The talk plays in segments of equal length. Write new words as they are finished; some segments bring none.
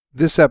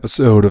This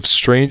episode of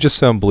Strange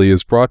Assembly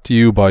is brought to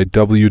you by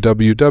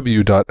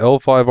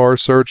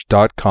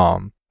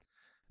www.l5rsearch.com.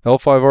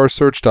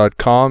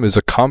 L5rsearch.com is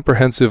a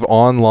comprehensive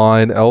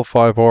online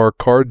L5R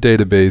card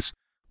database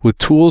with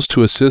tools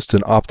to assist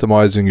in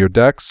optimizing your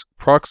decks,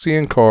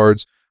 proxying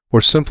cards,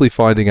 or simply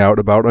finding out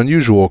about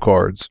unusual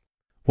cards.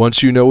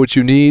 Once you know what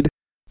you need,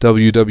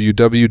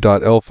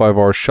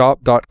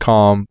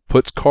 www.l5rshop.com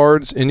puts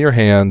cards in your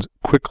hands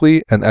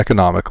quickly and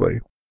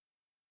economically.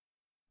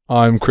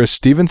 I'm Chris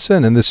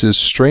Stevenson, and this is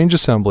Strange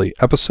Assembly,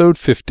 Episode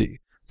 50,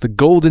 the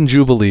Golden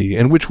Jubilee,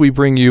 in which we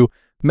bring you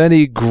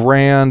many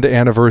grand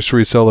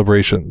anniversary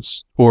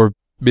celebrations. Or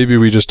maybe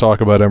we just talk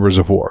about Embers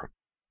of War.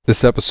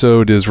 This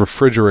episode is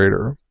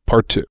Refrigerator,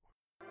 Part 2.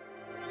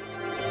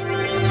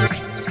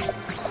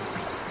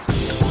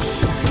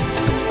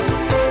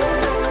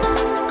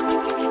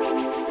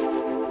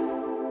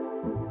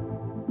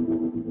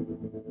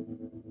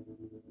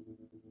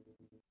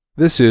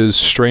 This is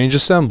Strange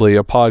Assembly,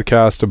 a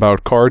podcast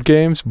about card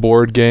games,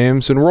 board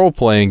games, and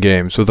role-playing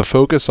games with a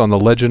focus on the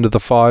Legend of the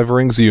Five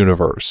Rings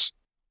universe.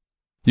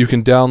 You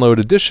can download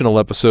additional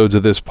episodes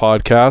of this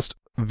podcast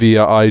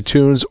via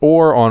iTunes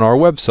or on our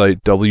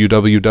website,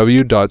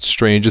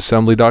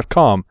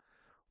 www.strangeassembly.com.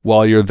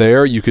 While you're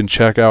there, you can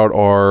check out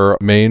our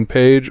main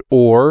page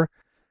or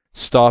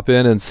stop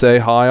in and say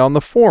hi on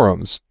the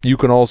forums. You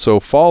can also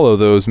follow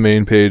those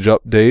main page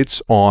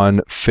updates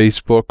on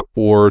Facebook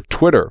or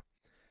Twitter.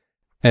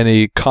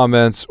 Any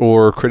comments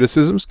or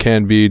criticisms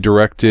can be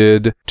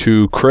directed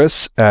to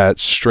Chris at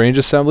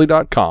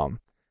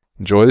strangeassembly.com.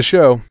 Enjoy the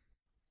show.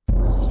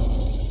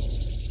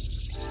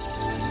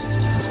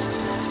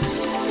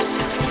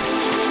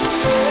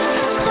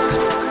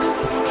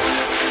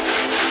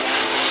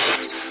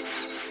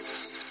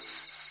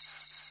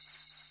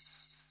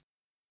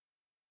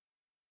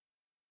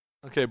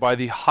 Okay, by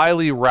the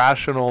highly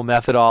rational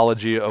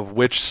methodology of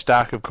which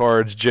stack of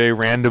cards Jay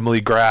randomly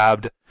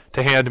grabbed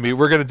to hand me,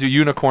 we're going to do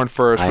Unicorn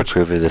first. I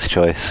approve of this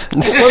choice.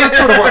 Well, that's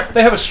sort of what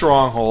they have a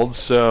stronghold,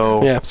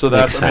 so yeah, so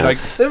that's they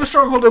have a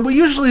stronghold, and we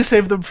usually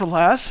save them for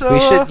last. So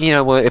we should,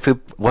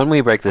 when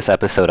we break this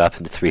episode up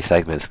into 3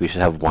 segments, we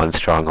should have 1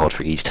 stronghold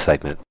for each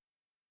segment.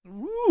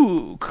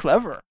 Ooh,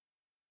 clever.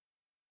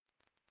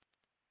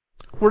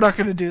 We're not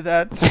going to do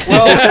that.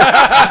 Well,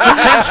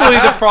 essentially,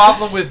 the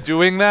problem with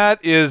doing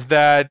that is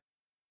that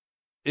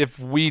if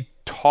we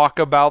talk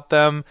about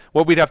them,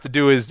 what we'd have to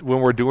do is when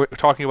we're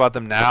talking about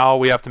them now,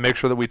 we have to make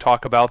sure that we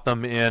talk about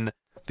them in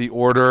the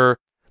order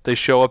they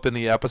show up in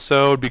the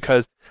episode,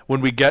 because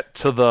when we get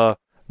to the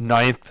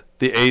 9th,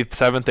 the 8th,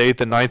 7th, 8th,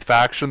 and 9th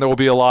faction, there will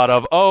be a lot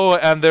of, oh,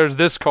 and there's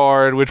this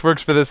card which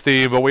works for this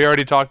theme, but we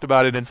already talked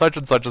about it in such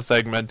and such a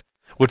segment,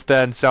 which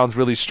then sounds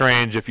really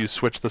strange if you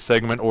switch the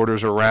segment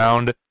orders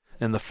around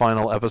in the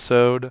final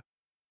episode.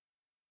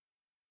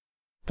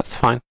 That's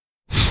fine.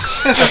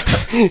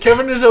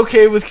 Kevin is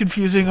okay with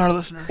confusing our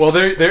listeners. Well,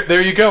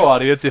 there you go,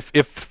 audience.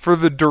 If for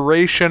the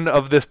duration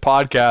of this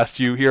podcast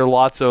you hear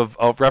lots of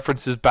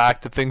references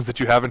back to things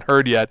that you haven't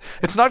heard yet,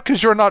 it's not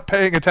because you're not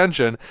paying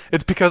attention.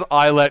 It's because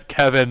I let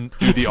Kevin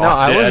do the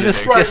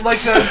editing. Right,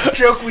 like the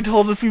joke we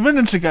told a few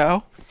minutes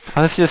ago.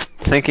 I was just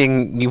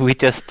thinking we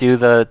just do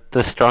the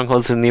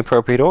strongholds in the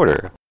appropriate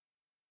order.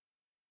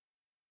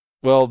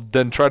 Well,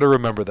 then try to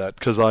remember that,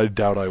 because I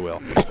doubt I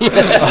will.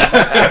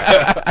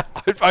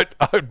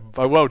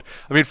 I won't.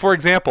 I mean, for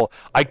example,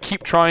 I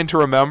keep trying to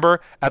remember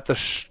at the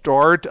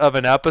start of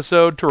an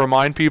episode to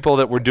remind people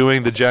that we're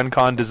doing the Gen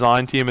Con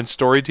design team and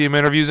story team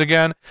interviews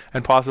again,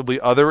 and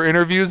possibly other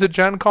interviews at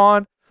Gen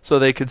Con, so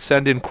they could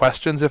send in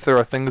questions if there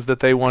are things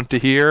that they want to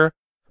hear.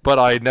 But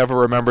I never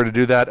remember to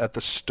do that at the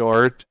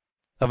start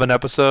of an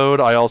episode.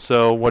 I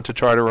also want to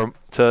try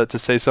to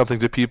say something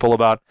to people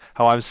about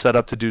how I'm set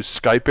up to do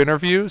Skype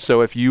interviews.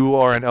 So if you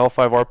are an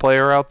L5R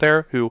player out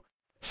there who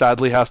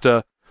sadly has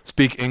to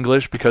speak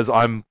English because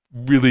I'm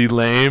really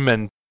lame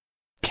and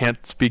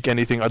can't speak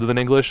anything other than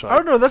English. I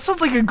don't know. That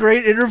sounds like a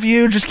great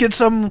interview. Just get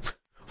some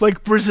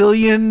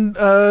Brazilian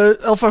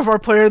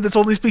L5R player that's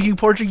only speaking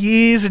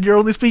Portuguese and you're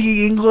only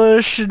speaking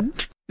English.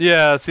 And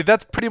yeah, see,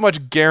 that's pretty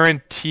much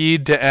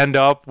guaranteed to end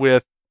up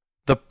with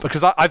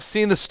because I've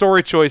seen the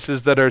story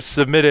choices that are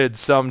submitted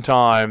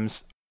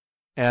sometimes,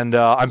 and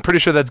I'm pretty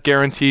sure that's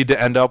guaranteed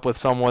to end up with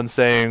someone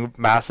saying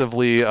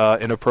massively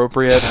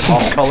inappropriate and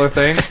off-color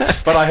things,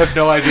 but I have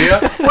no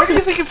idea. Why do you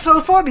think it's so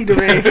funny to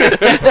me?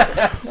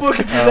 Look,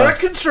 if you're that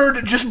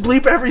concerned, just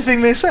bleep everything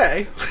they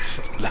say.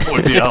 That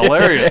would be a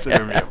hilarious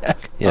interview.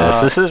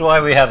 Yes, this is why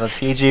we have a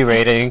PG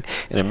rating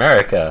in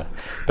America,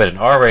 but an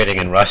R rating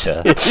in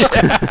Russia.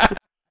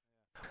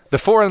 The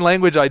foreign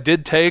language I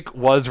did take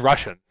was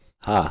Russian.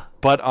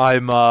 But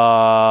I'm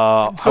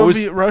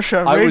Soviet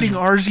Russia rating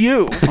R's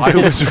you. I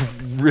was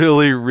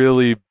really,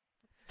 really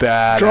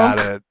bad at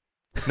it.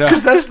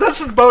 Because that's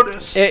a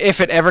bonus.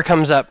 If it ever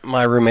comes up,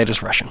 my roommate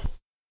is Russian.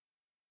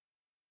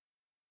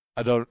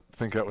 I don't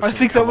think that was. I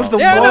think that was the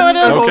one. Yeah,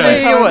 no,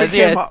 okay. It was.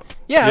 Came up.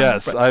 Yeah.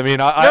 Yes, I mean,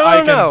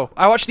 No.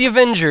 I watched The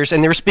Avengers,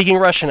 and they were speaking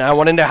Russian. I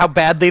want to know how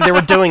badly they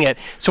were doing it.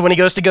 So when he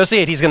goes to go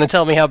see it, he's going to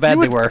tell me how bad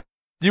they were.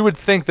 You would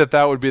think that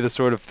that would be the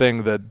sort of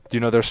thing that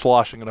they're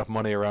sloshing enough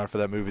money around for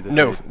that movie. That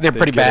No, they're they'd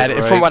pretty get bad. it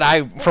right.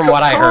 From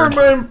what I heard.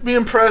 I might be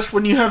impressed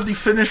when you have the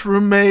Finnish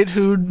roommate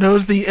who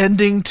knows the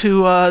ending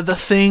to The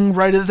Thing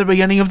right at the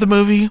beginning of the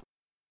movie.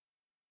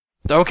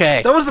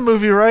 Okay. That was the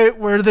movie, right?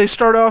 Where they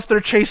start off, they're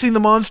chasing the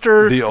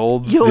monster, The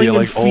old, yelling the,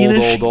 like, in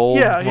Finnish. old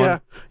yeah, one? yeah.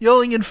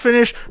 Yelling in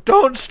Finnish,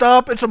 don't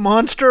stop, it's a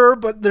monster,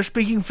 but they're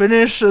speaking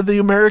Finnish, so the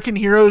American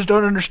heroes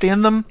don't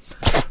understand them.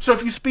 So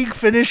if you speak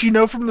Finnish, you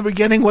know from the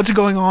beginning what's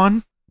going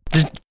on.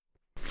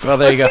 Well,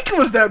 there you I go. think it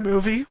was that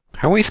movie.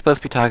 Are we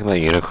supposed to be talking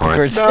about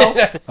unicorns?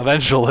 No.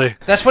 Eventually.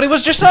 That's what he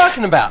was just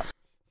talking about.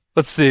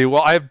 Let's see.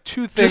 Well, I have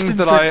two things in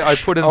that I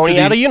Finnish. put into Only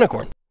had a the,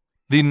 unicorn.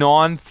 the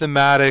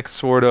non-thematic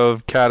sort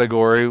of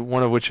category,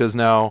 one of which has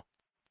now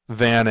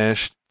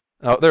vanished.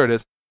 Oh, there it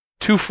is.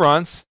 Two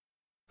fronts.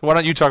 Why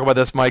don't you talk about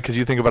this, Mike, because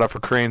you think about it for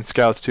Crane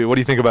Scouts too. What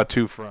do you think about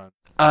two fronts?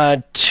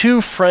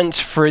 Two fronts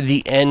for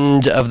the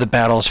end of the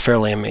battle is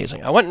fairly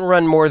amazing. I wouldn't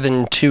run more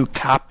than 2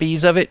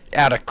 copies of it,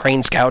 out of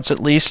Crane Scouts at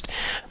least,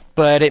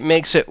 but it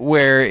makes it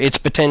where it's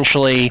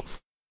potentially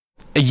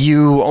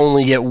you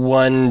only get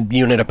 1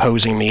 unit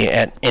opposing me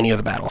at any of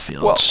the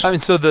battlefields. Well, I mean,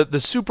 so the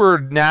super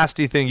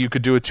nasty thing you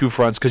could do with two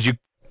fronts, because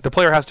the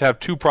player has to have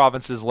 2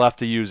 provinces left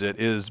to use it,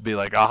 is be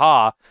like,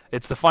 aha,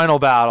 it's the final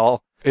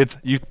battle.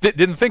 You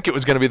didn't think it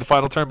was going to be the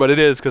final turn, but it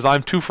is, because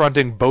I'm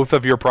two-fronting both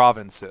of your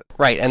provinces.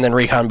 right, and then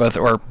recon both,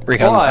 or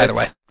recon either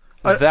way.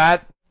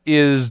 That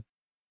is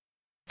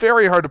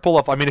very hard to pull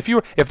off. I mean,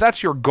 if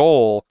that's your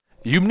goal,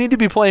 you need to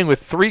be playing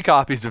with 3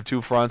 copies of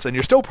two fronts, and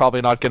you're still probably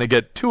not going to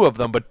get 2 of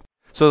them. But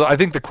so I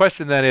think the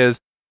question then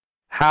is,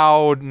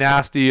 how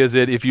nasty is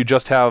it if you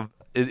just have?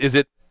 Is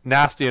it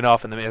nasty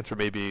enough? And the answer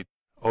may be,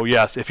 oh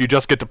yes. If you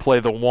just get to play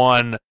the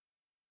 1,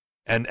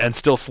 and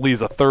still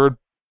sleaze a 3rd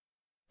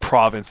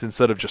province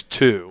instead of just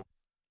 2.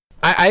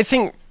 I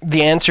think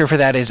the answer for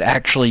that is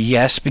actually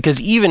yes,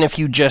 because even if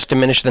you just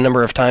diminish the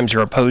number of times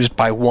you're opposed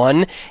by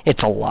 1,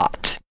 it's a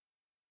lot.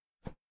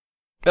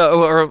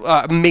 Or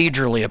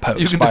majorly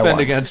opposed You can by defend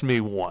 1. against me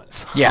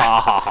once.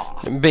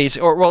 Yeah.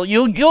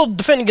 You'll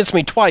defend against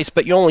me twice,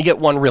 but you only get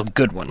 1 real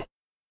good one.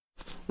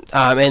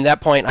 And at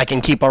that point, I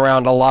can keep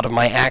around a lot of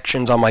my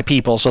actions on my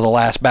people, so the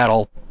last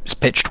battle is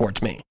pitched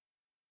towards me.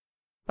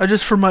 I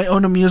just, for my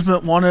own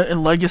amusement, want to,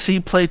 in Legacy,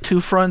 play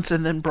 2 fronts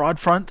and then broad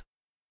front.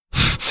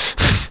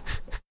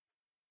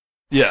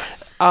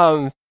 Yes.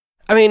 I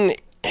mean,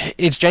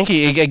 it's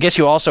janky. I guess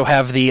you also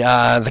have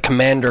the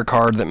commander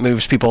card that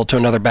moves people to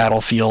another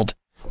battlefield.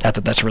 Not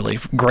that that's really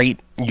great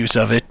use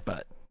of it,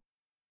 but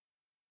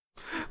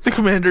The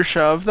commander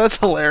shove. That's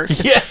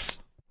hilarious.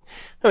 yes.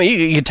 I mean,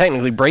 you could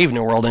technically Brave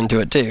New World into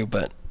it too,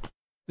 but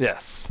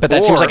Yes. But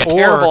that seems like a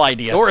terrible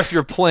idea. Or if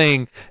you're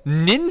playing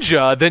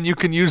Ninja, then you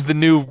can use the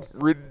new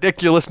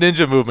ridiculous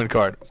Ninja movement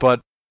card.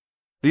 But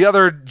the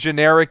other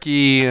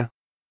generic-y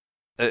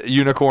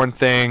unicorn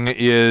thing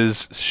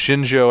is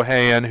Shinjo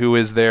Heian, who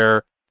is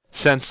their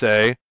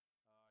sensei.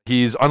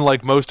 He's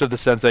unlike most of the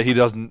sensei.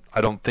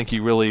 I don't think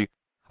he really...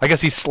 I guess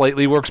he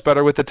slightly works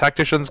better with the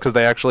tacticians because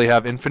they actually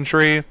have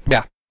infantry.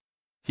 Yeah.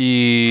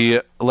 He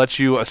lets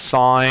you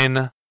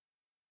assign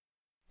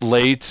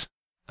late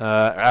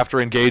after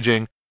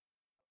engaging,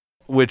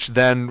 which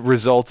then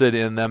resulted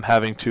in them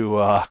having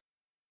to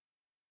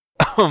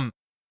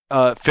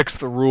fix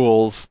the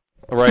rules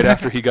right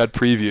after he got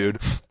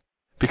previewed,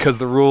 because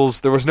the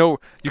rules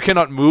you could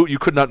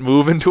not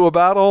move into a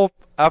battle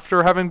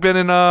after having been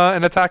in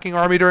an attacking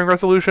army during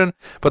resolution,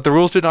 but the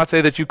rules did not say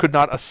that you could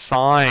not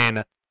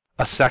assign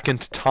a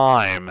second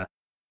time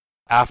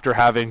after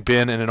having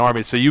been in an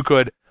army. So you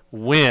could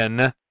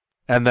win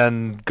and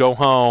then go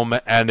home,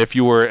 and if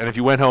you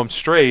went home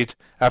straight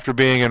after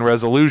being in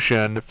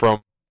resolution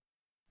from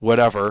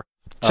whatever,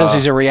 since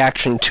he's a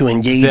reaction to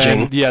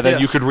engaging. then you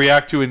Yes. could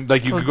react to, and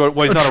like you could go.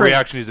 Well, he's A not a trait.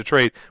 reaction; he's a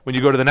trait. When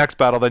you go to the next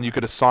battle, then you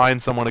could assign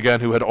someone again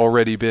who had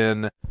already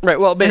been. Right,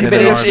 well, but In an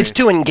army. it's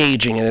to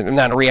engaging, and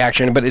not a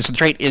reaation, but the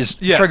trait is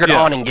Yes, triggered yes.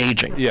 on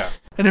engaging. Yeah.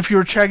 And if you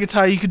were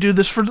Chagatai, you could do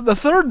this for the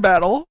 3rd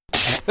battle.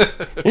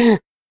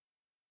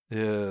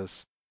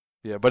 Yes.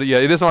 Yeah, but yeah,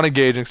 it is on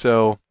engaging,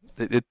 so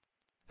it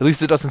at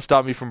least it doesn't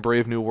stop me from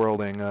Brave New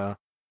Worlding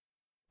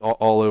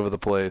all over the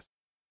place.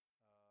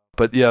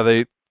 But yeah,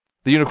 the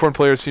unicorn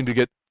players seem to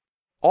get,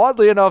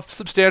 oddly enough,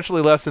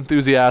 substantially less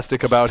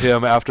enthusiastic about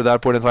him after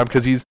that point in time,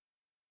 because he's,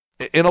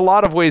 in a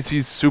lot of ways,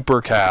 he's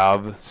super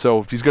cav,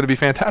 so he's going to be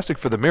fantastic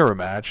for the mirror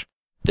match.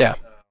 Yeah.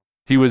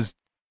 He was,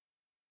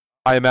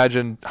 I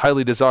imagine,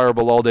 highly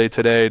desirable all day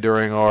today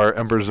during our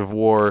Embers of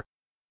War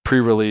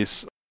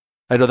pre-release.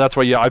 I know that's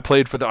why. Yeah, I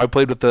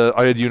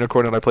had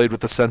Unicorn and I played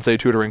with the Sensei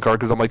tutoring card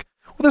because I'm like,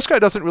 well, this guy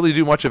doesn't really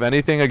do much of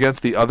anything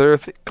against the other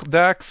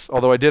decks.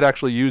 Although I did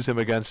actually use him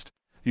against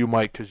you,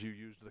 Mike, because you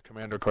used the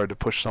commander card to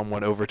push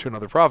someone over to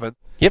another province.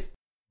 Yep.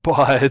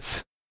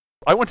 But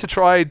I went to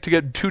try to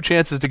get 2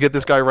 chances to get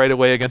this guy right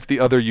away against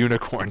the other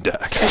Unicorn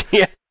deck.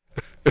 Yeah.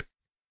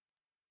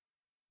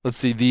 Let's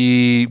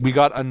see. We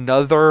got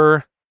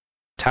another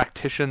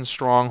tactician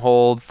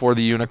stronghold for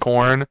the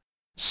Unicorn.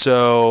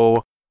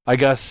 So I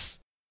guess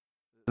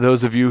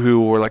those of you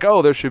who were like,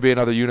 oh, there should be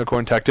another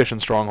Unicorn Tactician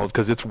Stronghold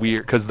because it's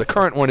weird, because the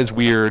current one is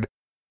weird,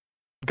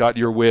 got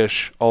your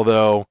wish,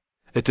 although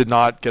it did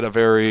not get a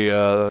very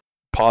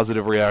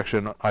positive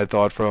reaction, I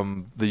thought,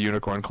 from the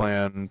Unicorn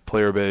Clan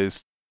player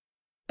base.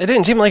 It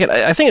didn't seem like it.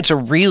 I think it's a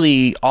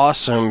really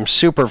awesome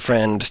Super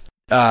Friend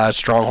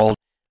stronghold.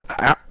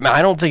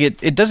 I don't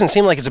think it doesn't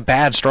seem like it's a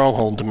bad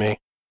stronghold to me.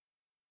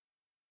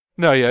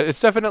 No, yeah, it's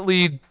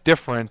definitely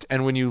different,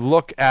 and when you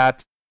look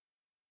at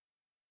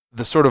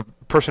the sort of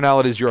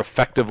personalities you're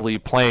effectively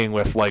playing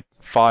with, like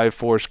 5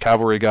 Force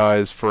Cavalry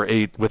guys for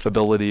 8 with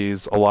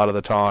abilities a lot of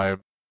the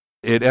time,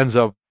 it ends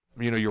up,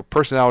 your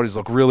personalities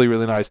look really,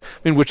 really nice. I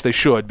mean, which they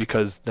should,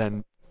 because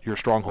then your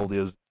stronghold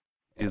is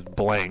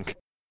blank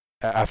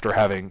after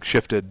having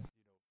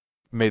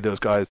made those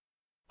guys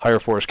higher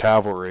Force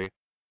Cavalry.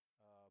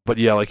 But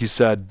yeah, like you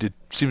said, it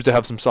seems to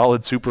have some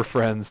solid Super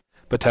Friends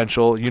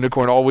potential.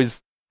 Unicorn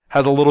always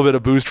has a little bit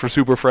of boost for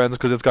Super Friends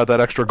because it's got that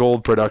extra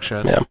gold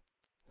production. Yeah.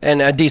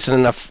 And a decent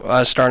enough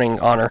starting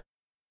honor.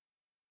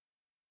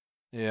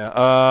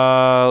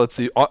 Yeah. Let's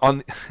see.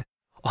 On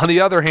the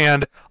other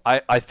hand,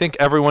 I think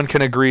everyone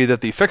can agree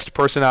that the fixed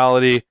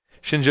personality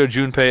Shinjo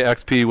Junpei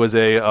XP was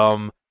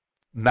a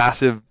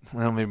massive.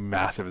 Well, maybe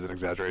massive is an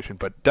exaggeration,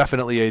 but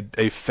definitely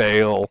a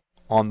fail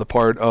on the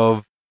part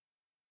of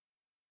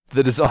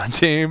the design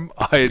team,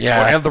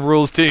 and the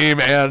rules team,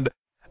 and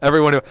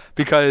everyone,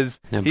 because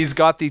he's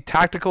got the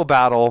tactical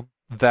battle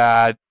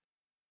that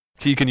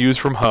he can use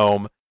from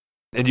home,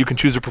 and you can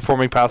choose a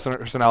performing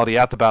personality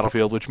at the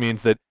battlefield, which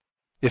means that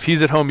if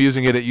he's at home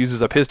using it, it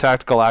uses up his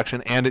tactical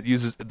action, and it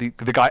uses the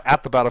guy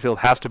at the battlefield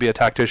has to be a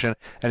tactician,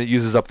 and it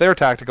uses up their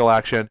tactical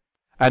action,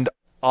 and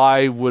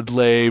I would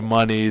lay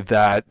money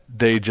that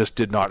they just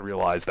did not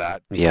realize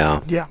that.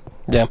 Yeah. Yeah.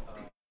 Yeah.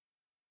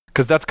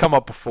 Because that's come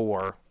up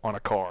before on a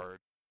card,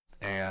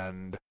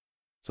 and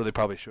so they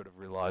probably should have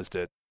realized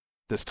it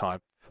this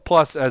time.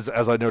 Plus, as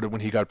I noted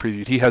when he got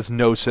previewed, he has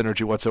no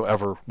synergy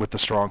whatsoever with the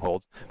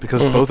strongholds,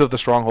 because both of the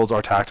strongholds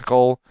are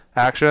tactical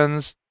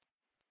actions,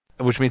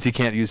 which means he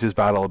can't use his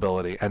battle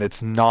ability. And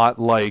it's not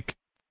like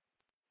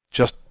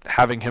just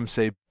having him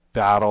say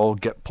battle,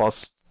 get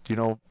plus,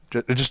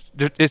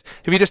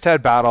 if he just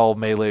had battle,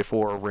 melee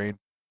 4, or range.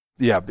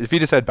 Yeah, if he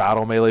just had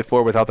battle, melee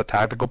 4 without the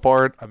tactical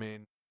part, I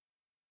mean,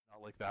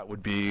 not like that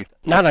would be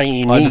not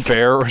unique.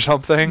 Unfair or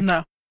something.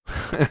 No.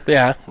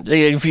 Yeah,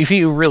 if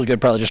you were really good,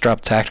 probably just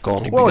drop the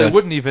tactical. And Well, be it good.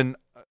 wouldn't even.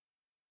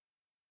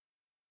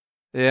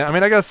 Yeah, I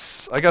mean, I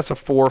guess a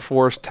 4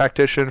 Force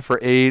tactician for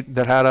 8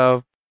 that had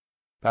a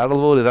battle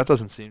ability, that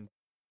doesn't seem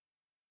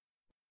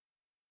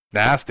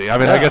nasty. I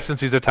mean, I guess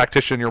since he's a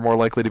tactician, you're more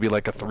likely to be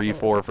like a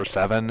 3-4 for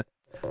 7,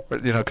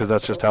 because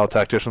that's just how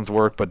tacticians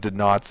work. But did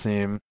not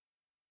seem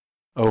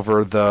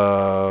over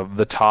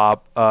the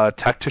top.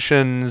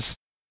 Tacticians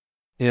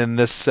in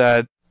this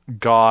set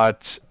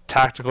got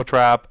Tactical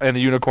Trap, and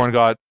the Unicorn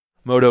got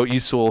Moto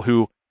Isul,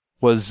 who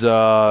was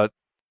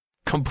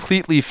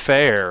completely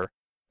fair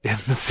in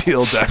the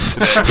seal deck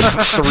today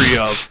with 3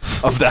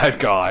 of that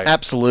guy.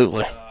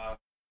 Absolutely.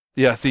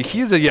 Yeah, see,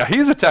 he's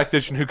a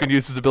tactician who can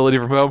use his ability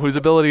from home, whose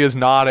ability is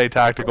not a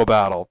tactical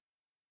battle.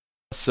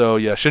 So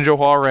yeah, Shinjo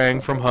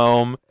Huarang from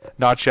home,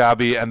 not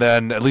shabby, and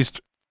then at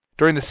least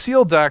during the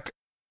seal deck,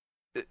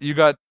 you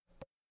got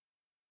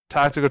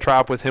Tactical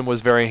Trap with him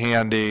was very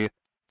handy.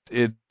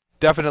 It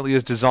definitely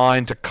is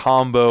designed to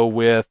combo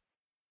with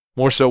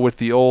more so with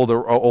the old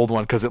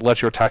one, because it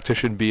lets your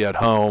tactician be at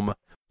home.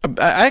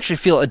 I actually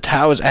feel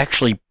Atao is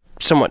actually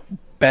somewhat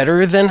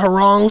better than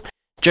Harong,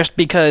 just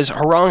because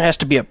Harong has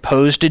to be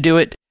opposed to do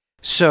it,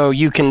 so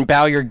you can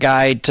bow your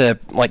guy to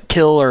like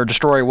kill or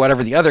destroy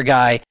whatever the other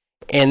guy,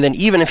 and then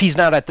even if he's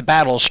not at the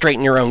battle,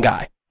 straighten your own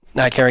guy,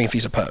 not caring if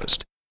he's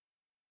opposed.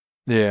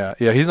 Yeah,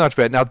 he's not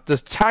bad. Now,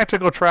 this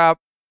Tactical Trap,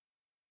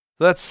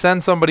 let's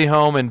send somebody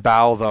home and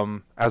bow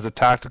them as a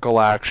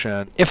tactical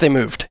action. If they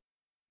moved.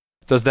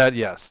 Does that?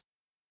 Yes.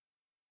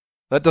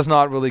 That does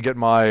not really get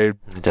my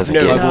It doesn't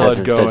No, get blood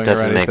doesn't, going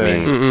doesn't or make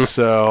anything. me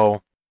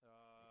So,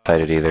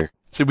 excited either.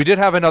 see, we did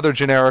have another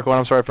generic one.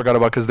 I'm sorry I forgot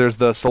about, because there's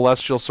the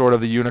Celestial Sword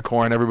of the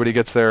Unicorn. Everybody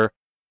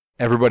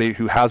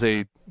who has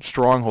a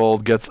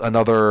stronghold gets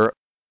another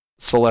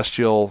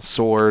Celestial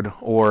Sword,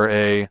 or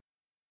a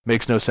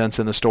makes no sense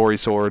in the story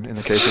sword in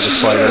the case of the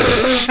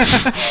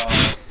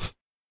spider.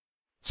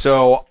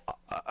 So,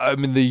 I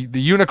mean,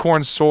 the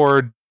Unicorn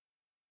Sword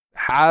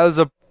has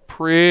a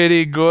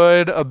pretty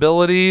good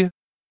ability.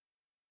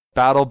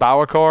 Battle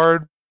bow a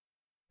card,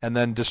 and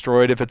then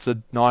destroy it if it's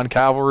a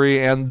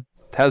non-cavalry and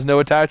has no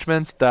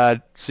attachments.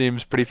 That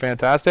seems pretty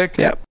fantastic.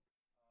 Yep.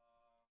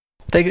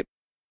 Take it.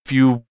 If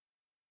you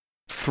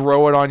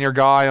throw it on your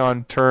guy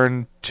on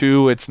turn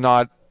 2, it's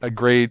not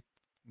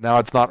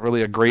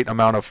really a great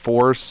amount of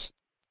force,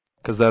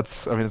 because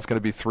it's going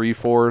to be 3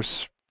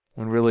 force,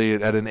 when really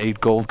at an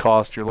 8 gold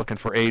cost, you're looking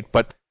for 8.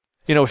 But,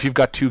 if you've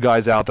got 2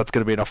 guys out, that's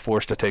going to be enough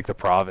force to take the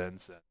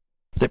province.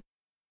 Yep.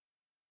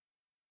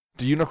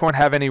 Do Unicorn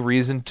have any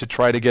reason to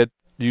try to get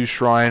Use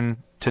Shrine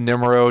to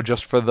Nimero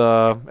just for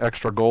the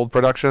extra gold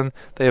production?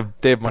 They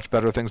have much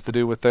better things to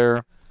do with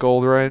their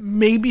gold, right?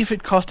 Maybe if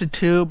it costed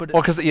 2, but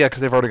Well, because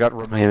they've already got I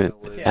remote mean,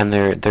 ability. and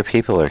their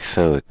people are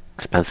so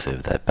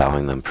expensive that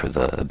bowing them for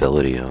the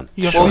ability on.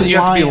 You have Well, to be you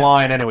have to be lion.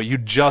 lion anyway. It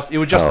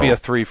would just be Oh. a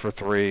 3 for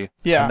 3.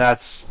 Yeah. And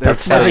that's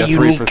That's plenty a of 3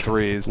 for unique-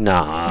 3s.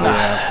 Nah,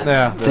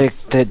 Yeah. They-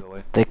 That's they-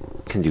 silly. they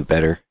can do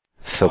better.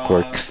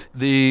 Silkworks.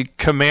 The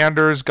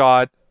commanders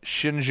got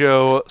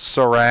Shinjo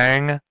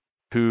Sarang,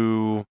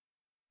 who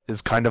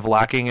is kind of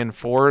lacking in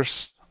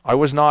force. I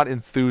was not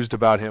enthused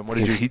about him. What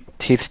did you?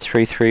 He's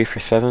 3/3 for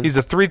 7. He's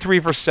a 3/3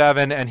 for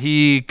 7, and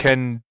he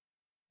can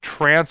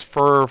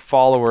transfer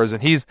followers.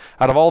 And he's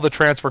out of all the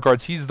transfer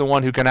cards, he's the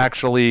one who can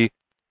actually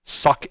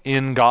suck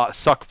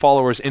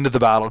followers into the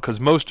battle, because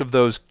most of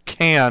those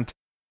can't,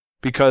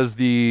 because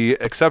the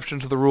exception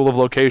to the rule of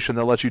location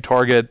that lets you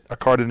target a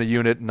card in a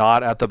unit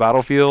not at the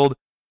battlefield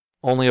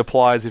only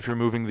applies if you're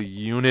moving the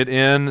unit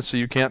in, so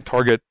you can't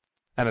target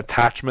an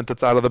attachment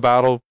that's out of the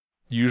battle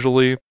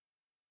usually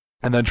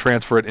and then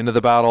transfer it into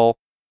the battle.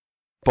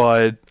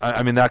 But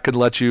I mean, that could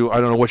let you,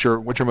 I don't know what's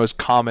your most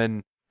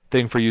common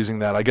thing for using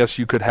that. I guess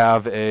you could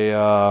have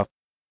a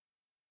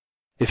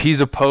if he's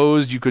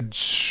opposed, you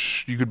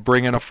could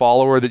bring in a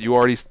follower that you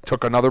already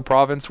took another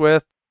province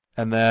with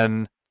and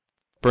then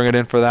bring it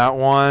in for that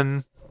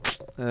one.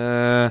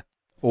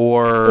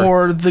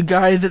 Or the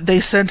guy that they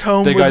sent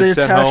home the with guy the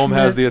sent attachment. home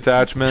has the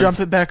attachment. Jump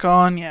it back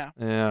on, yeah.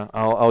 Yeah,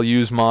 I'll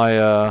use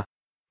my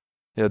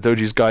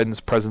Doji's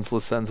Guidance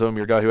Presenceless sends home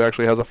your guy who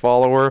actually has a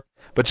follower,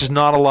 but just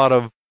not a lot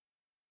of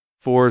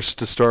force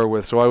to start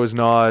with. So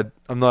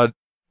I'm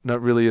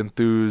not really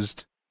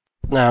enthused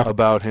No.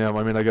 about him.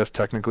 I mean, I guess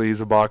technically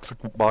he's a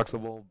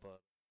boxable, but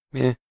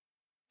I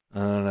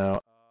don't know.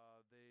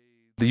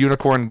 The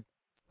unicorn,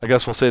 I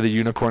guess we'll say the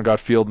unicorn got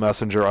Field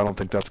Messenger. I don't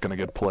think that's going to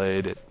get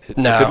played.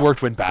 No. If it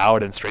worked when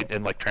bowed and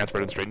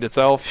transferred and straightened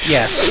itself,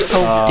 Yes.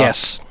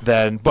 Yes.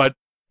 then, but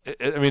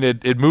I mean,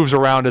 it moves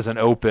around as an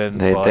open.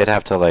 but- They'd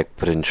have to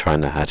put in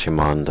Shrine to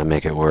Hachimon to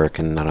make it work,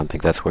 and I don't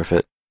think that's worth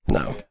it.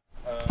 No.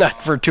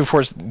 Not for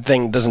 2/4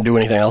 thing doesn't do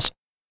anything else.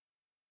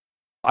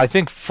 I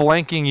think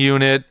flanking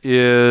unit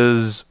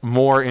is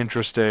more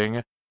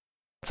interesting.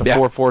 It's a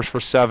 4 force for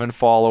 7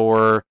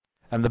 follower,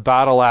 and the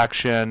battle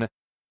action,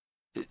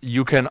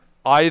 you can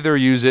either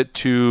use it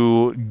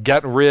to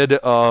get rid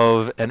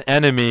of an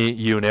enemy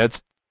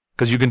unit,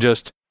 because you can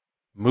just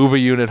move a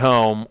unit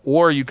home,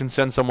 or you can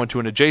send someone to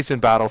an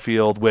adjacent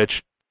battlefield,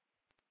 which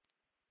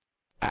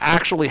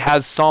actually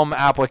has some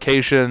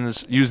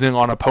applications using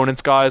on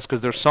opponent's guys,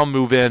 because there's some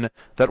move in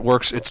that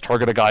works its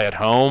target a guy at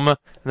home and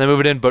then move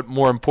it in, but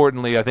more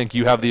importantly, I think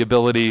you have the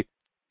ability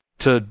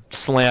to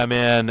slam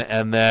in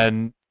and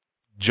then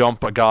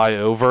jump a guy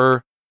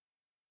over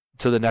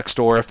to the next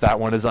door if that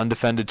one is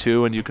undefended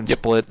too, and you can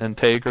split and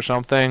take or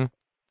something.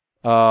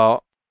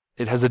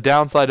 It has a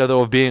downside,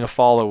 though, of being a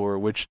follower,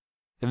 which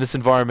in this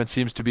environment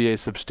seems to be a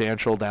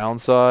substantial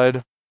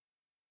downside.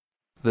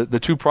 The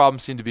two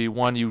problems seem to be,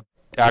 one, you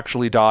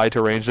actually die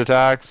to ranged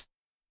attacks,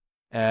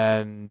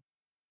 and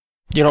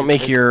You don't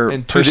make your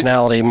and to the-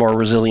 personality more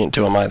resilient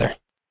to them either.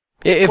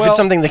 If Well, it's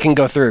something that can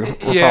go through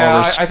for yeah,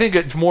 followers. I think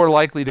it's more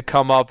likely to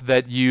come up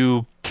that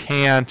you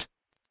can't.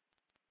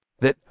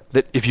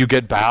 That if you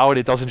get bowed,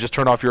 it doesn't just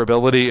turn off your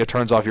ability; it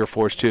turns off your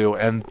force too.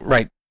 And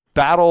Right.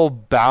 battle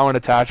bow and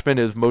attachment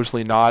is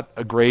mostly not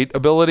a great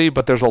ability,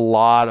 but there's a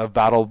lot of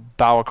battle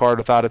bow a card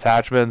without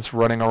attachments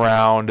running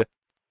around,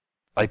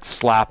 like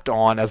slapped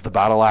on as the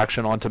battle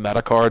action onto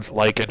meta cards,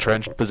 like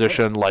Entrenched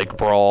Position, like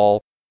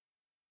Brawl,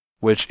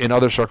 which in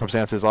other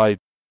circumstances I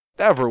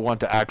never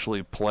want to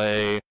actually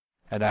play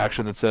an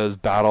action that says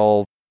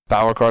bow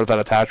a card without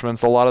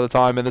attachments a lot of the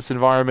time in this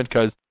environment,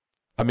 because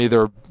I'm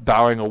either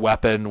bowing a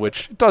weapon,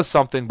 which does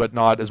something but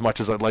not as much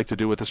as I'd like to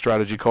do with a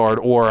strategy card,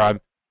 or I'm,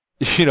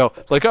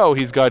 like, oh,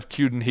 he's got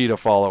Kyuden Hida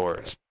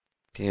followers.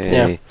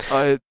 Yay.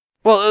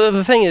 Well,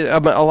 the thing is, a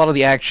lot of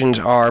the actions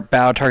are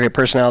bow target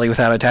personality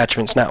without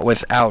attachments, not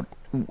with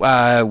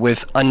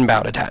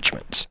unbowed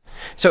attachments.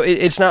 So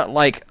it's not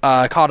like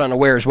caught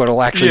unawares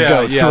what'll actually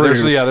go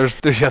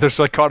through. There's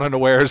like caught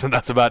unawares, and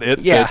that's about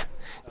it. Yeah,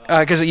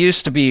 because it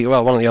used to be,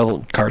 one of the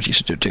other cards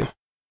used to do too.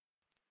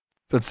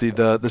 Let's see,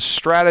 the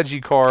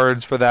strategy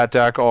cards for that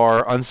deck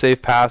are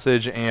Unsafe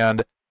Passage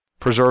and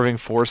Preserving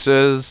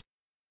Forces.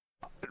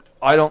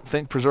 I don't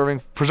think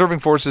Preserving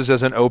Forces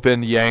as an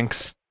open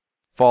yanks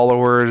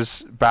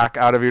followers back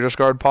out of your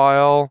discard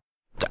pile.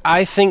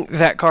 I think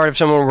that card, if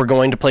someone were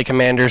going to play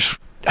Commanders,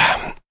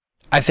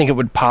 I think it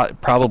would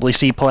probably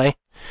see play.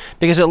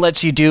 Because it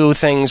lets you do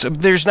things.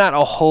 There's not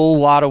a whole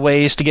lot of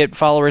ways to get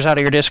followers out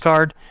of your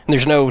discard. And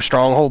there's no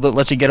stronghold that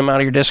lets you get them out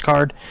of your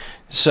discard.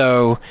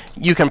 So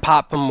you can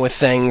pop them with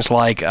things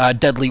like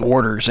Deadly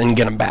Orders and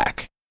get them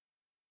back.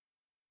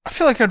 I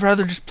feel like I'd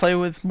rather just play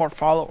with more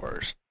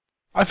followers.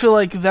 I feel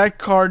like that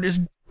card is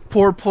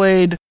poor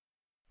played.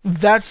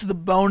 That's the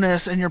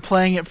bonus, and you're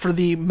playing it for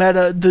the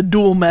meta, the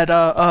dual meta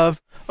of,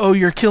 oh,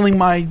 you're killing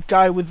my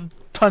guy with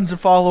tons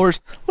of followers.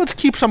 Let's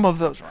keep some of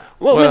those around.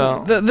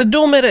 Well, the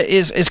dual meta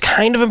is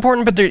kind of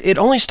important, but it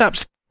only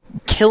stops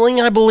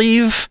killing, I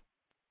believe,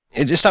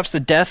 It just stops the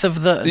death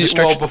of the Well,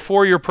 destruction.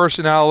 before your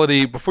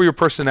personality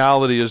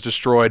is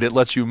destroyed, it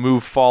lets you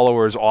move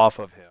followers off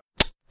of him.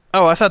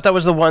 Oh, I thought that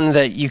was the one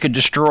that you could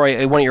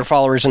destroy one of your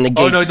followers and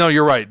negate. Oh no,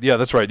 you're right. Yeah,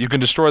 that's right. You can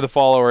destroy the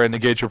follower and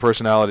negate your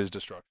personality's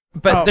destruction.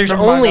 But Oh, there's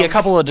never mind, only I a was-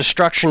 couple of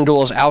destruction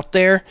duels out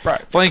there.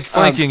 Right.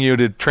 Flanking you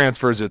to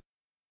transfers it,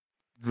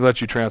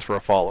 lets you transfer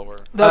a follower.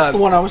 That's the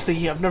one I was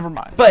thinking of. Never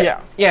mind. But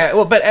yeah.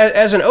 well, but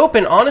as an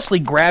open, honestly,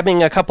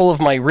 grabbing a couple of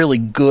my really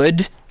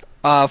good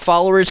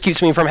followers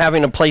keeps me from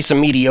having to play some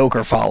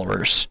mediocre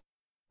followers.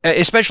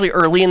 Especially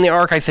early in the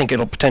arc, I think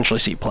it'll potentially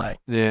see play.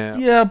 Yeah.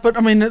 Yeah, but I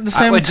mean, at the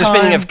same Just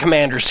speaking time, of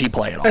commanders, see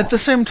play at all. at the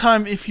same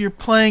time, if you're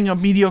playing a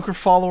mediocre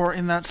follower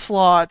in that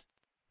slot,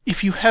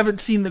 if you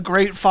haven't seen the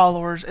great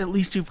followers, at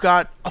least you've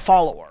got a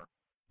follower.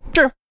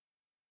 Sure.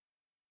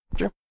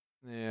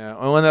 Yeah,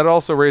 and that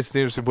also raises the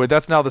interesting point.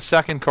 That's now the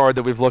second card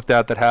that we've looked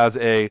at that has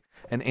an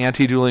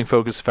anti-dueling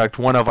focus effect.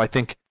 One of, I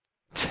think,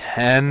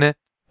 10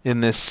 in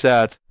this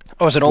set.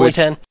 Oh, is it only which-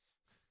 10?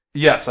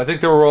 Yes, I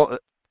think there were.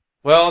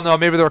 Well, no,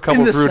 maybe there were a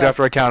couple In this brewed set.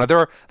 after I counted.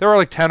 There are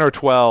like 10 or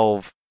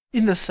 12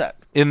 In the set.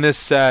 in this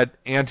set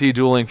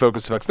anti-dueling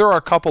focus effects. There are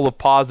a couple of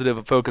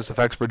positive focus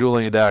effects for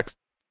dueling decks,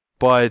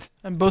 but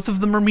And both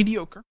of them are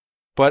mediocre.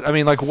 I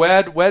mean, like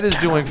Wed is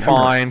doing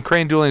fine.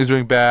 Crane Dueling is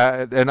doing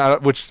bad, and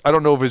which I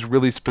don't know if is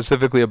really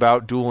specifically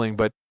about dueling,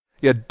 but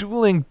yeah,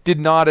 dueling did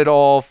not at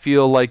all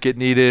feel like it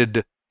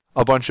needed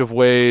a bunch of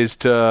ways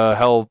to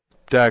help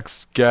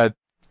decks get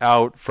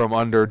out from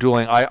under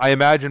dueling. I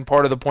imagine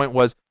part of the point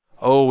was,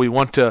 we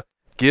want to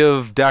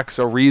give decks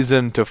a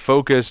reason to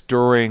focus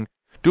during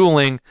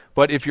dueling,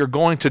 but if you're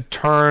going to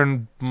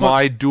turn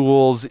my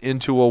duels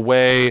into a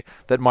way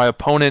that my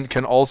opponent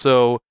can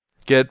also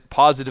get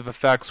positive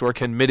effects or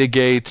can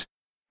mitigate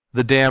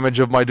the damage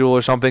of my duel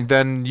or something,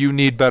 then you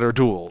need better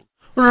duels.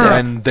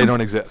 And they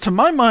don't exist. To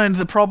my mind,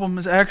 the problem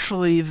is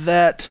actually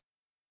that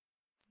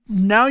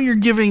now you're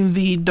giving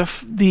the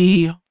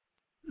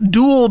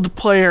dueled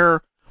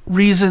player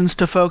reasons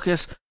to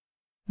focus,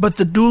 but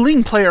the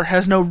dueling player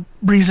has no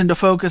reason to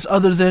focus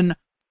other than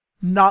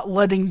not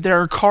letting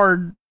their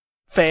card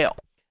fail.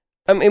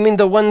 I mean,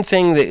 the one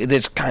thing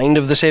that's kind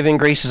of the saving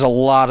grace is a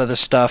lot of the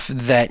stuff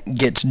that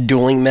gets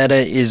dueling meta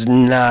is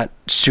not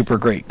super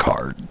great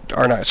cards.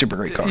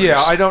 Yeah,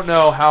 I don't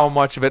know how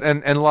much of it,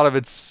 and a lot of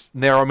it's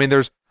narrow. I mean,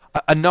 there's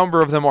a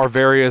number of them are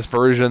various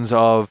versions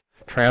of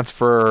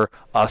transfer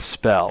a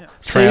spell.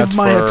 Save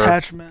my Transfer-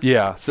 attachment.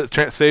 Yeah,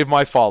 save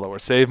my follower,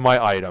 save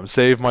my item,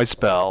 save my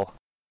spell.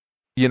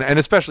 And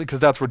especially because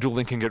that's where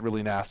dueling can get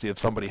really nasty if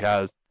somebody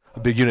has a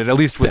big unit. At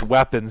least with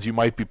weapons, you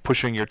might be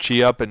pushing your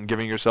chi up and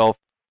giving yourself,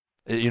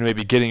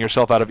 maybe getting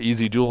yourself out of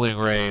easy dueling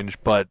range,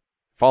 but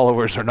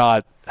followers are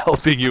not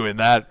helping you in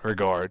that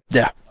regard.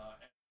 Yeah.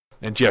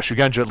 And yeah,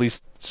 Shugenja at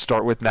least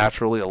start with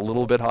naturally a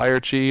little bit higher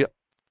chi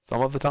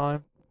some of the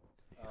time.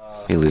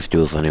 You lose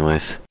duels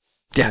anyways.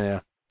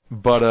 Yeah.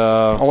 But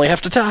Only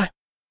have to tie.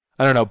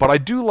 I don't know, but I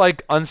do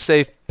like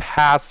Unsafe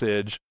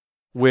Passage,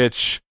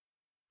 which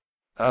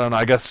I don't know,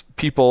 I guess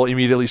people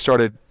immediately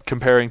started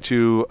comparing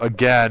to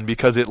again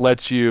because it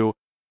lets you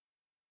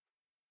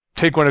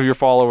take one of your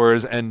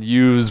followers and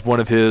use one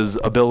of his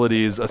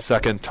abilities a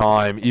second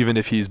time, even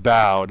if he's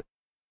bowed.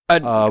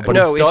 But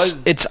No, it does,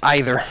 it's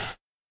either.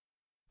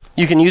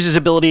 You can use his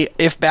ability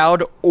if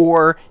bowed,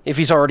 or if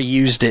he's already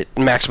used it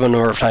maximum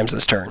number of times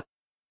this turn.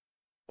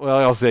 well,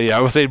 I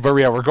will say, but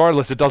yeah,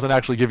 regardless, it doesn't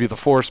actually give you the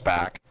force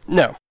back.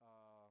 No.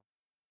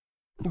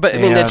 But I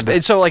mean,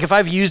 And- so like if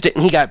I've used it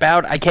and he got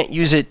bowed, I can't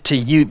use it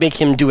to make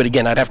him do it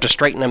again. I'd have to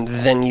straighten him,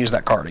 then use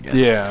that card again.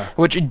 Yeah.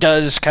 Which it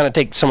does kind of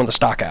take some of the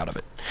stock out of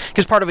it.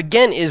 Because part of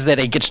again is that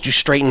it gets you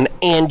straightened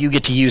and you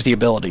get to use the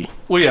ability.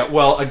 Well, yeah.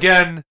 Well,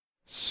 again,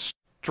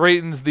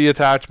 straightens the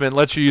attachment,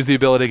 lets you use the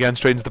ability again,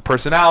 straightens the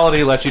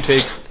personality, lets you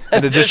take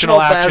an additional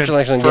Additional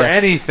action, for yeah.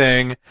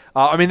 anything.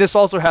 I mean, this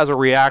also has a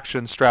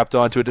reaction strapped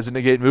onto it. Does it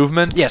negate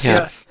movement? Yes. Yeah.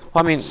 Yes.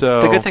 Well, I mean,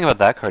 So- the good thing about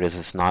that card is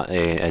it's not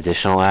an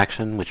additional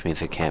action, which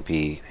means it can't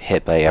be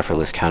hit by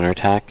effortless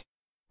counterattack.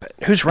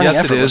 Who's running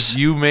Yes, effortless? it is.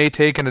 You may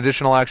take an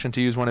additional action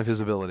to use one of his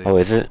abilities. Oh,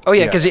 is it? Oh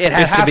yeah, because it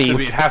has to be.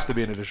 It has to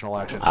be an additional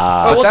action. Oh,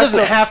 well, it that's doesn't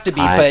the- have to be,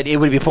 I- but it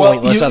would be Well,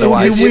 pointless It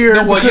otherwise. would be weird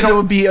No, well, you because it don't-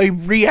 would be a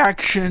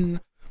reaction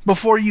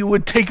before you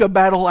would take a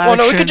battle Well, action.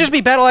 no, it could just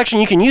be battle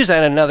action. You can use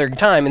that another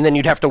time, and then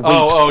you'd have to wait.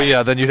 Oh,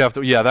 yeah. Then you'd have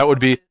to. Yeah, that would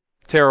be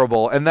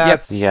terrible. And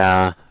that's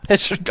Yeah.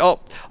 It's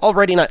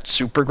already not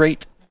super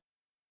great.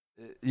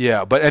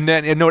 yeah. But and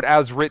note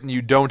as written,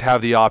 you don't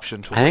have the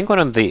option to. I think one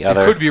of the It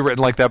other could be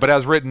written like that, but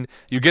as written,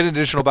 you get an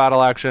additional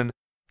battle action.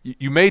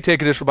 You may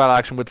take additional battle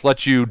action, which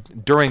lets you,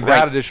 during that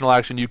Right. additional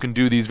action, you can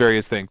do these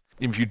various things.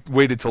 If you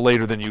waited till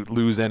later, then you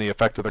lose any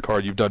effect of the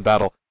card. You've done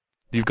battle.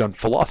 You've done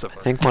philosopher.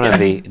 I think one of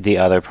the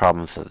other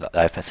problems that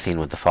I've seen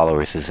with the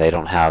followers is they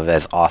don't have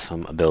as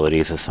awesome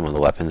abilities as some of the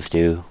weapons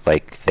do.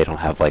 Like, they don't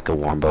have, like, a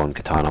Warmbone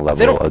Katana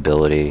level don't-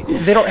 ability.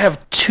 They don't have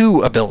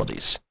two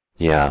abilities.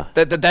 Yeah.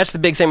 That's the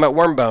big thing about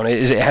Wormbone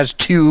is it has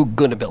two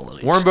good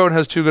abilities. Wormbone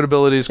has two good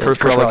abilities. Yeah, Cursed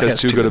Cursed Relic Relic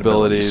has two good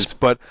abilities.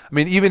 But I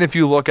mean, even if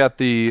you look at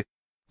the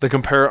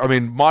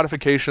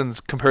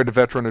modifications compared to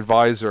Veteran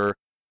Advisor,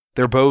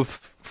 they're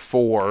both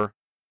 4,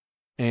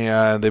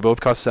 and they both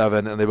cost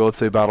 7, and they both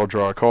say battle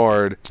draw a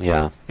card.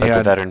 Yeah, but the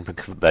And- veteran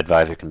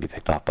advisor can be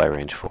picked off by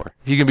range 4.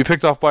 He can be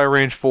picked off by a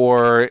range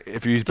 4.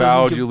 If he's Doesn't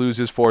bowed, give- you lose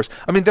his force.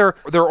 I mean, there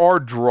are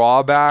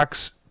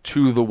drawbacks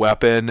to the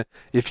weapon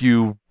if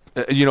you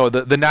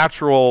the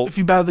natural. If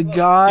you bow the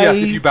guy, Yes,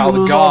 if you bow the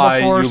lose all guy,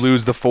 you force.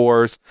 lose the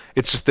force.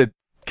 It's just that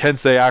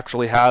Kensei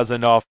actually has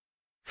enough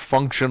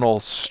functional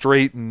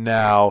straighten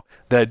now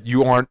that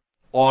you aren't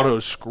auto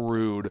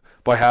screwed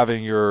by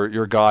having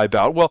your guy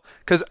bowed. Well,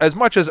 because as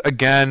much as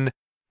again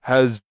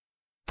has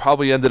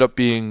probably ended up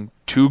being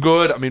too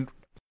good. I mean,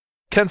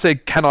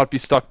 Kensei cannot be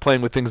stuck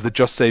playing with things that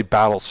just say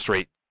battle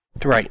straight.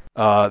 Right.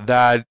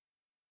 That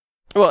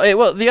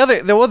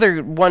The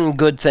other one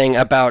good thing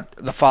about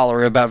the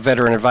follower, about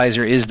veteran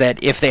advisor, is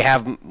that if they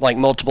have like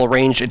multiple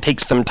range, it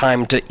takes them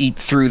time to eat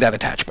through that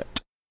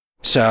attachment.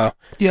 So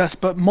Yes,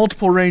 but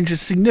multiple range is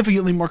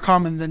significantly more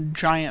common than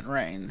giant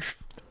range,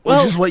 Well-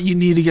 which is what you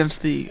need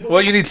against the.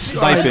 well, you need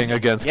sniping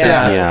against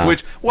Yeah. Kensei, Yeah.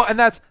 which and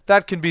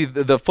that can be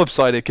the flip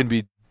side. It can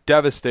be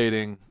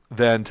devastating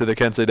then to the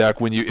Kensei deck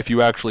if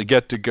you actually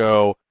get to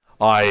go.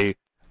 I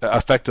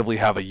effectively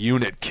have a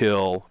unit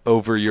kill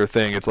over your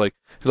thing. It's like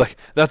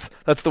that's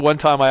the one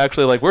time I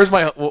actually where's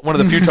my one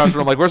of the few times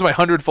where I'm like, where's my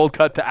 100-fold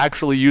cut to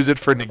actually use it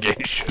for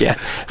negation? yeah,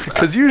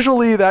 Because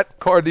usually that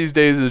card these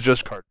days is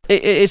just card.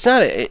 it's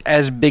not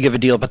as big of a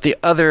deal. But the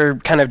other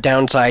kind of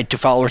downside to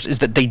followers is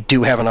that they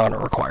do have an honor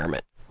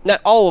requirement. Not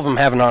all of them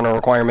have an honor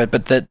requirement,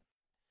 but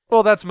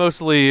Well, that's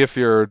mostly if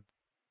you're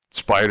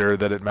Spider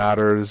that it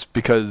matters,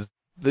 because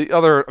a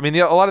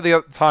lot of the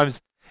other times,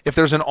 if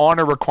there's an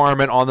honor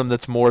requirement on them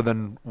that's more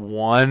than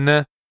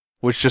 1,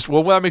 which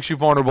that makes you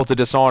vulnerable to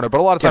dishonor. But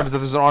a lot of times, if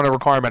there's an honor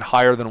requirement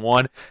higher than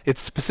 1, it's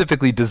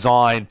specifically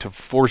designed to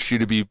force you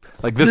to be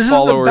like this This is the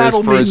follower is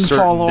Battle for a Maiden certain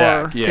follower.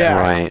 deck. Yeah.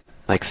 Right.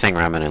 Like Sing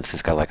Remnants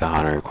has got like a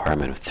honor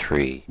requirement of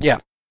 3.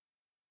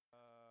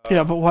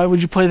 Yeah, but why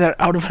would you play that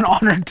out of an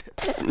honor?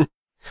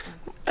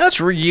 that's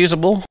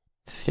reusable.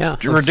 Yeah.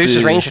 It Let's reduces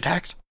see. range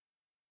attacks.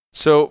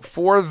 So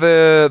for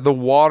the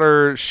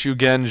water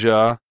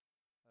Shugenja,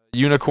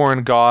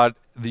 Unicorn got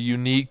the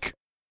unique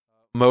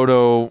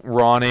Moto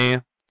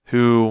Rani,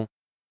 who,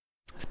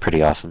 It's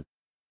pretty awesome.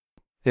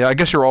 yeah, I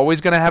guess you're always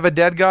going to have a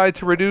dead guy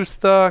to reduce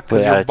because But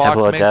your at a box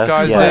Temple of makes Death,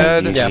 guys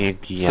yeah, dead.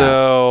 yeah.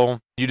 So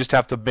you just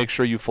have to make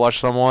sure you flush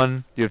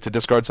someone. You have to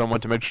discard someone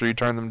to make sure you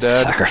turn them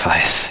dead.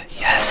 Sacrifice.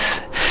 Yes.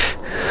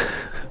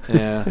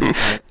 Yeah.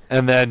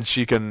 And then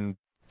she can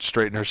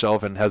straighten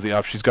herself and has the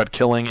option. She's got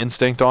killing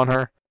instinct on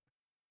her.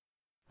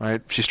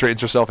 Right? She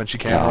straightens herself and she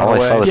can't Yeah, run all I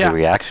saw away. was Yeah. the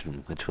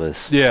reaction, which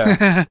was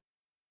Yeah.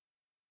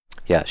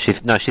 yeah. She's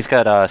got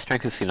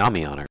Strength of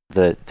Tsunami on her.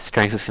 The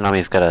Strength of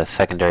Tsunami's got a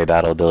secondary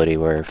battle ability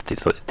where if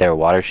they're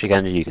water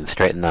Shigenja, you can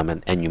straighten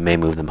them and you may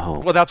move them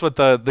home. Well, that's what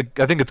the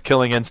I think it's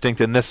killing instinct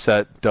in this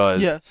set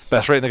does. Yes.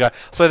 Best right in the guy.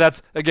 So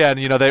that's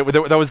again,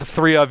 that was the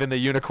 3 of in the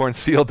Unicorn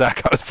Seal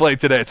deck I was playing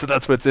today. So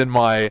that's what's in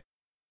my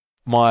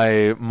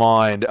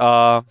mind.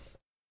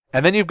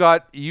 And then you've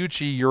got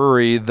Yuchi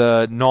Yuri,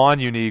 the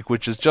non-unique,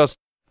 which is just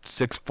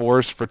 6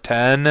 force for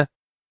 10,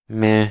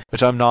 Meh.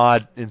 which I'm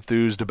not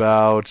enthused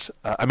about.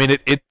 I mean,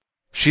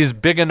 she's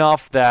big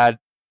enough that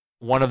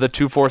one of the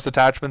 2 force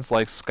attachments,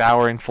 like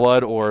Scouring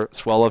Flood or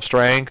Swell of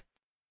Strength,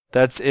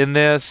 that's in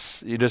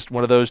this.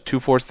 One of those 2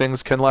 force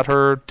things can let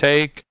her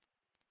take.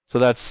 So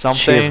that's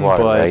something. She is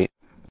water, but right?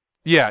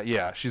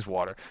 yeah, she's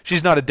water.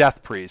 She's not a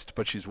Death Priest,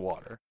 but she's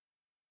water.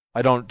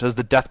 Does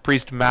the Death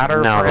Priest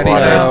matter No, for the anything?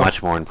 water No. is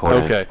much more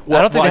important. Okay.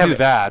 Well, don't think I they knew have-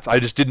 that. I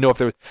just didn't know if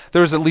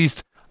there was at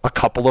least a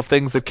couple of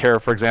things that care.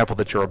 For example,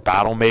 that you're a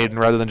Battle Maiden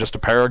rather than just a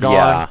Paragon.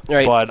 Yeah.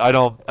 Right. But I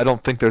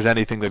don't think there's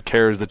anything that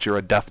cares that you're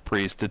a Death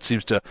Priest. It's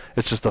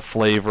just the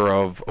flavor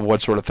of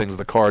what sort of things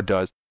the card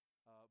does.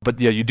 But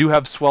yeah, you do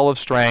have Swell of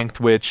Strength,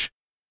 which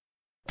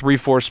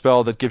 3/4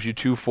 spell that gives you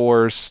 2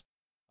 force.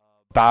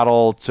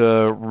 Battle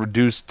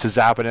to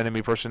zap an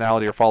enemy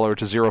personality or follower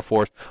to 0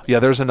 force. Yeah,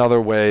 there's another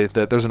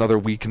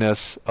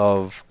weakness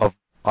of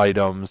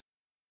items.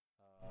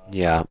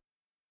 Yeah.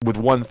 With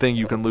one thing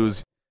you can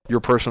lose your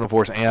personal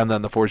force and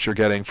then the force you're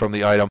getting from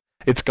the item.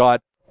 It's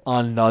got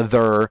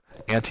another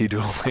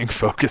anti-dueling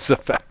focus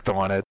effect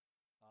on it.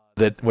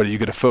 That what are you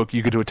going to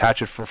you get to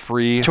attach it for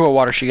free To a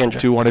water Shigenja.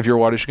 to one of your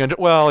water Shigenja.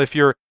 Well, if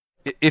you're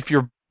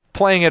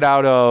playing it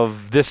out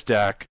of this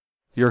deck,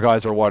 your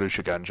guys are water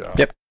Shigenja.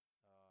 Yep.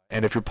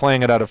 And if you're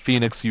playing it out of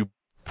Phoenix, you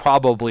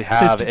probably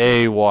have 50.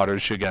 a water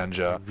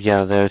Shigenja.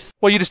 Yeah, there's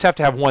Well, you just have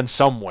to have one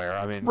somewhere.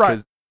 I mean,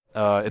 Right.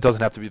 'cause, it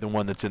doesn't have to be the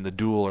one that's in the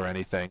duel or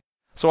anything.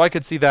 So I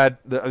could see that.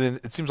 I mean,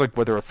 it seems like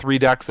there are 3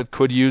 decks that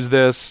could use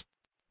this: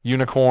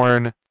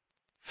 Unicorn,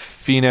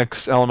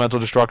 Phoenix, Elemental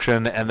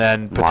Destruction, and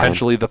then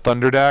potentially the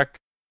Thunder deck.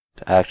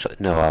 actually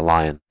no a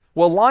lion.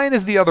 Well, Lion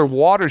is the other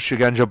water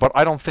Shigenja, but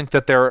I don't think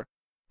that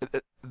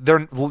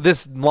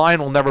this line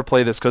will never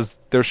play this because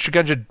their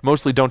Shigenja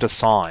mostly don't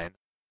assign.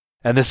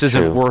 And this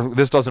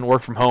this doesn't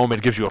work from home.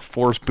 It gives you a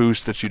force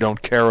boost that you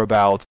don't care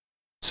about.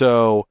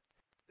 So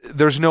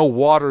there's no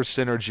water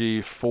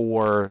synergy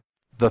for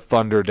the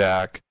Thunder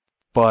deck,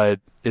 but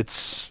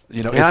it's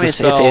Yeah, it's I mean, a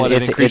spell and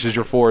it increases it's-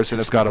 your force,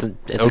 and it's got a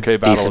It's okay a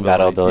decent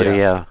battle ability,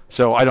 yeah.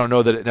 So I don't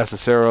know that it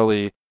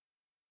necessarily.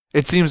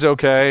 It seems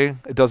okay.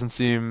 It doesn't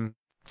seem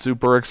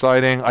super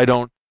exciting. I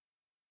don't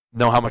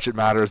know how much it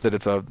matters that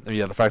it's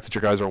the fact that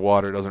your guys are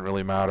water doesn't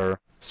really matter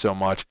so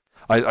much.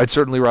 I'd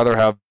certainly rather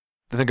have.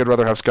 I think I'd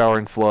rather have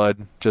Scouring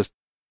Flood just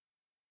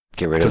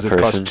Get rid of because the it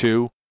person. costs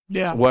 2.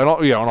 Yeah. Well,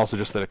 and also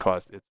just that it's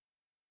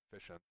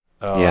efficient.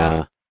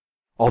 Yeah.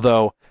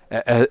 Although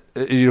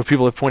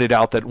people have pointed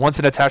out that once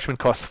an attachment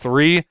costs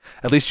 3,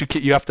 at least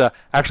you have to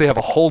actually have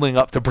a holding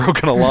up to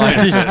Broken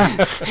Alliance.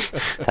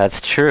 That's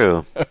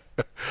true.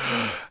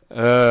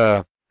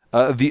 The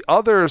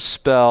other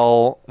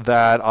spell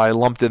that I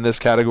lumped in this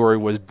category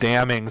was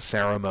Damning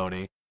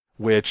Ceremony,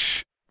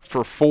 which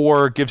for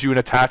 4 gives you an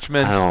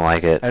attachment I don't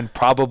like it. and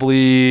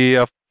probably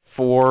a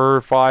 4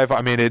 or 5.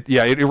 I mean, it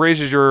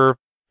raises your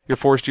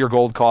force to your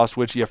gold cost,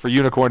 which for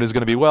Unicorn is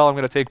going to be, well, I'm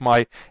going to take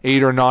my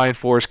 8 or 9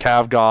 force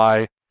cav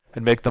guy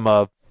and make them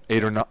a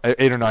 8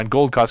 or 9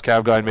 gold cost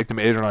cav guy and make them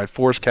 8 or 9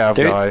 force cav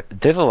guy.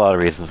 There's a lot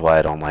of reasons why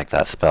I don't like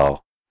that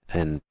spell,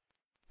 and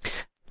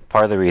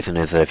part of the reason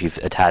is that if you've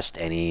attached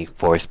any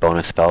force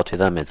bonus spell to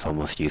them, it's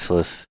almost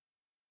useless.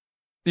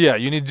 Yeah,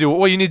 you need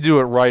to do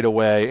it right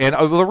away. And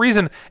the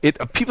reason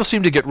people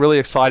seem to get really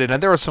excited,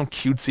 and there are some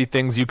cutesy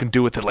things you can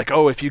do with it, like,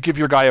 if you give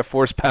your guy a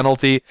force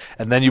penalty,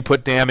 and then you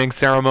put Damning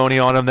Ceremony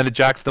on him, then it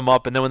jacks them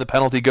up, and then when the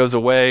penalty goes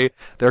away,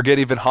 they'll get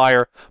even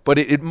higher. But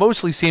it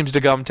mostly seems to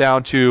come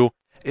down to,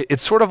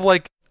 it's sort of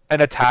like an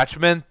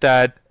attachment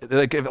that,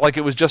 like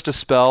it was just a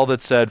spell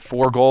that said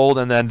 4 gold,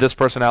 and then this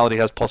personality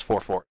has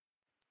 +4 for it.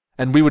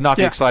 And we would not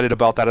be excited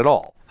about that at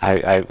all.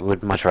 I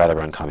would much rather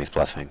run Kami's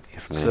Blessing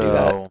if I'm going to do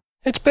that.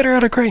 It's better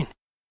out of Crane.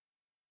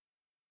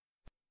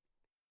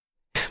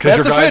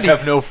 Because your guys Matsufuni.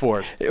 have no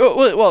force.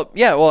 Well,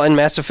 and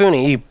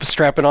Matsufuni, you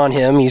strap it on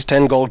him, he's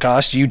 10 gold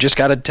cost, you just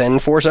got a 10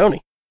 force Oni.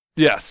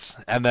 Yes,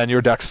 and then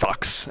your deck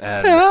sucks,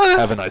 and Yeah.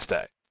 have a nice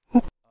day.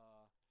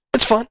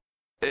 It's fun.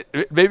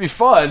 It may be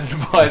fun,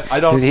 but I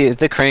don't...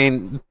 The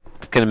Crane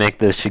is going to make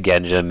the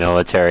Shugenja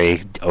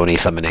military Oni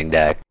summoning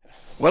deck.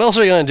 What else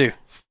are you going to do?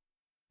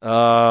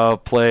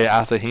 Play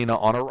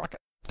Asahina on a rocket.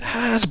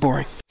 That's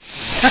boring.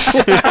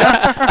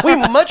 We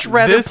much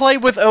rather play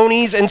with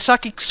Onis and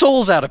sucking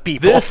souls out of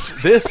people.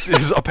 This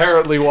is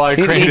apparently why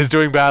Crane is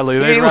doing badly.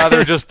 They'd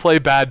rather just play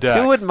bad decks.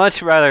 Who would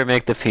much rather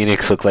make the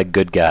Phoenix look like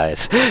good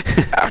guys?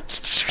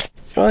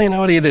 Well,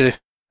 what do you do?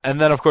 And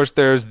then, of course,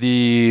 there's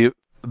the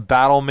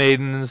Battle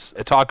Maidens,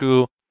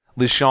 Itaku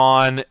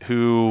Lishan,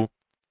 who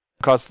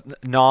costs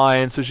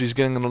 9, so she's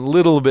getting a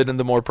little bit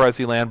into more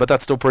pricey land, but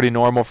that's still pretty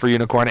normal for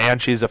Unicorn,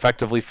 and she's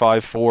effectively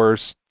 5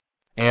 force.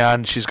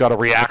 And she's got a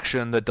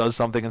reaction that does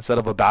something instead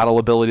of a battle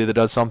ability that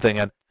does something.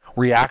 And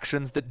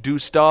reactions that do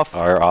stuff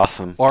Are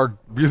awesome. are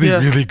really,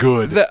 really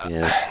good.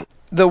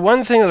 The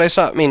one thing that I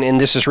saw,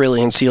 and this is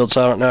really unsealed,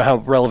 so I don't know how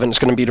relevant it's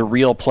going to be to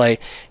real play,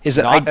 is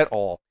that Not at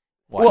all.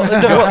 Why?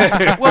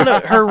 No,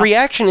 her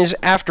reaction is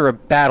after a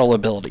battle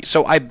ability.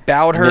 So I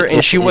bowed her,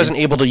 and she wasn't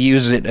able to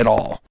use it at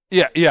all.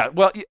 Yeah.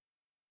 Well,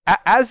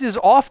 as is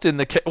often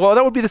the case. Well,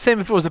 that would be the same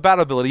if it was a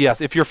battle ability.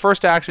 Yes, if your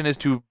first action is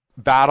to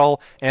battle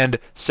and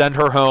send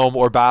her home,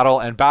 or battle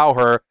and bow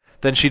her,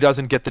 then she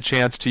doesn't get the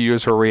chance to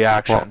use her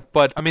reaction.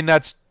 Well, but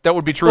that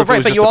would be true. Well, if it right,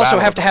 was but just you a also battle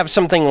have to have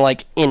something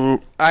like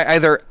in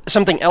either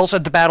something else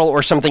at the battle,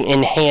 or something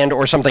in hand,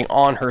 or something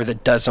on her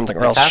that does something,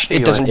 or else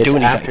it doesn't do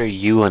anything. After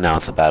you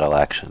announce a battle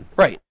action.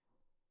 Right.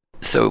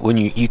 So when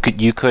you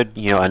could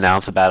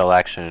announce a battle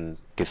action,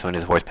 give someone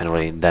his force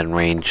penalty, then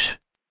range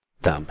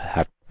them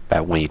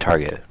when you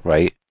target,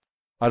 right?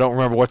 I don't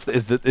remember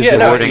is the wording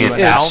wording is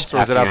announce,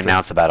 or is it you after?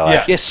 announce a battle Yeah.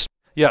 action? Yes.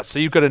 Yeah, so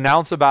you could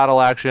announce a battle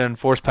action,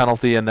 force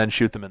penalty, and then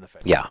shoot them in the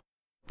face. Yeah,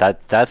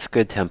 that's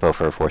good tempo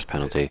for a force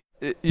penalty.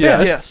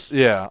 Yes.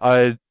 Yeah.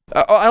 I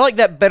like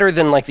that better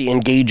than like the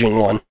engaging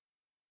one.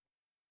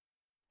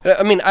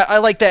 I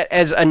like that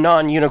as a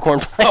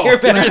non-unicorn player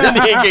better than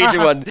the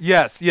engaging one.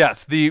 Yes.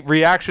 The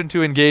reaction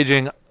to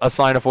engaging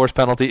assign a force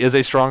penalty is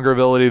a stronger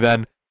ability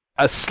than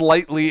a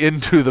slightly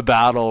into the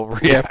battle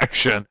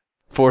reaction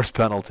force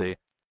penalty.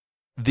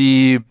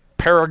 The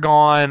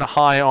Paragon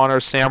High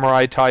Honor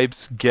Samurai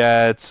types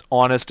get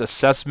Honest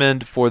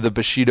Assessment for the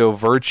Bushido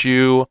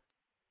Virtue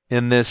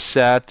in this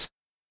set.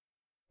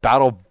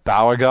 Battle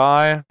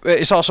Bawagai.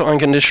 It's also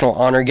unconditional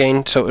honor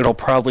gain, so it'll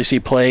probably see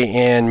play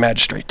in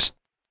Magistrates.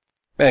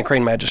 And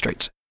Crane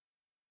Magistrates.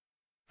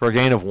 For a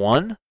gain of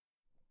 1?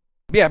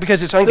 Yeah,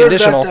 because it's They're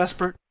unconditional. that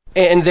desperate.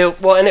 And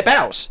it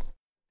bows.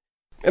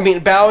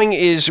 Bowing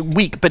is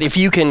weak, but if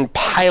you can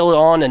pile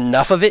on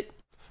enough of it,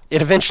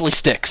 it eventually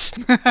sticks.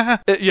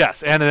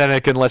 Yes, and then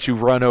it can let you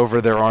run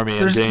over their army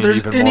and gain There's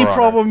even any more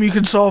problem you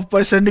can solve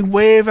by sending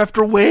wave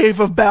after wave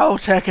of battle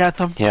tech at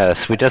them.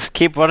 Yes, we just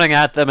keep running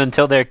at them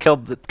until their kill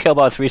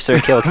bots reach their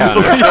kill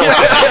counter.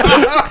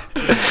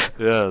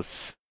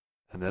 Yes.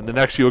 And then the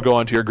next you'll go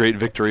on to your great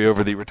victory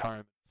over the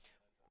retirement.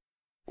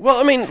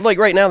 Well, like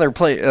right now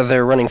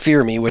they're running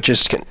Fear Me, which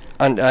is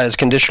as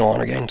conditional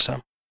honor gain. So.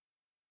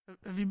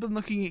 Have you been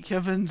looking at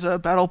Kevin's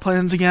battle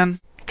plans again?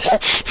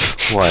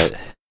 What?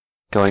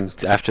 Going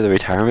after the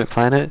retirement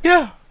planet?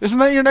 Yeah, isn't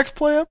that your next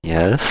play up?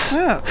 Yes.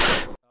 Yeah.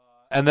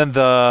 And then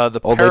the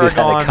Old ladies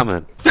had it Paragon,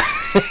 coming.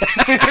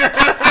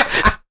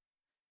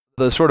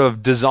 the sort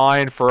of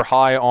design for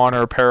high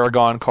honor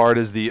Paragon card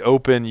is the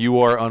open "You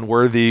are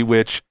unworthy,"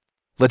 which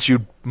lets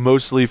you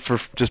mostly for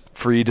just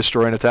free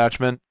destroy an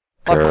attachment.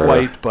 Not Grr.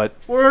 quite, but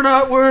We're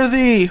not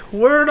worthy.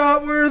 We're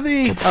not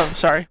worthy. Oh,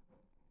 sorry.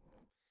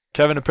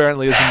 Kevin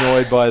apparently is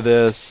annoyed by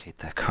this. Hate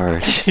that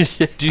card. Do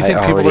you I think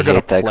people already are going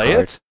hate to that play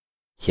card. it?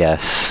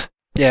 Yes.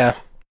 Yeah.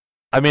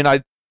 I mean,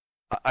 I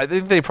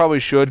think they probably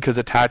should because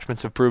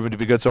attachments have proven to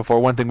be good so far.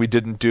 One thing we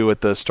didn't do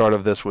at the start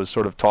of this was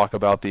sort of talk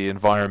about the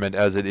environment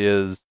as it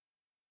is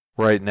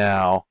right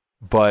now,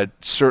 but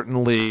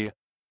certainly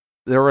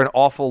there are an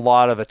awful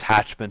lot of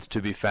attachments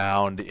to be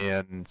found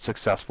in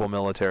successful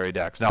military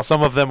decks. Now,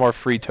 some of them are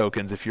free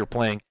tokens. If you're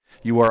playing,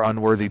 you are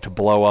unworthy to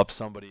blow up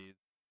somebody.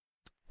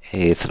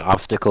 Hey, it's an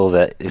obstacle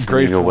that is in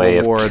Grateful your way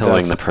of War, killing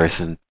that's- the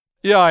person.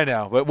 Yeah, I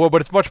know,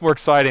 but it's much more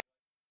exciting.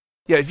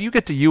 Yeah, if you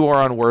get to you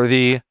are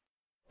unworthy,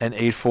 an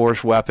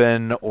 8-force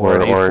weapon or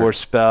an Or- 8-force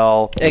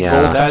spell, Eight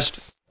Yeah. gold that's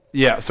cost.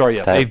 yes,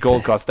 That- 8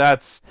 gold cost.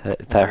 That's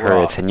That hurts,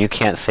 rough. and you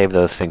can't save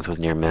those things with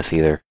near miss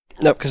either.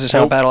 Nope, because it's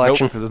not battle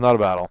action. because it's not a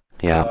battle.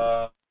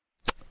 Yeah.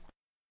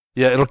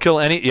 Yeah, it'll kill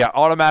any. Yeah,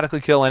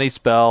 automatically kill any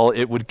spell.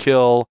 It would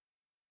kill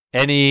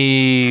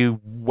any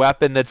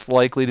weapon that's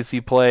likely to see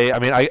play. I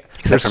mean,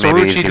 there's for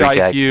maybe Saruchi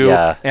Zurigek, IQ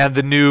yeah. and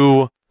the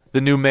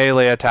new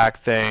melee attack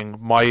thing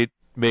might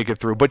make it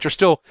through, but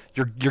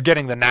you're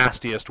getting the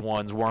nastiest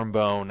ones,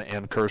 Wormbone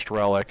and Cursed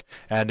Relic,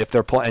 and if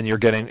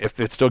if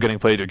it's still getting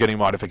played, you're getting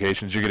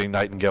modifications. You're getting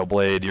Nightingale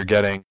Blade. You're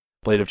getting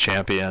Blade of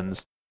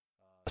Champions.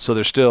 So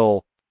there's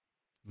still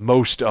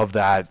most of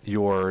that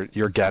you're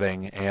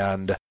getting,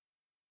 and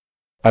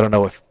I don't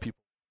know if people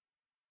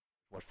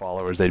what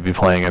followers they'd be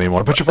playing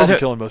anymore, but you're probably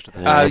killing most of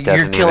them. And it you're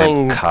doesn't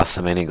killing- even cost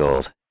them any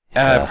gold.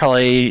 Yeah.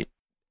 Probably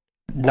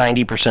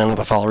 90% of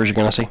the followers you're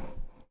going to see.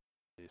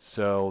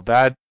 So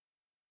that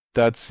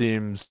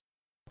seems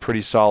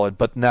pretty solid.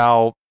 But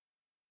now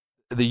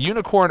the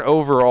Unicorn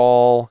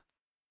overall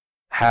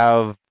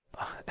have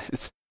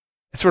it's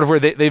sort of where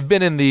they've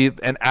been in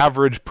an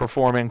average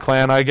performing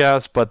clan, I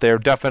guess, but they're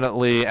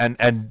definitely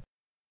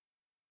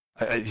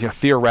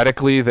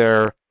theoretically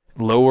they're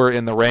lower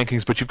in the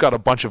rankings, but you've got a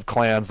bunch of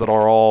clans that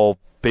are all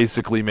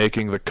basically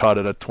making the cut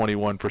at a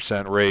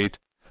 21% rate.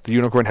 The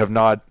Unicorn have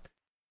not.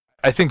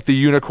 I think the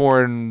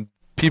Unicorn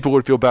people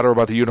would feel better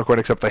about the Unicorn,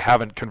 except they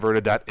haven't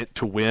converted that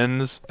to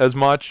wins as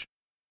much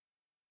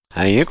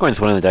Unicorn's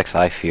one of the decks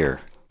I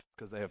fear.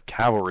 because they have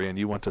cavalry and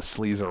you want to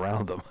sleaze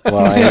around them.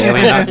 Well, I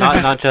mean,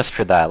 not just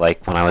for that.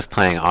 Like when I was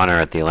playing Honor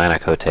at the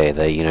Atlantic Hote, the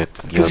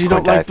Because you Unicorn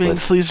don't like deck being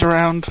was, sleazed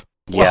around.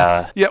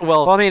 yeah. Yeah,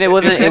 well, Well, I mean, it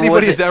wasn't. if It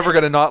anybody's wasn't. ever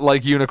going to not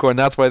like Unicorn,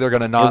 that's why they're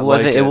going to not It like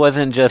wasn't. it. It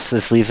wasn't just the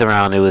sleaze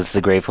around. It was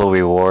the grateful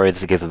rewards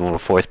to give them little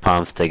force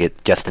pumps to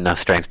get just enough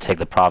strength to take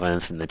the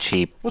province and the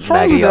cheap What's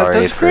wrong with that? Magyari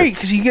That's for- great,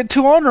 because you get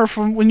 2 honor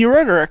from when you're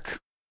rhetoric.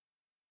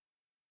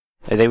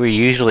 They were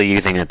usually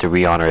using it to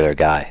re-honor their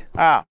guy.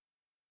 Ah.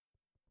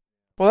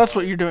 Well, that's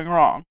what you're doing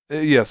wrong.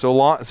 Yeah,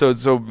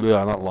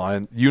 not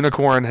Lion.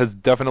 Unicorn has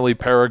definitely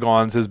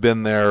Paragons has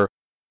been their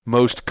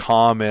most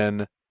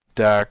common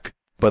deck,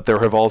 but there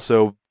have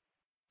also,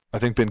 I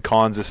think, been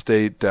Khan's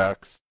Estate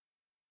decks.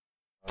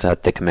 Is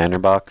that the commander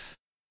box?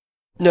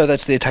 No,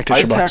 that's the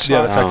tactician box.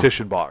 Yeah, the Oh.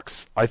 Tactician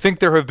box. I think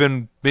there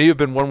may have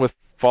been one with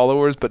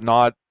followers, but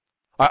not.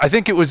 I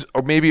think it was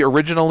maybe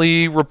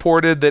originally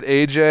reported that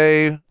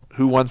AJ,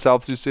 who won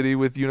South Sioux City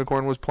with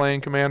Unicorn, was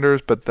playing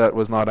Commanders, but that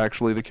was not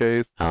actually the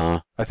case.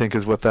 I think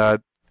is what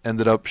that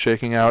ended up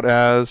shaking out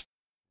as.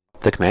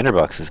 The commander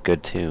box is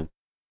good too.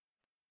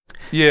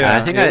 Yeah,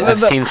 And I think yeah. I've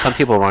seen some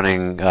people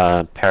running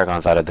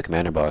Paragons out of the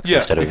commander box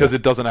Yes, instead because of.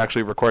 it doesn't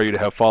actually require you to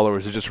have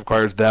followers. It just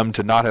requires them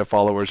to not have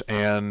followers.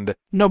 And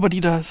Nobody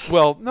does.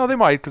 well, no, they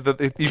might because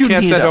you You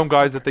can't need send them. home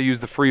guys that they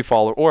use the free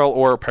follower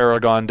or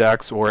Paragon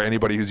decks or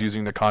anybody who's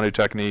using the Kanu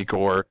technique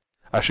or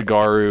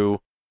Ashigaru.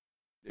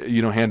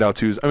 Hand out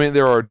twos. I mean,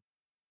 there are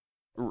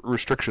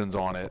restrictions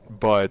on it,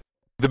 but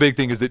the big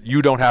thing is that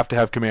you don't have to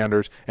have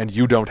commanders and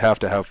you don't have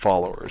to have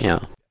followers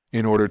Yeah,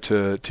 in order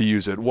to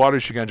use it. Water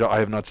Shigenja, I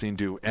have not seen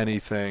do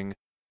anything.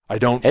 I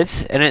don't.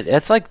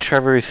 it's like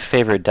Trevor's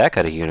favorite deck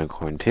out of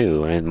Unicorn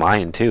too, and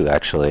mine too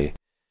actually.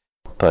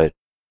 But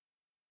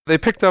They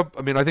picked up.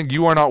 I mean, I think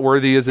You Are Not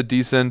Worthy is a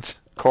decent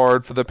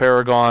card for the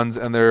Paragons,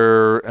 and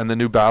the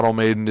new Battle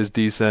Maiden is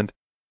decent,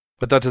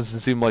 but that doesn't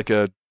seem like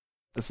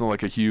it's not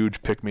like a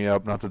huge pick me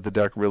up. Not that the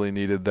deck really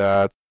needed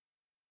that.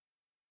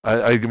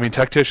 I mean,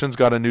 Tactician's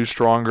got a new,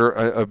 stronger,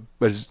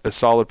 a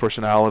solid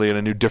personality and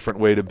a new, different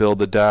way to build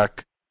the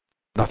deck.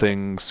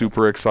 Nothing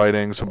super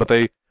exciting. So, but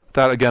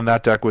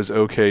that deck was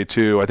okay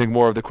too. I think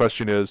more of the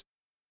question is,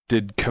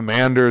 did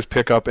Commanders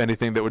pick up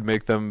anything that would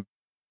make them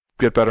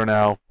get better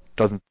now?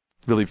 Doesn't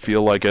really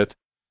feel like it.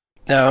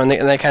 No, and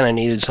they kind of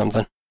needed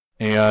something.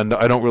 And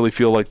I don't really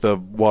feel like the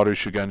Water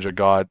Shugenja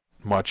got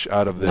much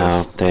out of this.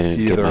 no, they didn't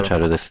either. get much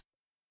out of this.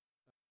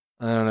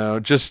 I don't know.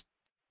 Just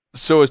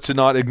so as to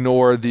not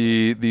ignore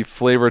the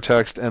flavor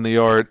text and the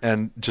art,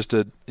 and just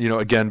to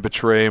again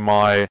betray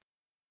my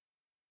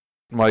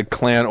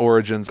clan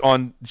origins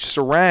on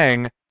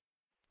Sarang.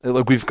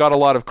 Look, we've got a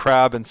lot of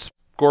Crab and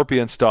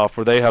Scorpion stuff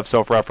where they have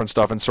self-reference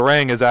stuff, and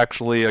Sarang is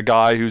actually a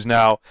guy who's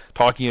now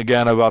talking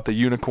again about the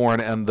unicorn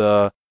and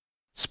the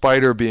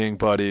spider being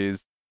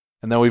buddies.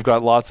 And then we've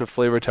got lots of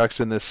flavor text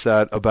in this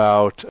set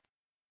about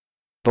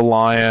the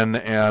lion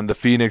and the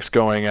phoenix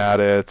going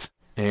at it,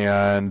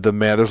 and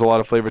there's a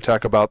lot of flavor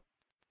text about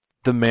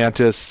the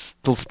mantis,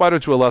 the spider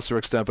to a lesser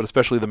extent, but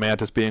especially the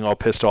mantis being all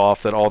pissed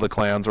off that all the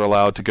clans are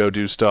allowed to go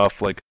do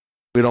stuff. Like,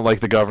 we don't like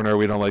the governor,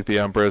 we don't like the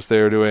empress,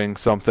 they're doing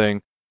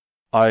something.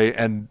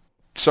 And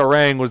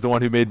Sarang was the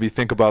one who made me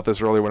think about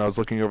this earlier when I was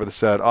looking over the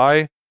set.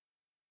 I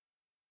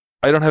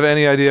don't have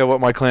any idea what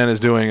my clan is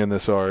doing in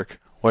this arc.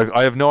 Like,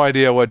 I have no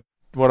idea what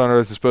on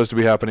earth is supposed to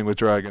be happening with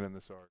Dragon in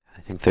this arc.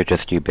 I think they're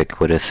just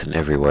ubiquitous and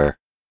everywhere.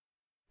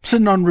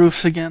 Sitting on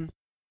roofs again.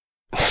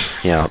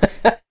 Yeah.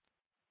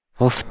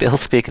 He'll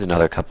speak in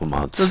another couple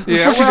months. That's what you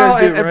guys do,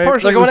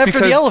 right? They're going after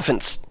the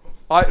elephants.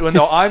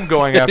 I'm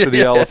going after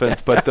the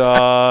elephants, but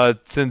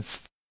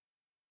since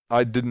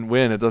I didn't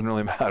win, it doesn't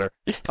really matter.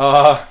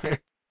 I'd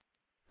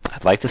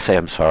like to say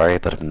I'm sorry,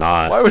 but I'm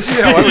not. Why would you?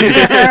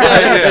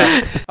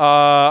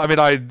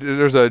 Yeah.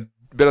 There's a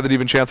bit of an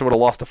even chance I would have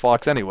lost to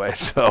Fox anyway.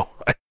 So,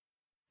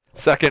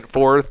 second,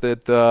 fourth,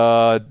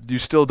 you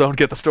still don't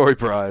get the story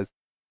prize.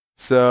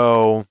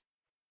 So,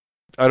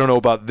 I don't know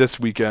about this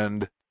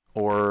weekend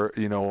or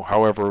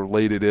however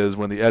late it is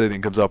when the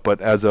editing comes up, but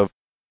as of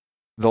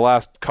the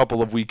last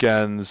couple of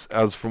weekends,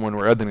 as from when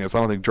we're editing this, I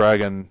don't think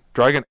Dragon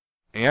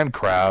and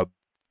Crab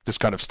just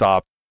kind of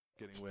stopped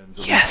getting wins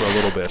at least for a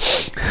little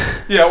bit.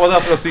 Yeah, well,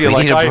 that's what I'll see.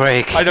 We need a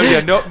break. I know.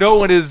 Yeah, no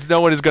one is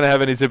going to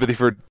have any sympathy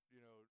for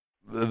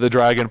the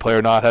Dragon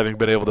player not having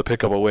been able to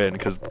pick up a win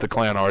because the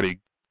clan already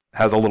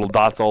has a little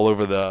dots all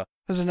over the.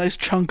 There's a nice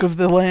chunk of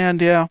the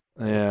land, yeah.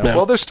 Yeah.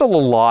 Well, there's still a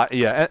lot.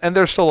 Yeah, and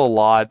there's still a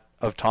lot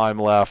of time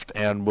left,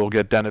 and we'll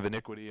get Den of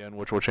Iniquity in,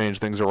 which will change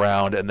things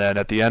around, and then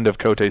at the end of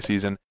Kote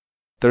season,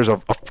 there's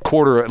at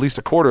least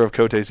a quarter of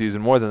Kote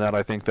season, more than that,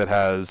 I think, that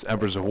has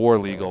Emperors of War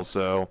legal.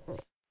 So,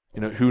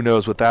 who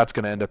knows what that's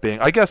going to end up being.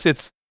 I guess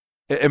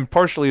and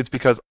partially it's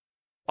because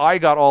I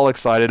got all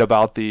excited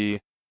about the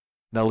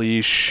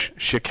Nalish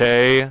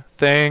Shikei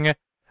thing,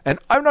 and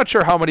I'm not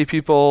sure how many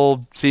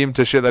people seem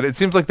to share that. It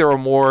seems like there were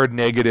more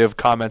negative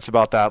comments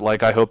about that,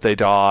 like, I hope they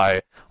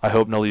die, I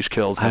hope Nalish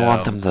kills him. I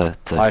want them to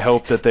I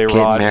hope that they get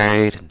rot.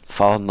 married and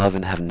fall in love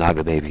and have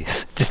Naga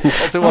babies.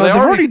 Well, they've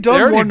already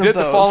done one of did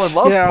those. the fall in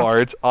love Yeah.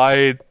 part.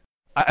 I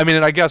mean,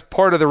 and I guess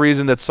part of the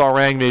reason that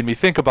Sarang made me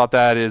think about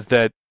that is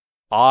that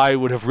I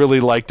would have really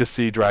liked to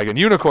see Dragon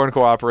Unicorn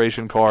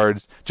cooperation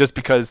cards, just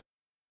because,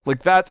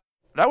 like, that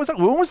was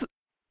when was.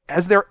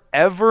 Has there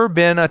ever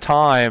been a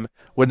time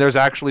when there's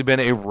actually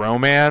been a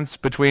romance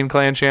between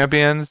clan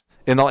champions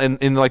in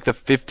like the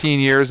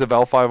 15 years of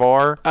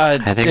L5R? I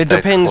think It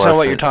depends on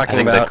what you're talking I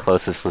think about. the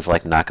closest was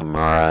like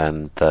Nakamura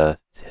and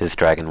his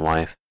dragon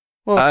wife.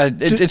 Well,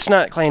 It's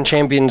not clan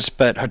champions,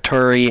 but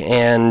Hattori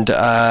and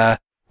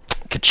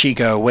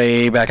Kachiko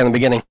way back in the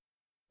beginning.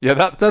 Yeah,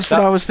 that's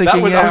what I was thinking.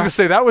 I was yeah. going to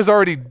say that was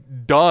already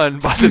done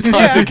by the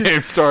time the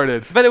game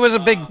started. But it was a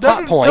big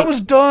plot point. That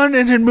was done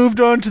and had moved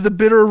on to the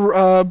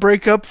bitter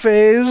breakup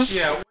phase.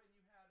 Yeah.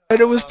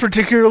 And it was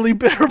particularly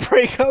bitter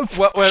breakup.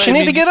 She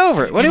need to get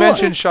over it. What do you you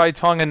mentioned Shai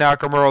Tung and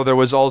Nakamura. There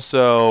was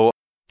also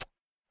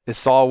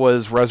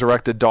Isawa's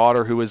resurrected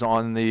daughter who was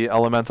on the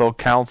Elemental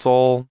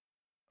Council.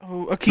 Oh,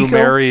 Who Akiko?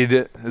 married?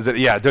 Is it?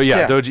 Yeah,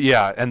 Yeah. Doji.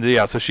 Yeah, and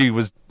yeah. So she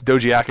was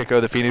Doji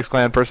Akiko, the Phoenix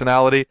Clan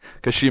personality,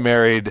 because she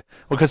married.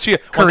 Well, because that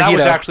was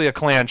Kurohito. actually a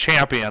clan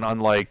champion,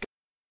 unlike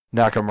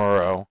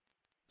Nakamura.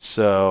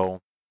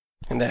 So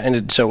And that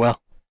ended so well.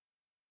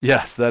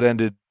 yes, that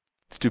ended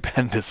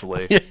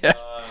stupendously. Yeah.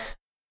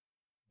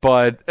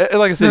 But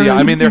like I said, yeah.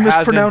 I mean, there you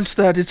hasn't. mispronounced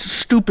that. It's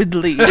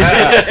stupidly.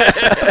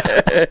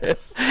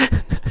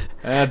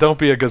 Don't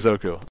be a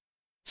Gazoku.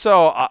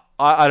 So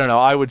I don't know.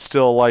 I would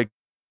still like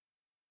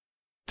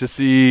to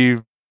see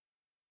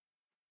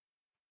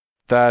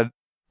that,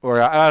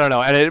 or I don't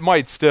know, and it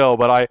might still,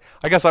 but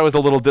I guess I was a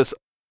little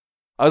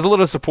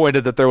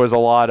disappointed that there was a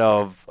lot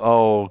of,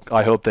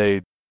 I hope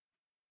they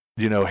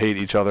hate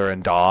each other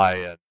and die,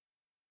 and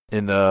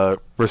in the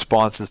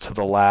responses to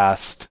the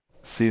last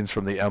scenes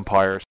from the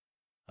Empire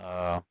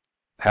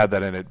had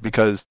that in it,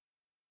 because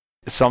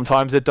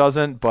sometimes it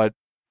doesn't, but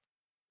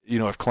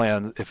if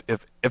clans,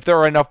 if there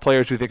are enough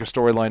players who think a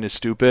storyline is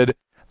stupid,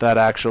 that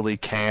actually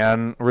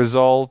can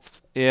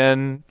result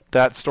in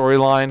that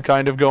storyline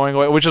kind of going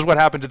away, which is what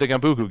happened to the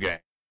Genpuku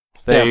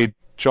gang.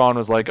 John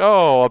was like,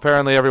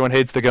 apparently everyone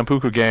hates the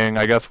Genpuku gang,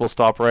 I guess we'll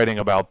stop writing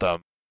about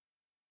them.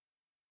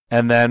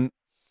 And then,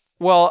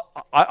 well,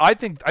 I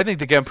think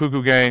the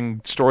Genpuku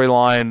gang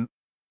storyline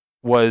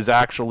was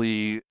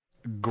actually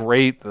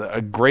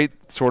a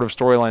great sort of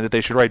storyline that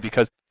they should write,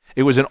 because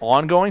it was an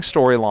ongoing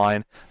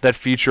storyline that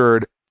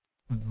featured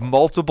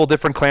multiple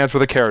different clans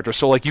with a character.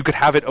 So, like, you could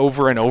have it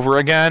over and over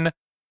again,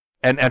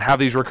 and have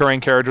these recurring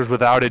characters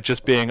without it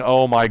just being,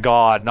 oh my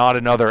god, not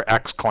another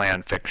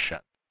X-Clan fiction.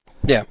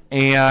 Yeah.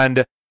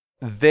 And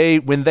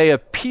when they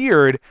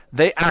appeared,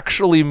 they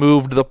actually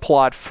moved the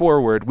plot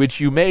forward, which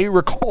you may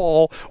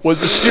recall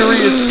was a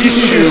serious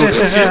issue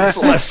in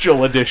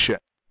Celestial Edition.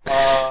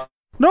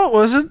 No, it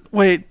wasn't.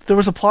 Wait, there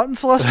was a plot in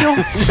Celestial?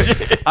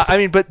 I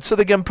mean, but so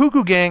the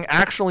Genpuku gang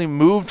actually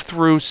moved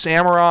through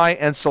Samurai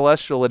and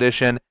Celestial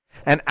Edition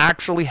and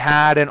actually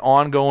had an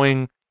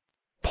ongoing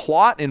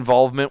plot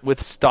involvement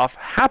with stuff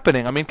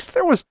happening. I mean, because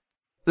there was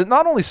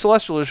not only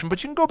Celestial Edition,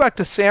 but you can go back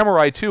to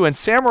Samurai too, and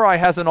Samurai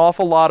has an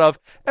awful lot of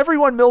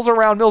everyone mills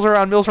around,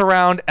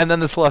 and then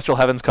the Celestial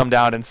Heavens come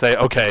down and say,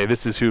 okay,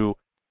 this is who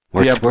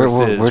the Empress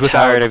is. We're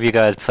tired of you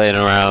guys playing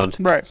around.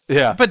 Right.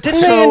 Yeah. But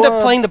didn't they end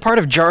up playing the part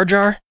of Jar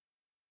Jar?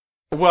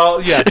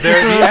 Well, yes, the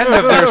end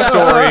of their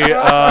story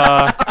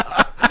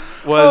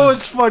was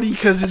it's funny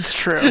because it's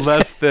true.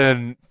 less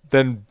than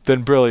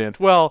brilliant.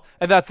 Well,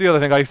 and that's the other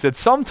thing. Like I said,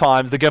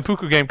 sometimes the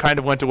Genpuku game kind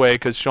of went away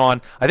because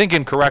Sean, I think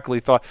incorrectly,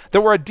 thought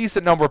there were a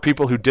decent number of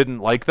people who didn't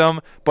like them,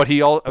 but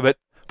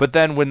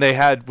then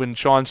when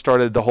Sean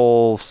started the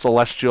whole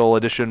Celestial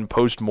Edition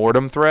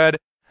post-mortem thread,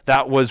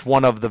 that was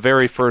one of the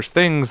very first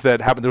things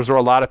that happened. There were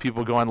a lot of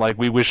people going like,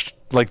 we wish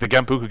like the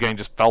Genpuku game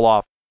just fell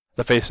off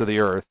the face of the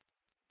earth.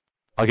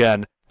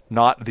 Again,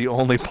 not the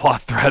only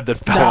plot thread that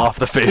fell off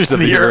the face of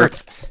the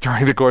earth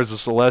during the course of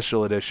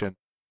Celestial Edition.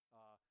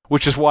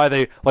 Which is why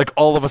they, like,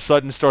 all of a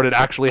sudden started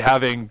actually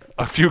having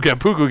a few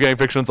Genpuku game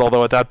fictions,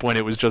 although at that point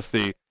it was just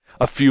a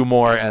few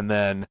more and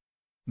then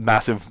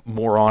massive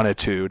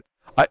moronitude.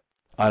 I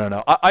don't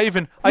know. I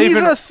even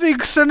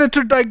think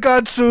Senator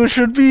Daigatsu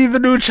should be the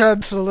new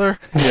chancellor.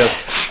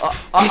 Yes.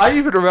 I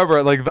even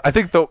remember, like, I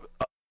think the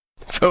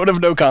Vote of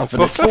no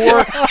confidence.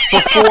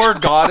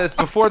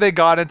 before they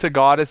got into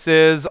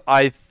goddesses,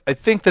 I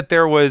think that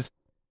there was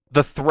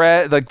the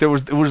thread, like it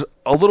was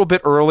a little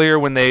bit earlier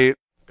when they,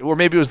 or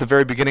maybe it was the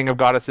very beginning of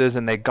goddesses,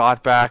 and they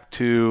got back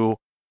to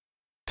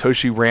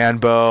Toshi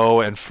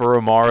Ranbo, and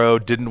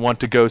Furumaru didn't want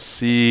to go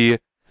see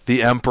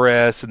the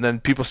Empress, and then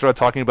people started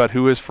talking about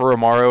who is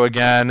Furumaru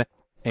again,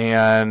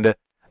 and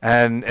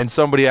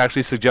somebody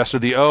actually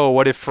suggested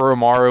what if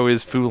Furumaru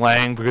is Fu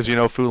Lang, because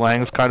Fu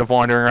Lang's kind of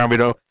wandering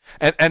around,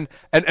 and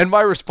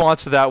my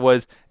response to that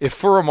was, if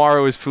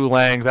Furumaru is Fu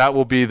Lang, that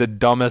will be the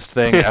dumbest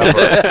thing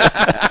ever.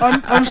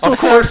 I'm still of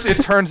course,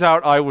 it turns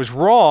out I was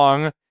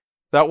wrong.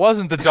 That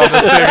wasn't the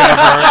dumbest thing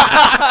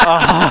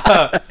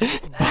ever.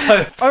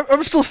 But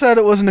I'm still sad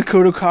it wasn't a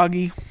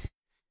Kodokagi.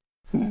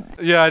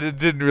 yeah, it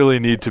didn't really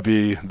need to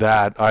be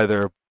that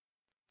either.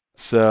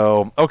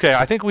 So, okay,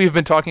 I think we've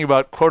been talking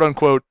about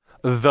quote-unquote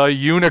the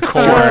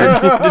unicorn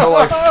for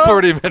like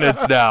 40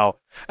 minutes now.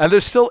 And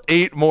there's still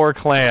 8 more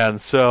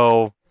clans,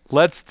 so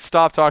let's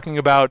stop talking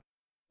about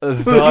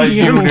the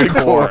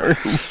unicorn.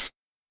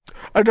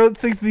 I don't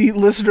think the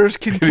listeners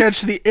can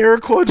catch the air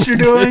quotes you're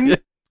doing.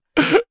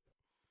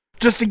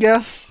 Just a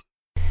guess.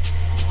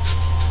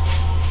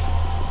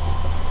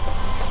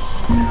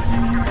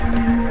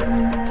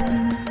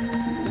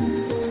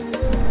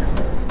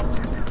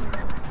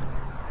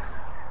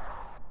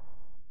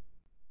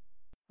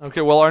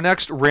 Okay, well, our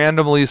next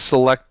randomly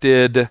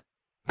selected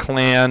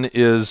clan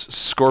is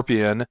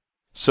Scorpion.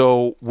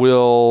 So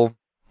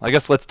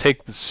let's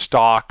take the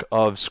stock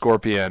of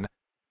Scorpion.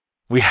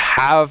 We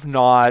just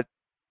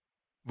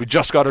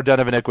got our Den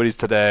of Iniquities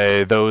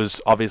today.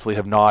 Those obviously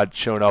have not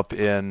shown up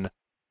in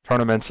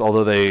tournaments,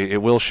 although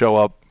it will show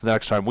up the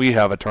next time we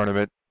have a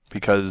tournament,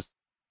 because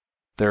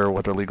they're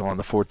legal on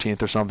the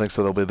 14th or something,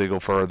 so they'll be legal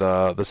for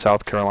the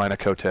South Carolina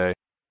Kote.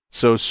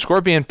 So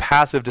Scorpion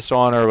passive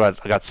Dishonor, I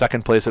got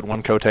second place at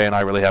one Kote, and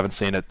I really haven't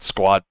seen it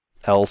squat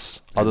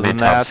else other than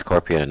that.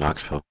 Scorpion in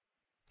Knoxville.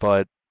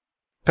 But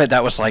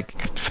that was like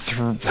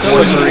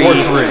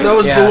 4-3. That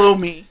was below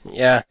me.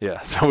 Yeah.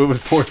 Yeah, so it was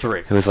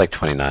 4-3. It was like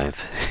 29.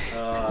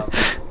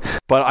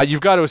 But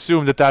you've got to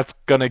assume that that's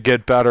going to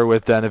get better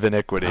with Den of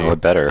Iniquity. Oh,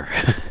 better.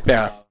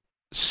 Yeah.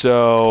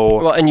 So...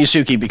 Well, and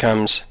Yusuke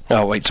becomes...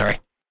 Oh, wait, sorry.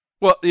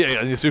 Well,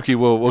 yeah, Yusuke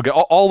will get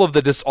all of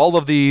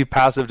the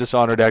passive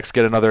Dishonor decks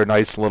get another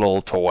nice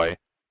little toy.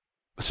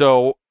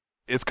 So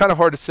it's kind of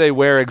hard to say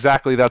where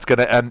exactly that's going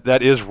to end.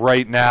 That is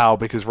right now,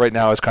 because right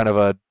now is kind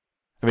of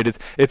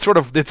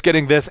it's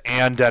getting this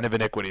and Den of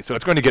Iniquity, so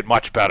it's going to get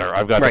much better.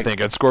 I've got to think,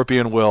 and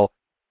Scorpion will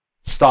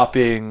stop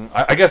being.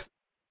 I guess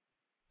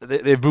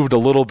they've moved a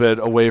little bit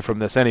away from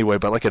this anyway.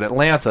 But like in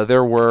Atlanta,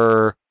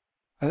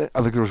 I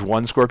think there was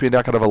one Scorpion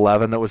deck out of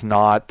 11 that was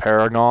not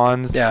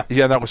Paragons. Yeah.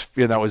 Yeah, that was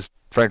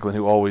Franklin,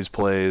 who always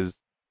plays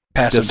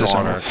passive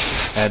Dishonor.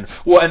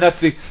 and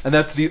that's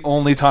the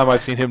only time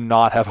I've seen him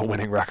not have a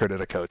winning record at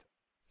a coach.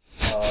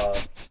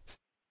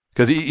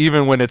 Because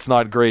even when it's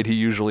not great, he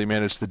usually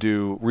managed to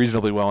do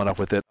reasonably well enough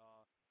with it.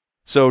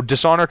 So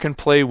Dishonor can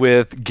play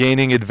with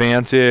Gaining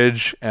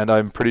Advantage, and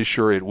I'm pretty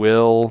sure it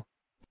will.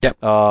 Yep.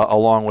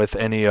 Along with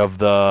any of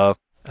the...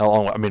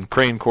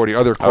 Crane Courtier,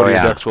 other Courtier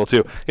decks will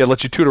too. Yeah, it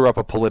lets you tutor up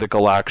a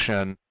political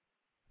action,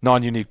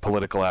 non-unique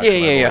political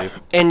action. Yeah.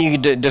 And you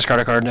discard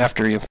a card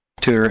after you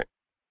tutor it.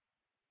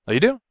 Oh,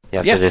 you do? You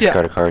have Yeah. to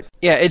discard a card.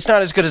 Yeah, it's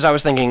not as good as I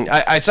was thinking.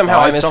 I somehow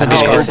I missed the somehow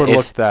discard.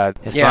 overlooked that.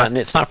 It's Yeah. not.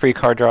 It's not free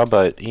card draw,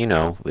 but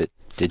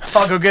it's.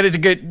 I'll go get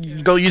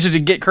it go use it to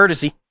get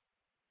courtesy.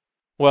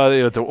 Well,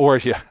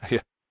 yeah.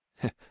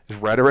 Is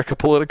rhetoric a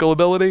political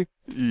ability?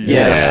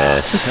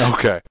 Yes.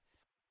 Okay.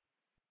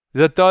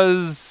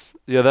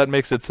 That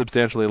makes it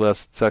substantially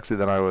less sexy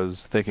than I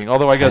was thinking.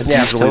 Although I guess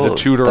That's usually the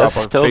tutor up that's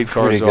on still fate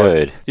cards pretty are.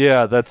 good.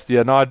 Yeah, that's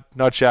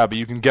not shabby.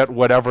 You can get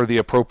whatever the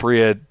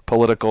appropriate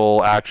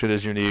political action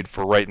is you need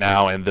for right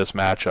now in this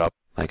matchup.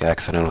 Like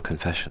accidental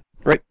confession.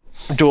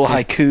 Dual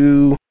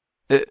haiku,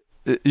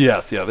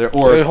 Yes, yeah,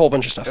 a whole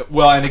bunch of stuff.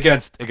 well, and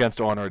against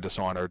honor or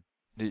dishonor,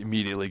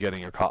 immediately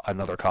getting your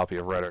another copy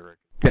of rhetoric.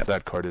 Because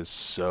that card is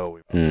so.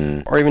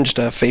 Or even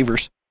just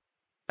favors.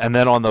 And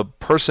then on the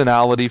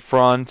personality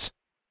front,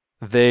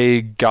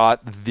 they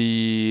got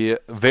the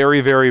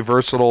very, very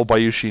versatile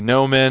Bayushi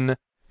Nomin,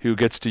 who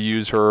gets to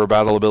use her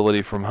battle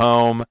ability from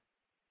home.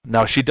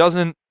 Now, she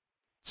doesn't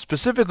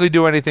specifically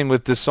do anything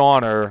with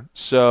Dishonor,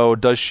 so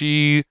does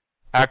she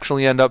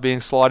actually end up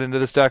being slotted into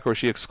this deck, or is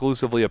she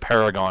exclusively a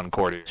Paragon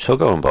courtier? She'll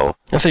go in both.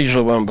 I think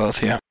usually one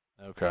both, yeah.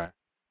 Okay.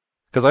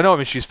 Because I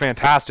know, she's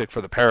fantastic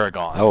for the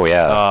Paragon. Oh,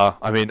 yeah.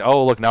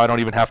 Look, now I don't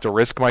even have to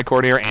risk my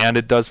courtier, and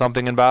it does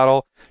something in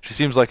battle. She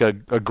seems like a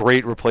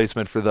great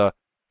replacement for the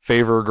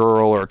Favor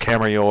Girl or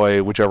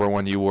Kamiyoi, whichever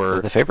one you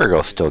were. The Favor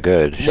Girl's still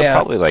good. She'll Yeah.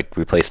 probably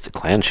replace the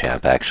Clan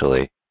Champ,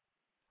 actually.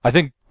 I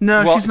think.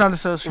 No, Well, she's not a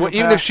sociopath. Well,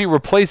 even if she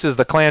replaces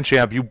the Clan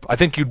Champ, I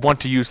think you'd want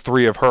to use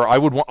 3 of her. I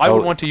would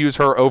want to use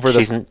her over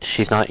the.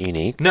 She's not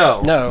unique.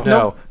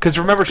 No. Because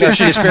remember, she Yeah,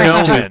 she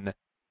experienced too. Nomin,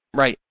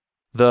 Right.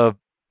 the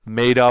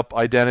made-up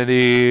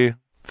identity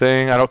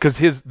thing. I don't, because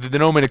the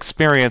Nomin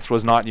experience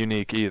was not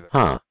unique either.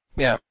 Huh.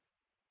 Yeah.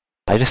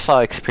 I just saw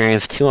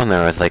Experience 2 on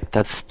there. I was like,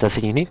 that's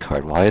a unique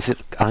card. Why is it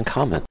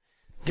uncommon?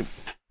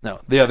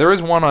 No, yeah, there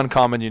is one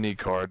uncommon unique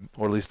card,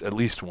 or at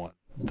least one.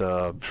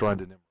 The Shrine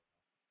to Nimrod.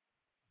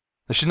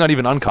 She's not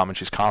even uncommon;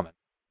 she's common.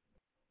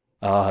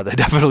 They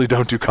definitely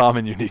don't do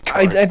common unique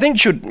cards. I think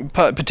she would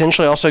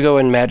potentially also go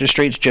in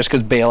Magistrates just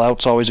because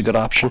Bailout's always a good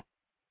option.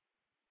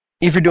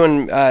 If you're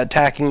doing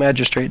attacking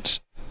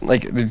Magistrates,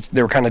 like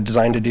they were kind of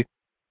designed to do.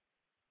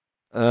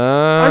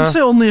 I'd say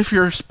only if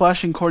you're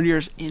splashing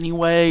courtiers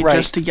anyway, Right.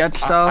 just to get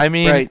stuff. I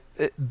mean, Right.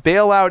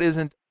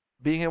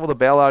 being able to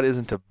bail out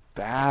isn't a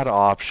bad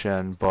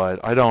option, but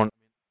I don't.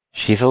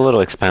 She's a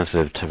little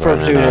expensive to For run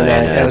in doing a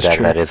that, that's deck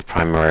true. that is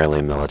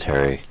primarily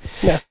military.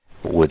 Yeah.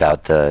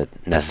 Without the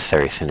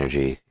necessary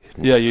synergy.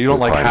 Yeah, you don't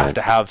have requirement.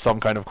 to have some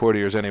kind of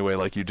courtiers anyway,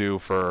 like you do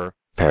for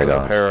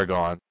Paragons.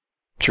 Paragon.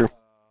 True.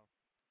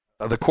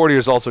 The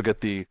courtiers also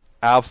get the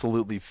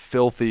absolutely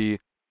filthy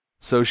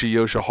Soshi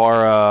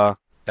Yoshihara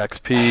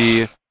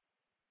XP.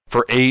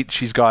 For 8,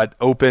 she's got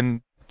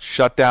open,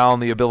 shut down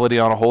the ability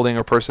on a holding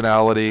or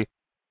personality,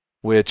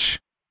 which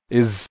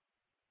is.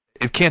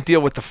 It can't deal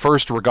with the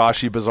first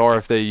Ragashi Bazaar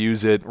if they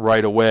use it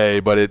right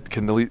away, but it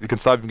can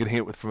stop them getting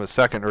hit from a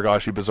second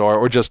Ragashi Bazaar,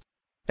 or just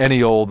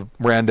any old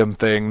random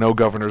thing. No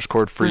Governor's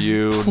Court for There's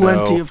you.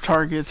 plenty no. of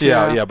targets.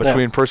 Yeah,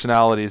 between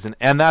personalities,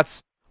 and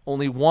that's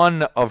only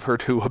one of her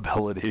 2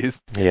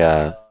 abilities,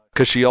 Yeah.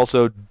 because she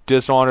also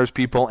dishonors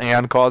people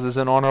and causes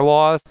an honor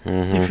loss.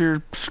 Mm-hmm. If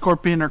you're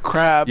Scorpion or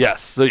Crab.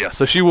 Yes,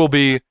 so she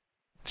would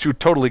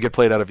totally get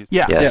played out of you.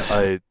 Yeah. Yes.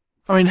 I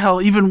mean,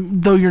 hell,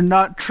 even though you're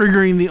not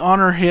triggering the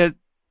honor hit,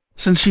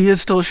 since she is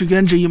still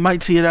Shugenja, you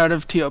might see it out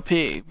of TOP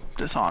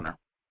Dishonor.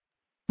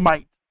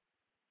 Might.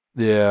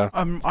 Yeah.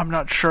 I'm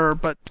not sure,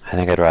 but I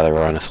think I'd rather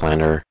run a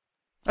Slanderer.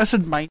 I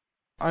said might.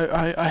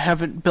 I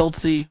haven't built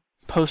the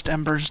post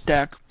Embers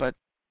deck, but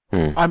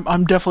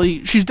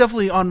she's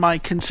definitely on my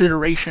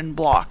consideration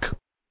block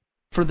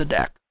for the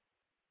deck.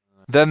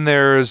 Then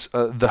there's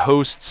the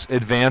host's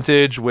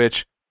advantage,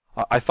 which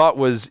I thought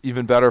was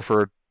even better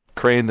for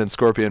Crane than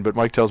Scorpion, but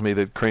Mike tells me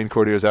that Crane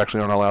courtiers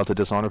actually aren't allowed to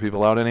dishonor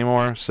people out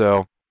anymore.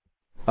 So,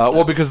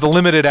 because the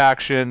limited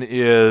action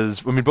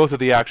is, both of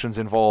the actions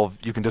involve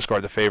you can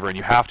discard the favor, and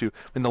you have to.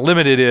 The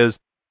limited is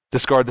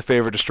discard the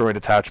favor, destroy an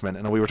attachment.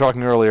 And we were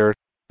talking earlier,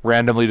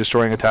 randomly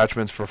destroying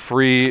attachments for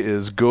free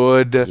is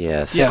good.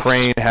 Yes. Yeah.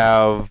 Crane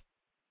have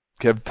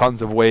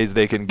tons of ways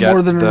they can get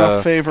More than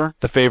enough favor.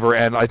 the favor,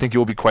 and I think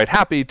you'll be quite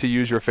happy to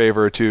use your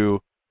favor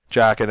to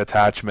jack an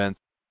attachment.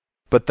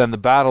 But then the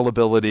battle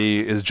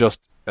ability is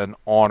just an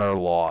honor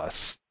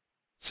loss.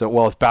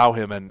 So, it's bow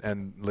him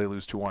and they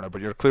lose 2 honor,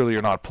 but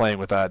you're not playing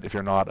with that if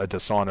you're not a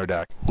dishonor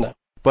deck. No.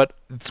 But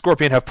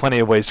Scorpion have plenty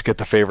of ways to get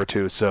the favor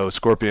too. So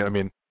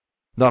Scorpion,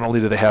 not only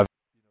do they have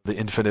the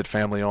infinite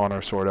family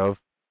honor sort of,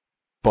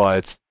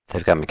 but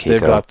They've got Makiko.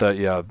 they've got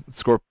the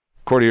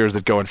courtiers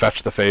that go and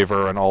fetch the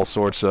favor and all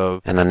sorts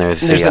of. And then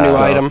there's the new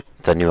item,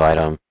 The new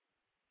item.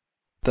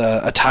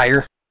 the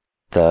attire,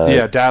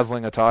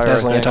 Dazzling attire.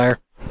 dazzling attire.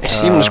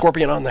 Even the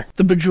Scorpion on there.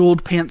 The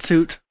bejeweled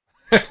pantsuit.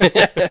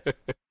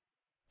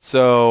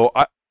 So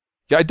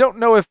I don't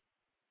know if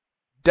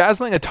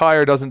dazzling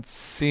attire doesn't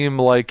seem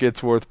like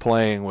it's worth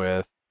playing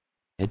with,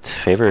 It's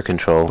favor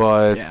control.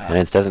 but And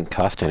it doesn't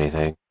cost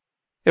anything.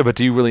 Yeah, but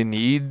do you really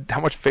need... How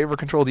much favor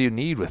control do you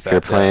need with If that? you're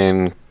deck?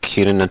 playing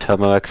Kunin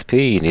Otomo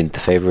XP, you need the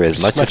favor as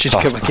much as you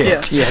possible. can.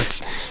 Yes.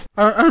 Yes.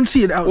 I don't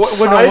see it Well,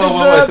 outside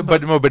no, of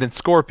that. but in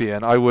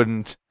Scorpion, I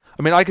wouldn't...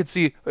 I mean, I could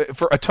see...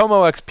 For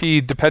Otomo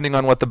XP, depending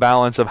on what the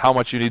balance of how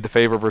much you need the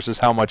favor versus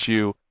how much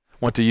you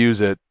want to use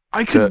it,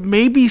 I could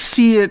maybe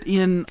see it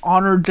in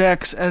honor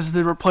decks as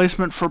the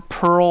replacement for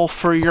Pearl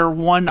for your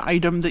one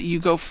item that you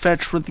go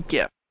fetch with the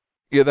gift.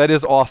 yeah, that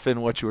is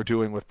often what you were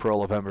doing with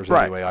Pearl of Embers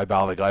Right. anyway. I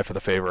bow the guy for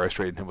the favor, I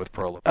straighten him with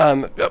Pearl of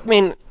I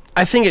mean,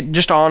 I think it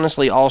just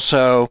honestly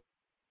also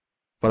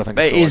But I think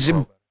I still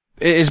like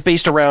Pearl. is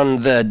based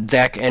around the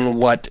deck and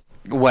what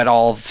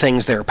all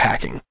things they're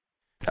packing.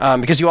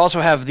 Because you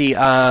also have the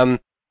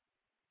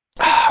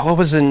what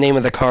was the name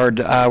of the card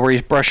where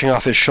he's brushing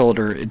off his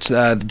shoulder? It's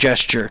the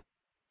gesture.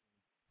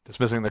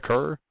 Dismissing the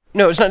cur?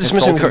 No, it's not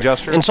dismissing the Insulting card.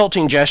 gesture?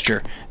 Insulting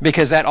gesture,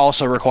 because that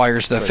also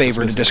requires the Right,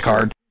 favor to dismissing the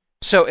discard.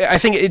 So I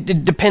think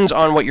it depends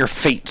on what your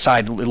fate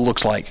side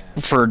looks like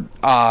for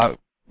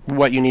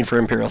what you need for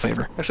Imperial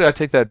favor. Actually, I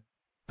take that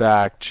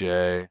back,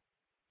 Jay.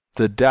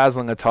 The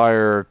Dazzling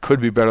Attire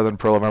could be better than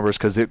Pearl of Embers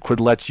because it could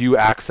let you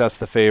access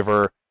the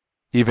favor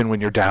even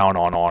when you're down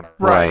on honor.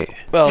 Right.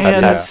 Well,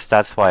 And-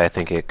 That's why I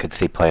think it could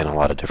see play in a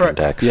lot of different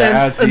Right. decks. Yeah,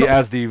 And-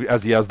 as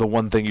the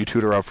one thing you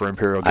tutor up for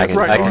Imperial. I Gift. can,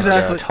 Right, I can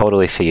exactly.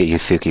 totally see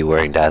Yusuke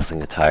wearing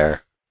dazzling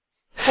attire.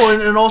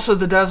 Well, and also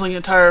the Dazzling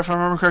Attire, if I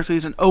remember correctly,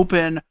 is an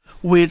open,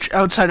 which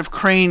outside of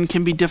Crane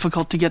can be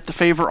difficult to get the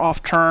favor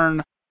off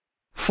turn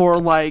for,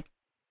 like,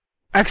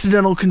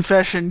 accidental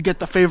confession, get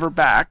the favor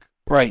back.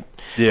 right.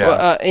 Yeah.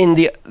 Well, and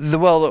the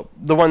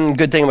one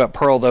good thing about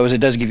Pearl though is it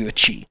does give you a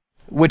chi,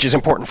 which is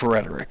important for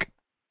rhetoric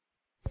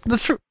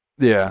That's true.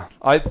 yeah.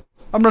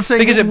 I'm not saying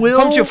because it will.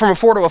 bumps you from a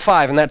 4 to a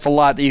 5, and that's a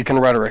lot that you can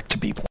rhetoric to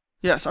people.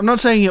 Yes, I'm not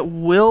saying it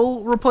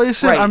will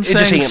replace it. Right, I'm it's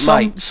just saying saying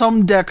it might.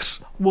 some decks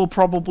will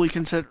probably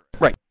consider.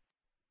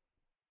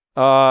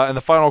 And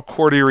the final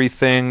courtiery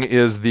thing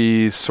is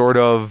the sort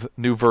of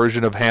new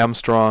version of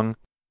Hamstrung.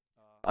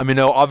 I mean,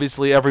 no,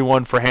 obviously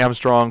everyone for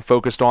Hamstrung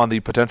focused on the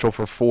potential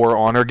for 4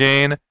 honor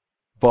gain,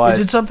 but Is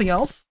it something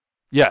else?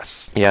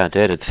 yes. Yeah, it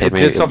did. It saved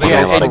me. did something it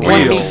else won a lot for of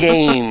real. games.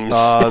 games.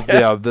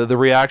 Yeah, the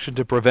reaction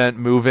to prevent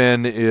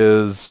move-in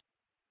is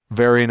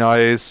very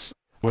nice.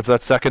 What's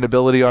that second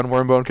ability on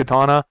Wormbone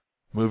Katana?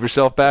 Move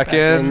yourself back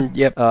in. And,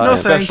 yep. No, thank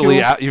Especially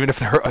you. even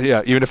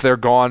if they're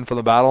gone from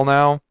the battle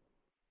now.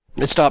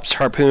 It stops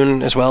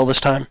harpoon as well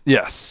this time.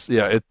 Yes,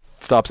 yeah, it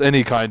stops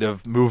any kind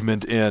of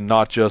movement in,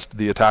 not just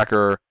the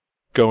attacker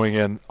going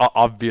in.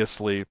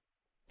 Obviously,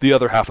 the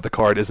other half of the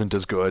card isn't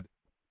as good,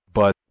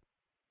 but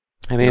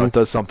I you mean, know, it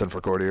does something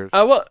for courtiers.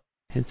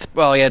 it's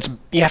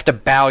You have to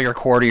bow your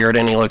courtier at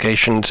any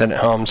location and send it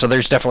home, so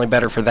there's definitely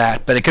better for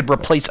that. But it could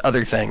replace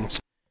other things.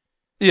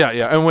 Yeah,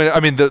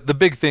 and the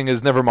big thing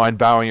is never mind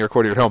bowing your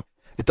courtier at home.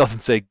 It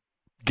doesn't say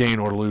gain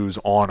or lose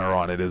honor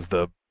on it. Is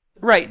the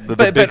Right, the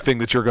big thing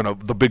that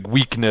the big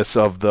weakness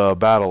of the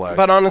battle act.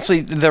 But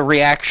honestly, the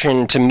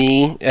reaction to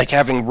me, like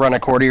having run a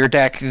courtier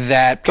deck,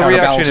 that The reaction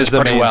counterbalances is the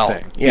pretty main well.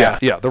 thing. Yeah.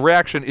 Yeah, the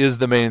reaction is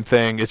the main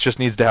thing. It just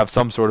needs to have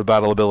some sort of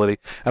battle ability.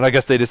 And I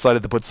guess they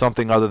decided to put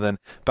something other than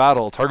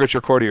battle, target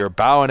your courtier,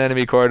 bow an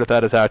enemy card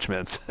without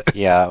attachments.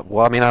 yeah.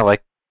 Well, I mean, I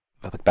like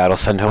battle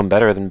send home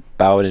better than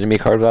bow an enemy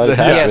card without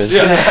Yes.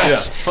 attachments.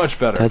 Yes. Much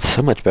better. That's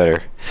so much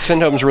better.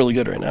 Syndhome's really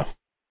good right now.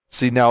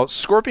 See, now,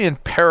 Scorpion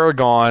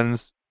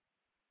Paragons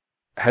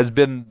has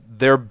been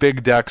their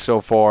big deck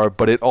so far,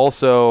 but it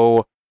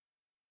also,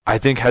 I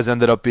think, has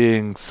ended up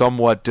being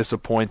somewhat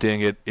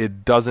disappointing.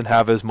 It doesn't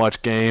have as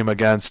much game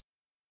against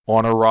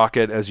Honor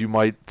Rocket as you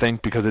might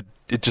think because it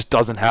just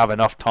doesn't have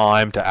enough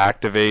time to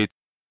activate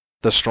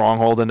the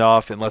Stronghold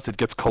enough unless it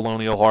gets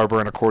Colonial Harbor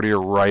and a courtier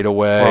right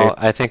away. Well,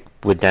 I think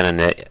with Den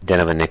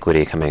of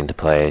Iniquity coming into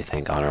play, I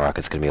think Honor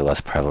Rocket's going to be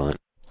less prevalent.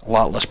 A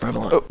lot less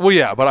prevalent. Well,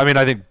 yeah, but I mean,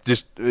 I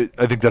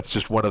think that's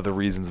just one of the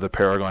reasons the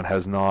Paragon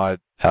has not.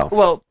 Oh,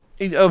 Well,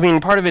 I mean,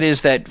 part of it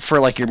is that for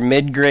like your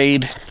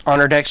mid-grade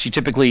honor decks, you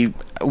typically,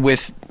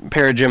 with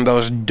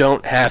Parajimbos,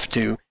 don't have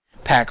to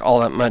pack all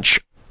that much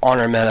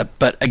honor meta.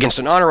 But against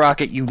an honor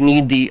rocket, you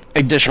need the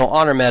additional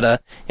honor meta,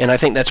 and I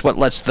think that's what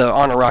lets the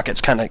honor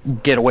rockets kind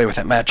of get away with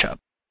that matchup.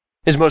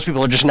 Is most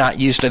people are just not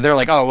used to. They're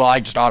like, oh well, I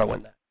just auto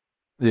win that.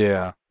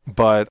 Yeah,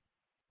 but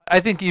I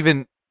think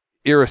even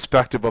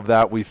irrespective of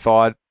that, we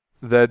thought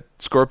that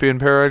Scorpion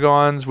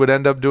Paragons would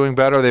end up doing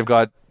better. They've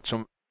got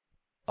some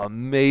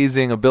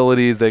amazing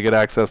abilities. They get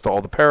access to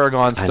all the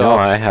Paragon I know stuff.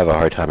 I have a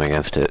hard time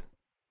against it.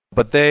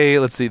 But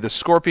let's see, the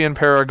Scorpion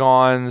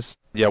Paragons,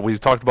 yeah, we've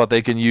talked about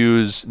they can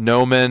use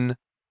Nomen.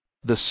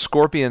 The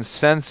Scorpion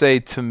Sensei,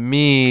 to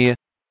me,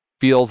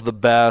 feels the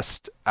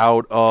best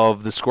out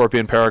of the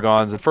Scorpion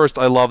Paragons. And first,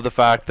 I love the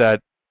fact that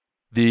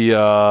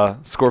the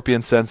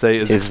Scorpion Sensei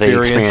is the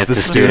experienced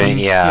experienced student?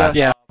 Yeah.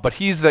 Yeah. But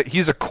he's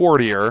a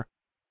courtier,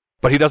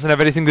 but he doesn't have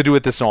anything to do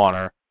with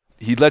dishonor.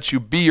 He lets you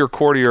be your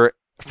courtier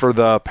for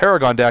the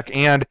Paragon deck,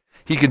 and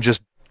he can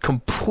just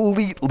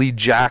completely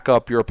jack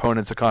up your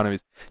opponent's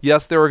economies.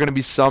 Yes, there are going to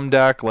be some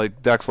decks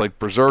like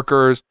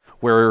Berserkers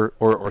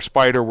or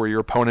Spider, where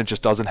your opponent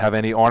just doesn't have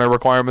any honor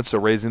requirements, so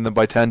raising them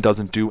by 10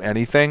 doesn't do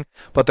anything.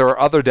 But there are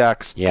other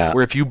decks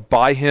where if you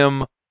buy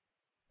him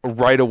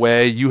right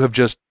away, you have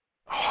just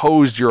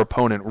hosed your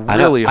opponent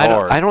really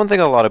hard. I don't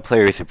think a lot of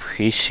players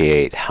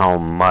appreciate how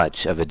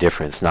much of a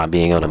difference not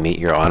being able to meet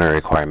your honor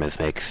requirements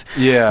makes.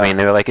 Yeah. I mean,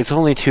 they're like, it's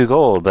only 2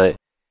 gold, but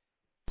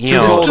you So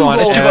know, there's 2 on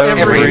gold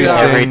every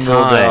every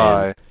single time.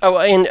 die. Oh,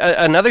 and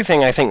another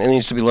thing I think that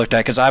needs to be looked at,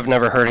 because I've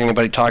never heard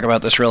anybody talk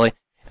about this really,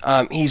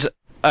 he's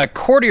a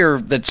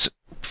courtier that's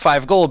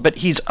 5 gold, but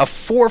he's a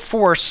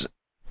 4-force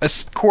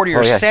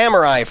courtier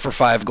samurai for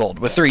 5 gold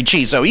with 3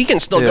 chi, so he can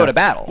still go to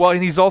battle. Well,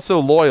 and he's also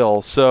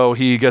loyal, so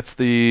he gets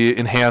the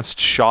enhanced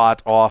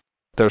shot off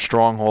their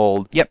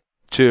stronghold. Yep.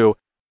 Too.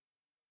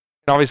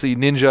 And obviously,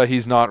 Ninja,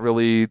 he's not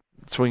really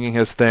swinging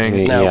his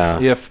thing. No.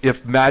 Yeah.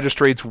 If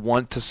magistrates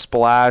want to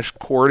splash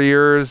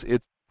courtiers,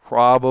 it's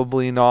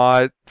probably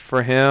not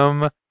for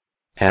him.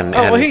 And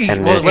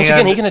once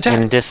again, he can attack.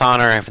 And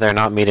dishonor, if they're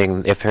not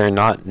meeting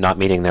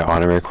their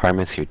honor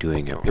requirements, you're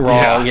doing it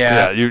wrong.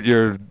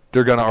 Wrong,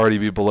 They're going to already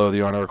be below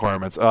the honor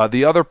requirements.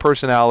 The other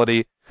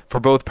personality for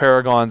both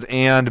Paragons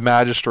and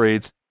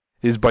Magistrates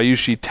is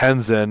Bayushi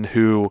Tenzin,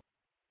 who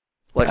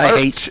I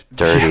hate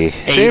dirty.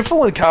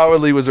 Shameful and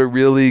Cowardly was a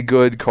really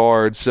good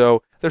card.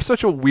 So there's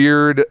such a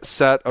weird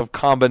set of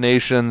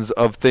combinations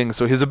of things.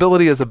 So his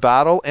ability is a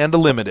battle and a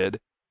limited.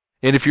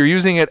 And if you're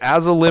using it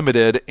as a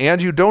limited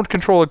and you don't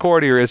control a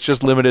courtier, it's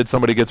just limited,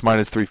 somebody gets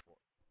 -3/4.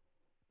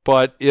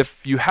 But if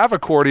you have a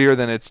courtier,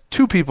 then it's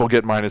 2 people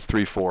get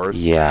 -3/4.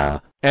 Yeah.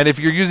 And if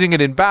you're using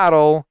it in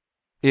battle,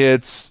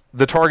 it's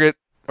the target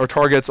or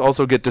targets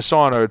also get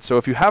dishonored. So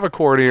if you have a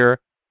courtier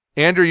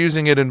and you're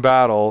using it in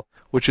battle,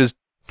 which is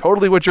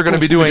totally what you're going to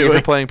be doing if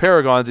you're playing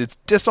Paragons, it's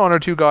dishonor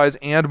 2 guys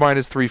and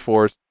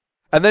 -3/4.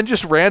 And then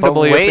just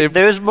randomly, But wait, if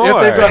there's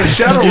more. they've got a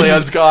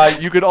Shadowlands guy,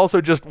 you could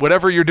also just,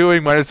 whatever you're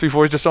doing,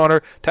 -3/4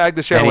 dishonor, tag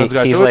the Shadowlands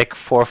guy. He's so like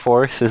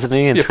 4-4, isn't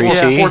he? And 3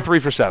 chi? 4/3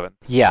 for 7.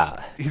 Yeah.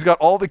 He's got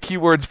all the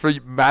keywords for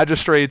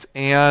Magistrates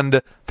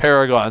and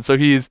Paragon. So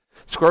he's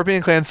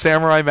Scorpion Clan,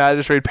 Samurai,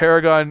 Magistrate,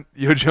 Paragon,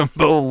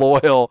 Yojimbo,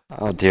 Loyal.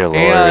 Oh, dear Lord.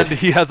 And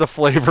he has a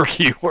flavor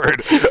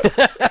keyword.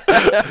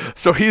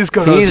 So he's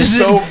going to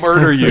so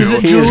murder you. Is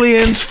it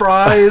Julian's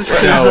fries?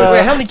 'Cause,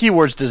 Wait, how many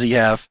keywords does he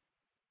have?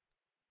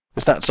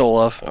 It's not Soul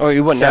Love. Oh,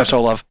 he wouldn't have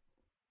Soul Love.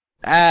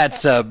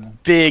 That's a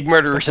big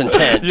murderous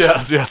intent.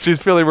 Yes, he's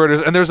fairly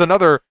murderous. And there's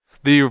another,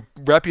 the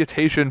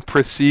Reputation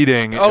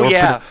Preceding. Oh,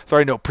 yeah.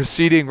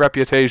 Preceding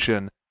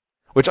Reputation,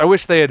 which I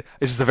wish they had.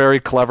 It's just a very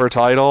clever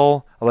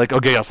title. Like,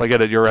 okay, yes, I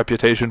get it. Your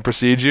reputation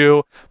precedes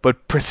you,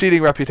 but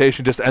Preceding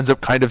Reputation just ends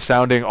up kind of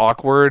sounding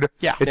awkward.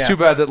 Yeah. It's too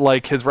bad that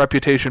like his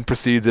reputation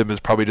precedes him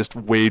is probably just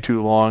way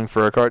too long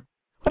for a card.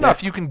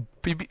 Enough, you can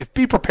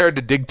be prepared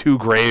to dig 2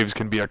 graves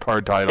can be a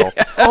card title.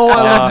 Oh,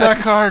 I love that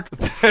card.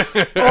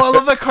 I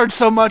love that card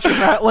so much.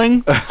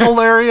 Rattling,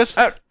 hilarious.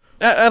 I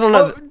don't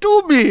know.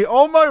 Do me.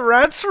 All my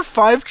rats are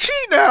 5 chi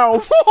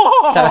now.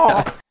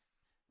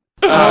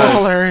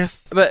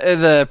 Hilarious. But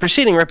the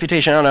preceding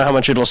reputation, I don't know how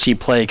much it'll see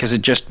play because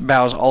it just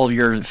bows all of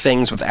your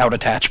things without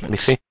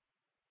attachments. Let me see.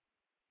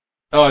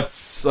 Oh,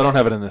 I don't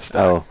have it in this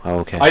stack. Oh,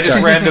 okay. I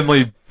just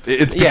randomly.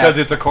 It's because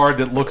it's a card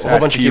that looks A whole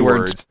at bunch of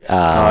keywords.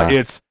 keywords.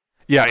 It's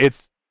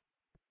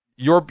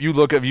you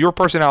look at your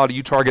personality,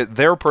 you target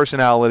their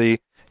personality.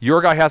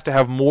 Your guy has to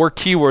have more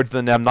keywords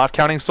than them, not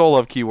counting soul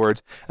of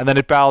keywords, and then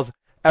it bows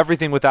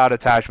everything without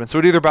attachment. So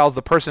it either bows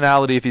the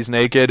personality if he's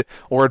naked,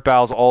 or it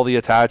bows all the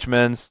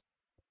attachments.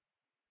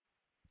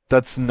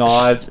 That's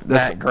not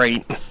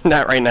great.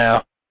 Not right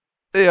now.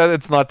 Yeah,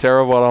 it's not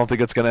terrible. I don't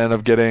think it's going to end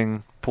up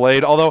getting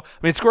played. Although, I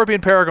mean,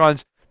 Scorpion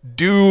Paragons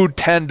do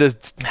tend to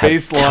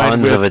baseline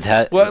tons with of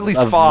at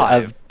least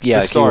 5. Yeah,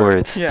 to start.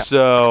 keywords. Yeah.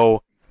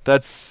 So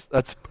that's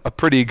a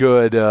pretty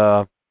good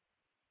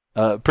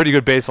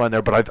baseline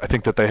there. But I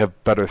think that they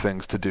have better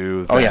things to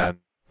do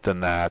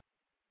than that.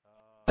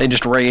 They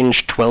just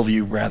range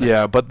 12U rather.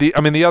 Yeah, but the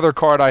other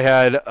card I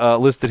had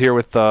listed here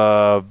with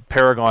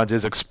Paragons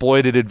is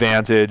Exploited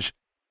Advantage,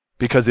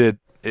 because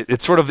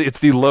it's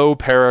the low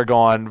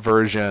Paragon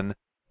version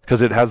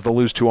because it has the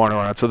lose 2 honor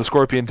on it. So the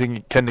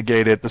Scorpion can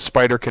negate it, the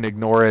Spider can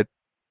ignore it,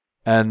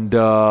 and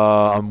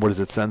what does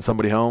it, send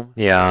somebody home?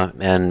 Yeah,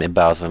 and it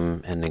bows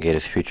him and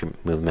negates future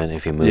movement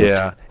if he moves.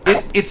 Yeah.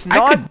 It's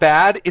not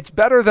bad. It's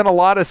better than a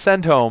lot of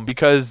send home,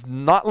 because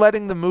not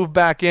letting them move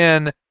back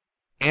in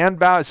and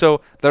bow,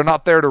 so they're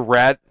not there to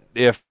ret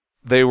if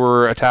they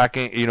were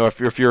attacking,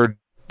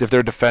 if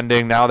they're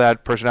defending. Now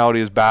that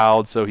personality is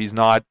bowed, so he's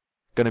not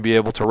going to be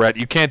able to ret.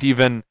 You can't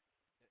even,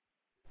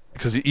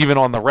 because even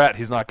on the ret,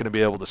 he's not going to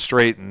be able to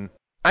straighten.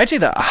 I'd say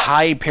the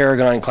high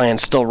Paragon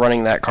clan's still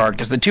running that card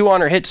because the 2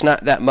 honor hit's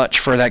not that much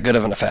for that good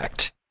of an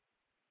effect.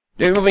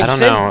 I don't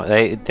know.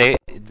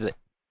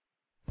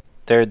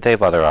 They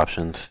have other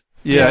options.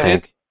 Yeah, I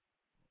think.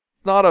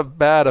 It's not a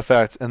bad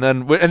effect. And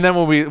then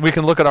when we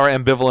can look at our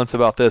ambivalence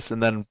about this,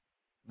 and then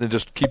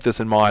just keep this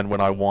in mind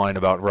when I whine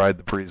about Ride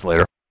the Prees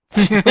later.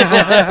 Okay,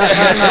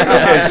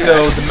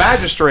 so the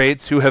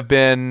Magistrates, who have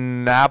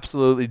been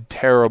absolutely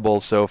terrible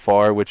so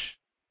far, which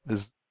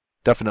is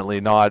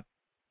definitely not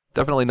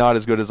definitely not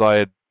as good as I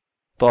had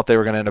thought they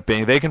were going to end up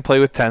being. They can play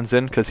with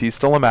Tenzin because he's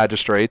still a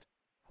magistrate.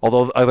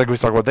 Although, like we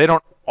talked about, they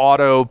don't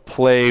auto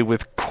play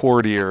with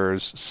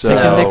courtiers. So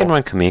They can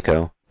run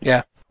Kamiko.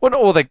 Yeah.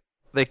 well,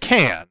 they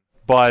can,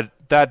 but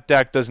that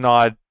deck does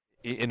not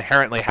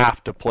inherently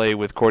have to play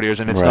with courtiers,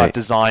 and it's not Right.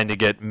 designed to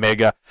get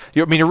mega.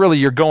 You're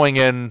going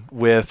in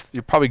with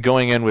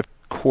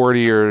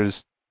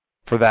courtiers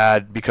for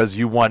that because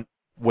you want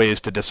ways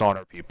to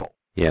dishonor people.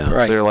 Yeah.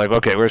 Right. So you're like,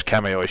 okay, where's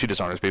Kameo? She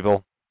dishonors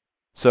people.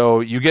 So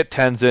you get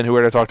Tenzin, who we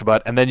already talked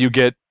about, and then you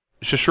get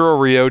Shishiro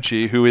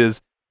Ryochi, who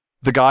is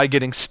the guy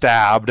getting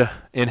stabbed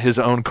in his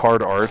own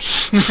card art.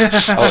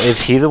 Oh,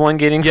 is he the one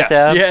getting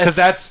stabbed? Yeah. Because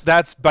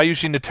that's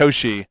Bayushi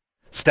Natoshi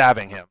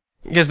stabbing him.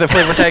 Because the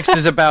flavor text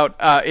is about,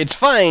 it's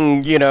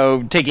fine,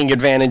 taking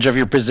advantage of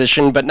your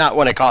position, but not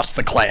when it costs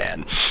the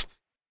clan.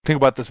 Think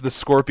about this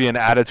Scorpion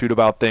attitude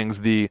about things.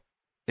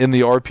 In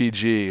the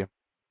RPG,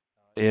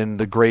 in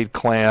the Great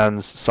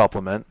Clans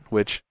supplement,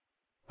 which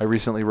I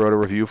recently wrote a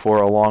review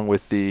for, along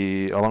with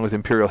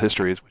Imperial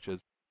Histories, which is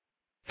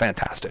a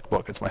fantastic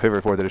book. It's my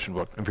favorite 4th edition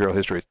book, Imperial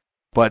Histories.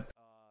 But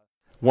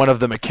one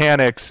of the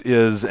mechanics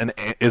is an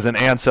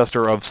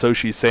ancestor of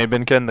Soshi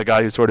Seibenken, the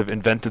guy who sort of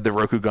invented the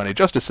Rokugani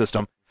justice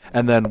system,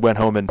 and then went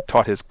home and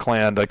taught his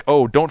clan, like,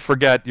 oh, don't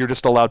forget, you're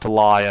just allowed to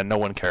lie and no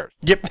one cares.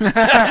 Yep.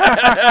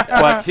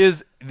 But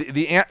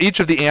each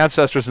of the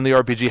ancestors in the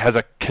RPG has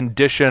a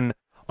condition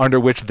under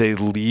which they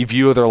leave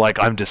you. They're like,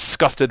 I'm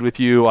disgusted with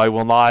you.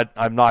 I'm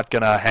not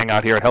going to hang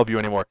out here and help you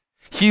anymore.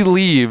 He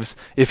leaves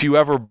if you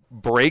ever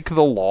break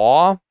the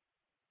law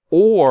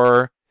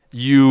or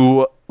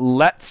you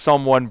let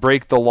someone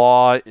break the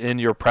law in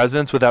your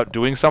presence without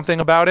doing something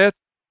about it.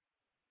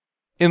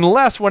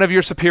 Unless one of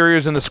your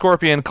superiors in the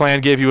Scorpion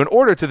clan gave you an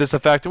order to this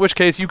effect, in which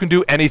case you can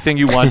do anything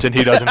you want and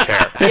he doesn't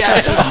care.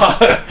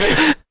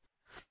 Yes.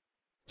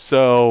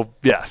 So,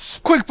 yes.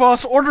 Quick,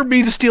 boss, order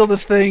me to steal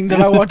this thing that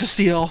I want to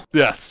steal.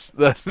 Yes.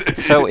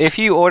 So if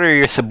you order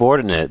your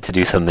subordinate to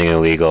do something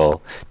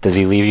illegal, does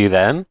he leave you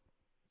then?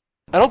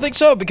 I don't think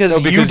so, because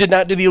you because- did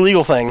not do the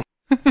illegal thing.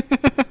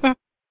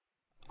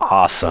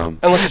 Awesome.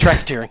 Unless it's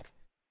racketeering.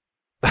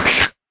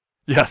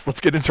 Yes, let's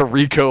get into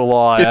RICO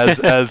law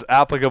as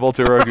applicable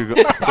to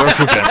Rokugan.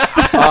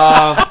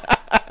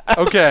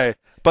 Okay,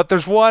 but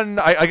there's one,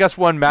 I guess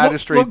one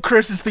magistrate. Look,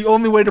 Chris, it's the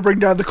only way to bring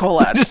down the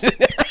Collabs.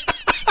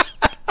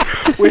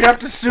 We have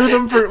to sue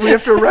them we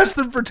have to arrest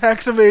them for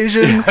tax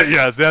evasion.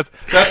 Yes, that's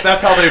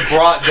how they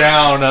brought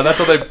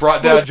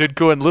down.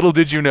 Jin-Ko, and little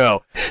did you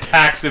know,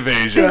 tax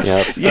evasion.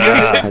 Yes.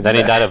 Yep. And then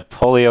he died of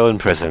polio in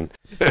prison.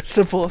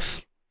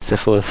 Syphilis.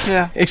 Syphilis.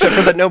 Yeah. Except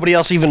for that nobody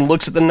else even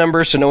looks at the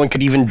numbers, so no one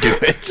could even do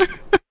it.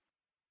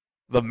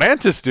 The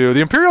Mantis do. The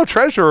Imperial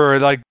Treasurer,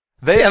 like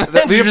they. Yeah,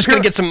 the you're just going Imperial-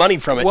 to get some money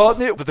from it. Well,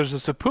 but there's a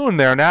Sapoon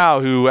there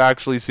now who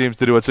actually seems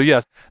to do it. So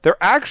yes, there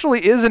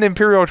actually is an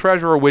Imperial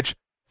Treasurer, which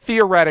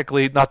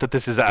theoretically, not that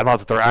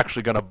they're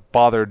actually going to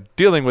bother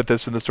dealing with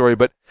this in the story,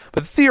 but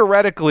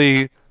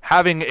theoretically,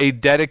 having a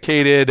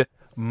dedicated,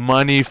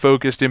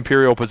 money-focused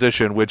Imperial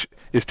position, which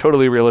is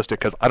totally realistic,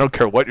 because I don't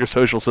care what your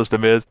social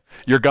system is,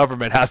 your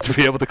government has to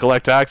be able to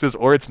collect taxes,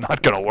 or it's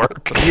not going to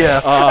work.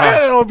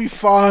 Yeah. It'll be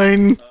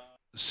fine.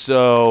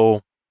 So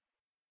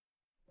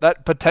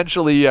that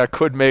potentially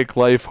could make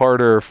life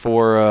harder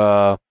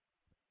for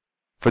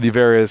the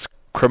various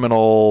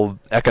criminal,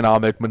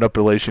 economic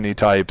manipulation-y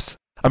types.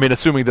 I mean,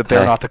 assuming that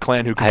they're not the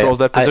clan who controls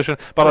that position,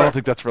 but I don't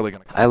think that's really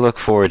going to. I look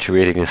forward to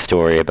reading a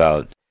story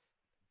about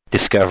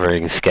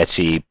discovering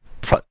sketchy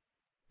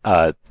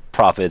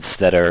profits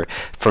that are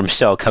from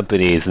shell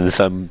companies and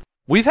some.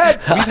 We've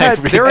had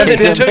there and have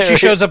then been Toshi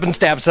shows up and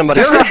stabs somebody.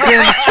 there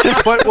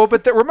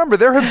have been remember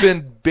there have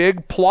been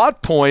big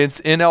plot points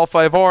in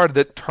L5R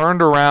that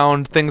turned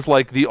around things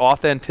like the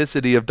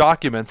authenticity of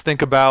documents.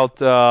 Think about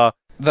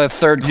The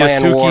third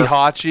clan war. Yasuki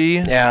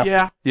Hachi.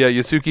 Yeah. Yeah.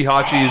 Yasuki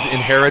Hachi's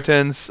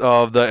inheritance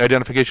of the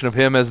identification of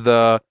him as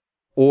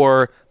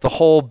or the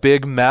whole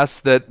big mess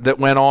that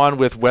went on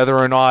with whether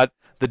or not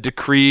the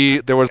decree,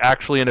 there was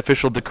actually an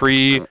official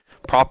decree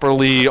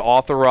properly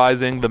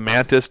authorizing the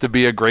Mantis to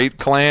be a great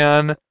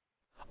clan.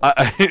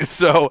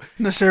 So,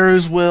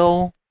 Naseru's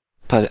will.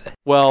 But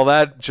well,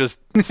 that just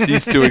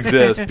ceased to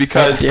exist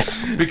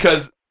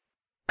because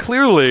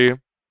clearly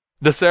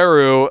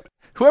Naseru,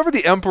 whoever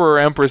the emperor or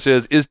empress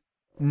is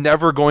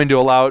never going to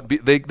allow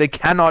it. They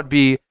cannot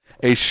be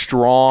a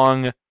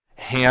strong,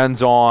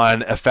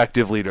 hands-on,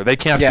 effective leader. They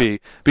can't be,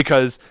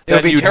 because It would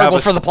then be you'd terrible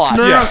have for the plot.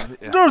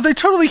 No, they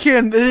totally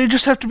can. They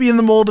just have to be in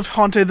the mold of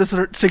Hante the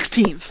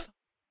 16th.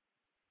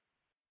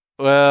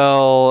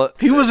 Well,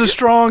 He was a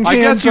strong, I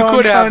guess you hands-on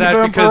could have kind of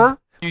that because emperor.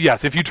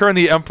 yes, if you turn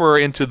the emperor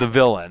into the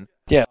villain.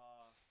 Yeah.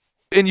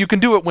 And you can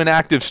do it when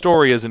active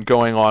story isn't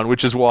going on,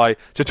 which is why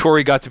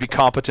Tottori got to be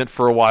competent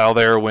for a while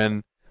there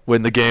when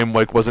the game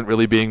wasn't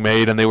really being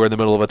made and they were in the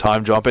middle of a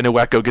time jump, and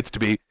Ueko gets to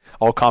be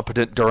all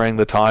competent during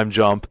the time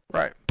jump.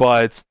 Right.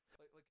 But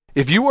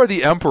if you are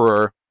the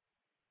emperor,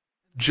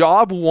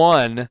 job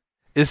one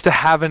is to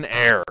have an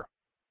heir.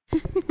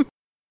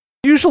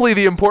 Usually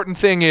the important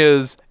thing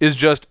is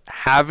just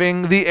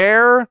having the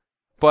heir,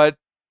 but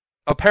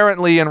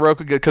apparently in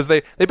Rokugan, because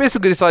they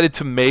basically decided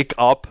to make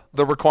up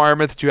the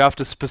requirement that you have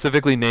to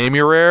specifically name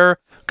your heir,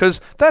 because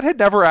that had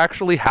never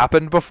actually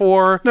happened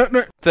before. No.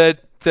 That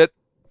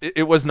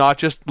it was not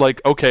just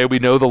like, okay, we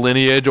know the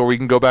lineage or we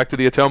can go back to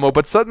the Atomo,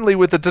 but suddenly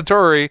with the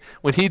Toturi,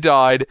 when he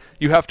died,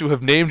 you have to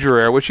have named your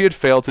heir, which he had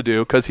failed to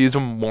do because he's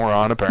a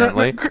moron,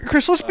 apparently.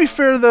 Chris, let's be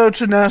fair, though,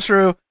 to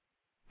Nasru.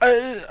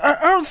 I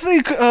don't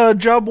think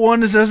job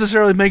 1 is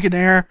necessarily make an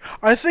heir.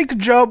 I think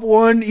job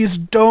 1 is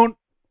don't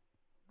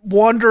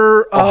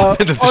wander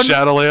into the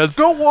Shadowlands.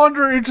 Don't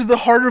wander into the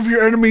heart of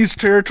your enemy's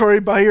territory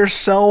by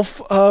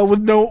yourself where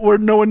no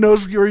one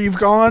knows where you've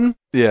gone.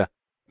 Yeah.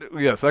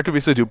 Yes, that could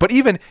be so too. But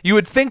even, you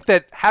would think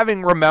that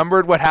having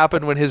remembered what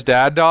happened when his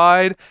dad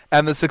died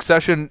and the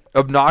succession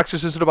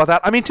obnoxiousness about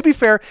that, I mean, to be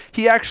fair,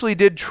 he actually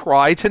did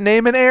try to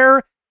name an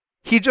heir.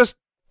 He just,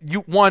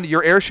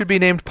 your heir should be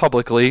named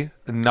publicly,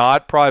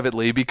 not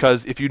privately,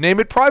 because if you name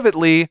it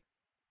privately,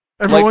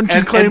 everyone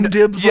can claim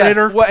dibs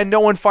later. Well, and no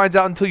one finds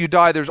out until you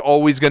die. There's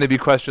always going to be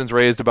questions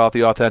raised about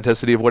the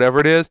authenticity of whatever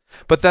it is.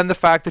 But then the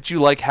fact that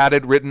you had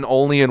it written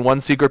only in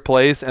one secret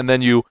place and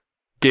then you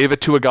gave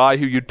it to a guy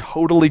who you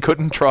totally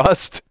couldn't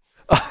trust.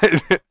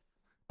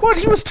 What?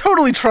 He was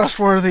totally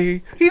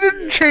trustworthy. He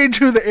didn't change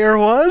who the heir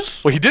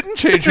was. Well, he didn't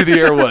change who the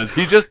heir was.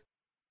 He just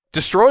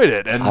destroyed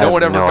it, and no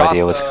one ever got. I have no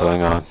idea what's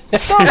going on.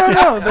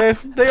 No.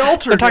 They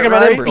altered. They're talking it,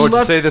 about right? Embers. Or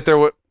to say that there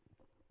were.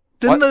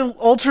 Didn't they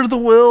alter the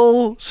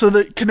will so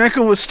that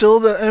Kaneko was still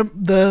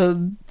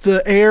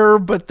the heir,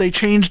 but they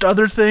changed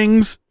other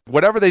things?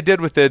 Whatever they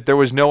did with it, there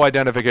was no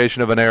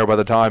identification of an heir by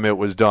the time it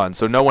was done.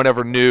 So no one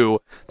ever knew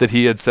that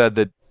he had said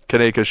that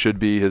Kaneka should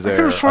be his heir. I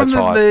could have sworn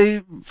that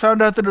they found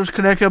out that it was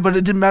Kaneka, but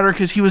it didn't matter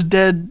because he was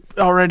dead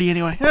already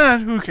anyway.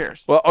 Who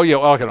cares? Well, I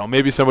don't know.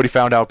 Maybe somebody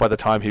found out by the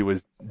time he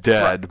was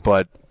dead, Right.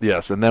 But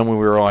yes, and then when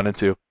we were on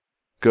into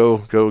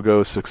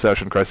go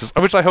Succession Crisis,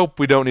 which I hope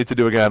we don't need to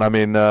do again. I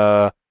mean,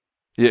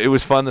 it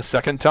was fun the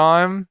second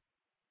time,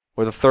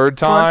 or the third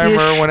time,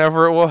 Fun-ish. or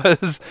whenever it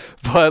was.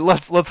 But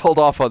let's hold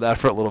off on that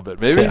for a little bit,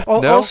 maybe. Yeah.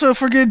 No? Also,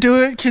 if we're gonna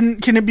do it, can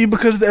it be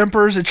because the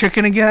Emperor's a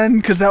chicken again?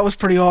 Because that was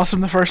pretty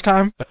awesome the first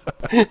time.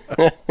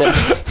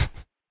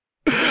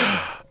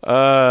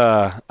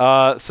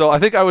 So I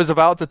think I was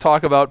about to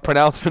talk about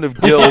pronouncement of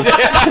guild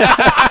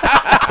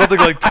something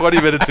like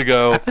 20 minutes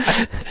ago.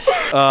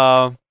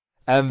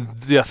 And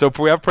yeah, so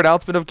we have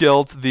pronouncement of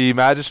guilt, the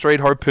magistrate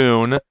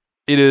harpoon.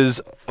 It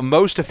is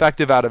most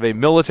effective out of a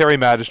military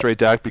magistrate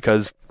deck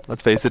because,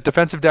 let's face it,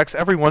 defensive decks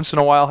every once in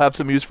a while have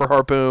some use for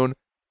harpoon,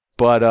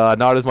 but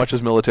not as much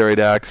as military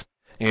decks.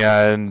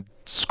 And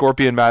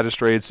Scorpion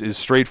Magistrates is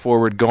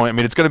straightforward going. I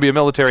mean, it's going to be a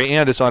military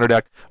and dishonor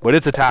deck, but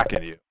it's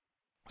attacking you.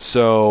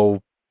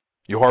 So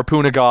you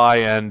harpoon a guy,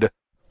 and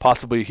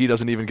possibly he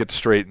doesn't even get to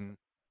straighten.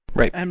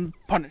 And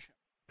punish him.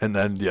 And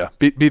then,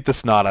 beat the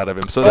snot out of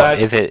him. So Well, that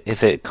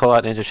is it Call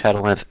Out Ninja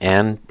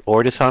Shadowlands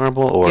or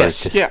dishonorable, or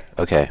Yes. just, Yeah.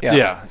 okay?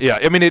 yeah.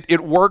 I mean, it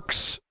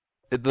works.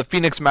 The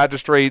Phoenix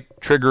Magistrate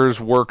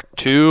triggers work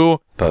too,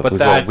 But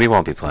that we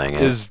won't be playing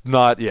it. is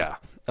not.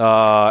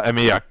 I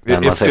mean,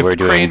 Unless if they were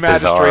doing Crane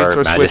Magistrates Bizarre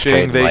are switching,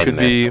 Magistrate they could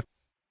be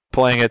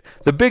playing it.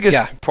 The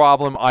biggest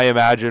problem I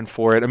imagine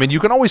for it, I mean, you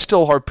can always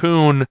still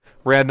harpoon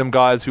random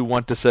guys who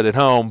want to sit at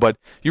home, but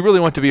you really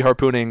want to be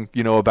harpooning,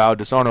 a bowed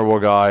dishonorable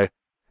guy.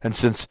 And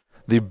since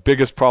the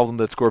biggest problem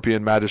that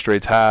Scorpion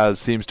Magistrates has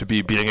seems to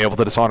be being able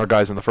to dishonor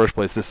guys in the first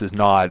place, this is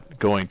not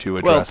going to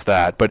address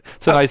that. But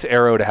it's a nice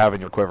arrow to have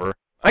in your quiver.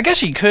 I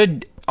guess you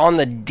could, on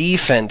the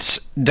defense,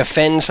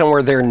 defend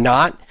somewhere they're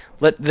not.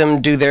 Let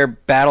them do their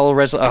battle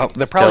resolution.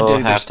 They'll probably Still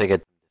do have this. to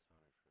get.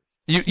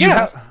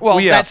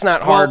 That's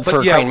not hard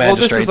for Crane Well,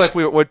 this Magistrates. is like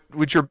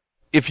what you're.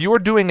 If you're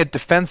doing it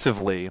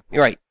defensively,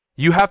 Right.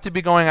 you have to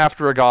be going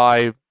after a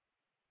guy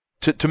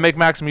to make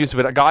maximum use of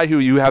it. A guy who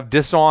you have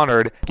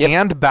dishonored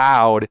and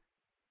bowed,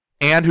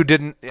 and who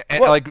didn't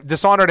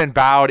dishonored and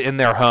bowed in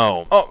their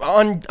home.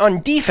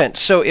 On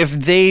defense, so if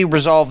they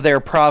resolve their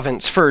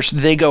province first,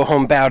 they go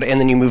home bowed, and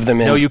then you move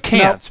them in. No, you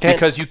can't No,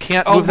 because you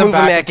can't Oh, move them move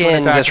them back back into an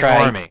in, that's attacking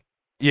right. army.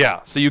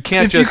 Yeah, so you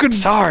can't If just. you could,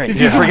 Sorry, if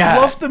you I could forgot.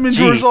 bluff them into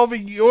Gee.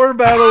 resolving your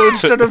battle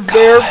instead of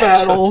their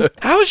battle.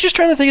 I was just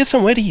trying to think of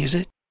some way to use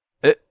it.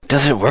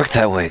 Doesn't work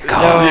that way.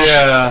 Gosh.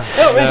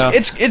 No,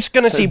 it's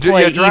going to see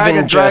play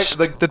even just.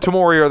 the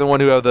Tamori are the one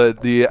who have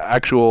the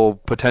actual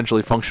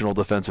potentially functional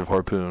defensive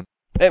harpoon.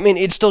 I mean,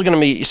 it's still going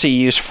to see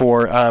use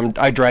for.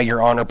 I drag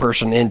your honor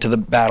person into the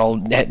battle,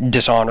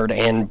 dishonored,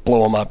 and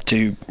blow them up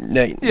to. And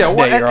there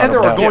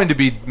are going to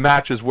be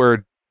matches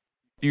where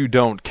you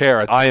don't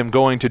care. I am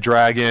going to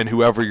drag in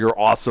whoever your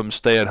awesome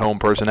stay-at-home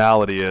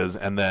personality is,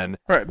 and then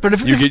Right, but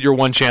if you get your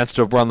one chance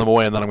to run them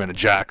away, and then I'm going to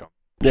jack them.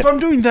 if I'm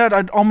doing that,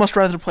 I'd almost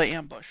rather play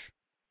ambush.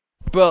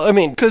 Well, I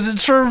mean, Because it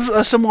serves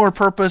a similar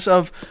purpose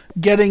of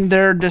getting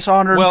their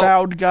dishonored,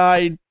 bowed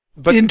guy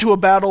into a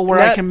battle where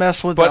I can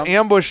mess with But them.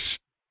 ambush,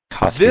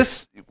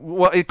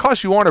 it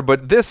costs you honor,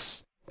 but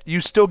this, you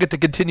still get to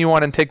continue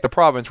on and take the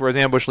province, whereas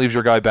ambush leaves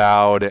your guy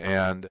bowed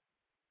and...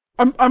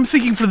 I'm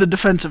thinking for the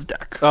defensive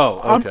deck. Oh,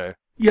 okay.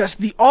 Yes,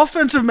 the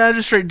offensive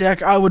magistrate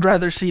deck, I would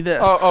rather see this.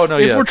 Oh no,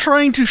 If yeah. we're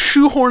trying to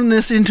shoehorn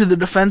this into the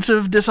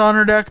defensive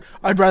dishonor deck,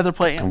 I'd rather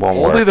play It him. won't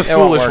Only work. the It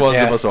won't foolish work, ones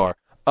yeah. of us are.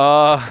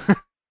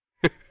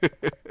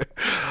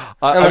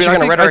 Unless you're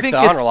going to rhetoric the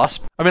it's- honor loss.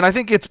 I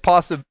think it's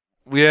possible.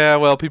 Yeah,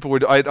 well, people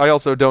would. I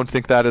also don't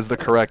think that is the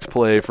correct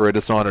play for a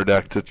dishonor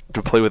deck to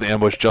play with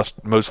ambush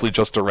mostly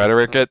just to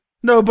rhetoric it.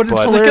 No, but it's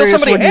But- Kill hilarious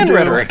somebody when you and do.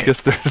 rhetoric.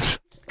 Because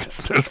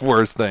there's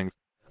worse things.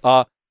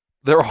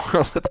 There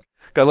are.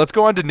 Let's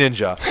go on to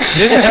Ninja.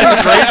 Ninja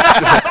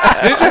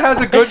has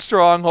a good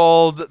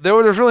stronghold.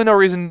 There's really no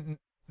reason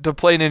to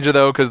play Ninja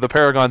though, because the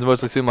Paragons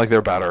mostly seem like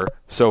they're better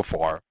so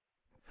far.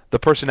 The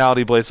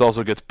personality base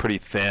also gets pretty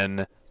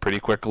thin pretty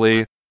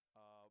quickly,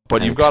 but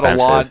And you've got a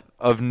lot expensive.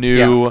 of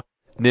new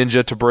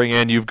Ninja to bring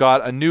in. You've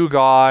got a new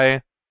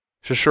guy,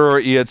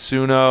 Shishiro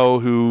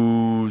Ietsuno,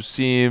 who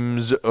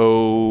seems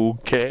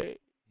okay.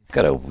 He's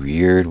got a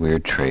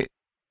weird trait.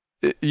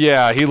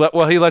 Yeah, he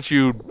lets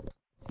you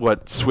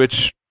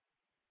switch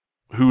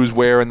who's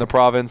where in the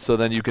province, so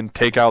then you can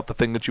take out the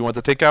thing that you want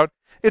to take out.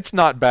 It's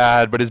not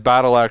bad, but his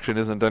battle action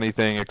isn't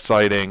anything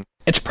exciting.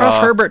 It's Prof.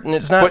 Herbert, and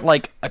it's not but-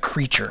 like a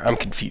creature. I'm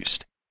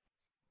confused.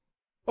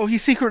 Oh,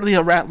 he's secretly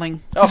a Ratling.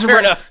 Oh, He's a fair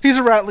enough. He's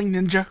a Ratling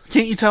ninja.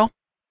 Can't you tell?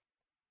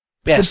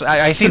 Yes,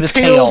 I see the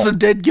tail's tail. a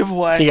dead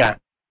giveaway. Yeah.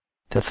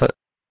 That's a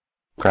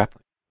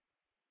grappling.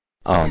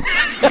 How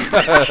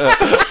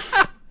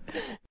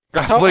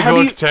Grappling do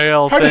you- hook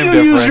tail, How do same you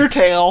difference. use your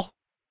tail?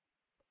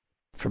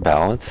 For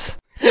balance.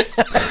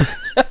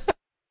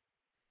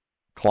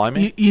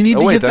 Climbing? You need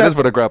Oh to wait, get that that. is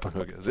what a grappling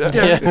hook is. Yeah.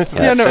 Yeah,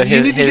 Yeah, no, so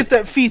you need to his- get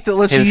that feat that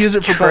lets you His use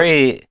it for both.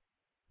 trait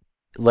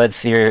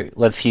lets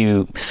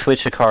you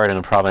switch a card in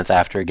a province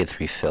after it gets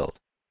refilled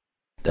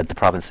at the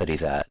province that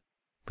he's at,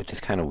 which is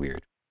kind of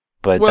weird.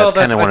 But Well, that's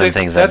kind of I one of the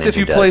think things that that's if Ninja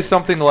you does. play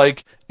something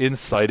like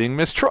inciting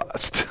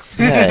mistrust.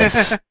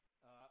 Yes.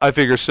 I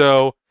figure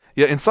so.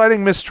 Yeah,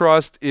 inciting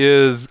mistrust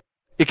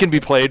it can be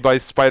played by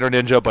Spider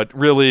Ninja, but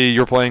really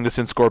you're playing this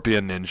in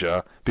Scorpion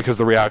Ninja because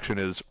the reaction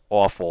is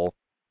awful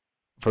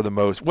for the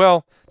most.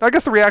 Well, I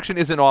guess the reaction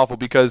isn't awful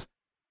because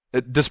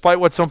despite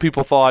what some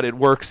people thought, it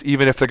works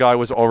even if the guy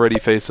was already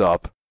face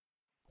up.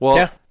 Well,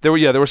 Yeah. there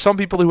were some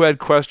people who had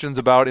questions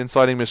about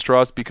inciting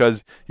mistrust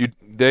because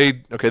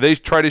they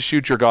try to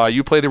shoot your guy.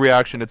 You play the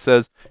reaction. It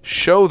says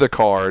show the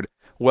card.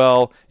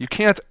 Well, you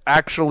can't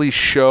actually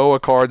show a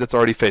card that's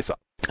already face up.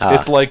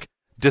 It's like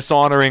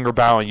dishonoring or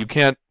bowing. You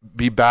can't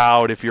be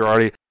bowed if you're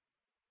already.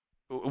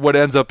 What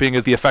ends up being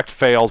is the effect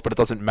fails, but it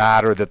doesn't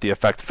matter that the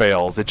effect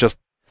fails. It just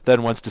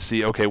then wants to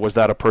see, okay, was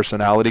that a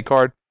personality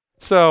card?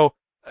 So,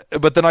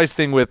 but the nice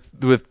thing with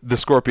the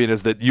Scorpion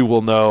is that you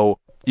will know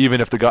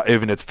even if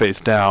it's face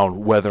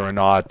down whether or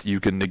not you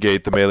can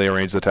negate the melee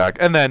ranged attack.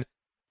 And then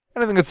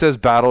anything that says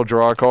battle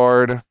draw a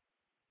card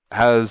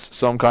has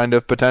some kind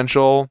of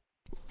potential.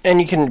 And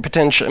you can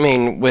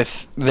potentially,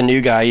 with the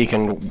new guy, you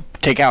can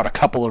take out a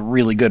couple of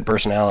really good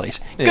personalities.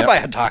 Yeah. Goodbye,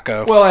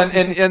 Hatako. Well,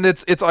 and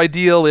it's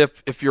ideal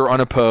if you're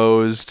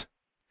unopposed.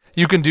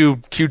 You can do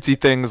cutesy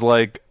things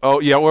like, oh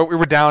yeah, we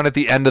were down at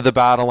the end of the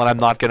battle and I'm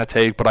not going to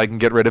take, but I can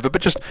get rid of it.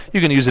 But just you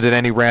can use it in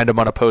any random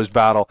unopposed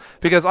battle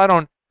because I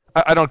don't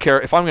care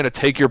if I'm going to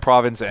take your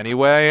province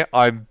anyway.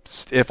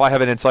 If I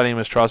have an inciting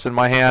mistrust in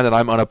my hand and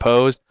I'm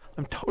unopposed,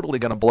 I'm totally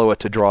going to blow it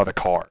to draw the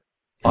card.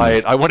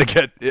 I want to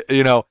get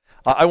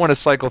I want to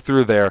cycle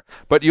through there,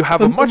 but you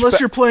have a much Unless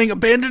you're playing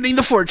Abandoning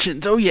the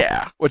Fortunes. Oh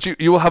yeah. Which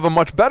you will have a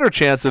much better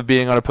chance of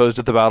being unopposed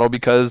at the battle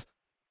because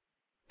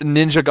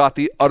Ninja got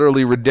the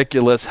utterly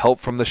ridiculous help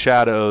from the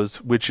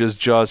shadows, which is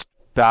just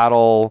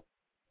battle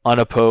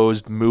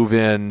unopposed, move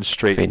in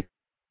straight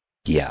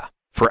Yeah.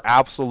 for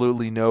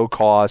absolutely no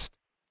cost.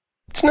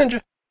 It's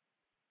Ninja.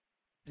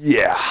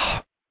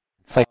 Yeah.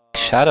 It's like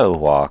Shadow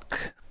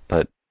Walk,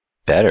 but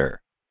better.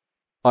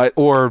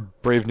 Or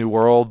Brave New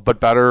World, but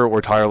better,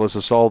 or Tireless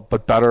Assault,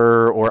 but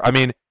better, or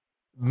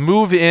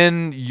move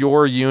in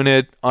your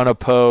unit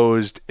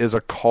unopposed is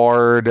a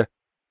card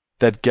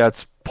that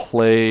gets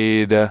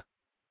played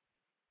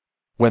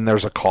when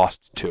there's a cost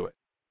to it.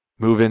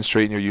 Move in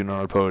straight in your unit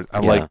unopposed.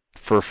 I'm Yeah. like,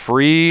 for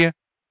free? It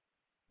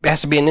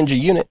has to be a ninja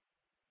unit.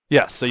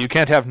 Yes, so you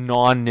can't have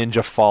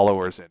non-ninja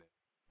followers in it.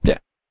 Yeah.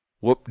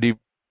 Whoop-de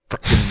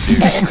frickin'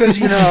 do.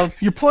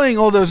 Because you're playing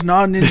all those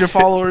non-ninja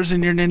followers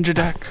in your ninja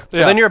deck.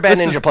 Yeah, Then you're a bad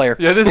this ninja is- player.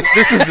 Yeah,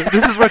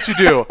 this is what you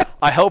do.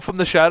 I help from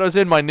the shadows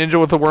in my ninja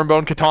with the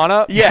wormbone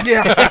katana. Yeah.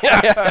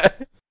 Yeah.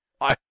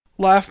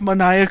 Laugh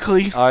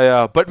maniacally.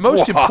 But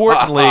most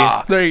importantly,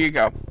 There you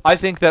go. I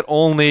think that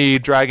only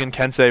Dragon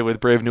Kensei with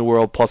Brave New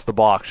World plus the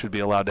box should be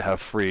allowed to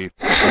have free.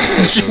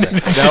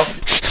 No.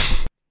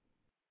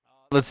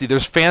 Let's see.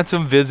 There's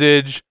Phantom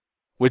Visage,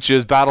 which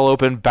is battle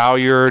open, bow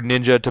your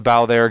ninja to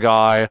bow their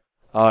guy.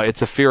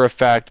 It's a fear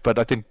effect, but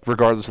I think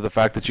regardless of the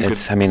fact that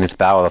It's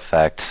bow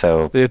effect,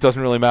 so it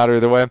doesn't really matter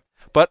either way.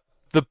 But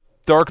the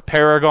Dark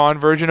Paragon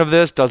version of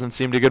this doesn't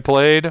seem to get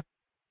played,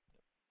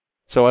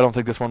 so I don't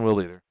think this one will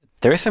either.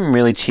 there are some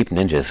really cheap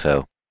ninjas,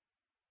 so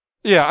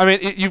Yeah, I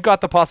mean, you've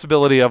got the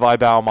possibility of I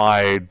bow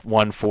my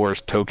one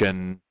force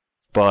token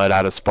but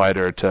out of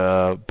spider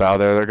to bow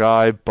the other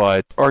guy.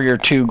 But Or your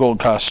 2 gold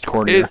cost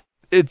courtier.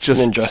 it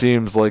just Ninja.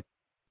 seems like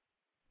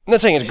I'm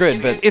not saying it's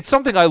good, but it's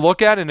something I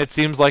look at and it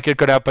seems like it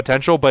could have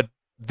potential, but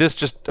this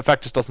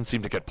effect just doesn't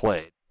seem to get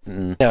played.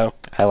 no.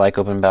 I like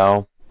open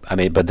bow. I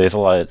mean, but there's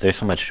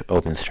so much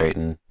open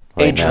straighten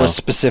right Ageless now.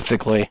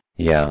 specifically.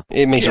 Yeah.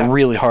 It makes Yeah. it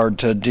really hard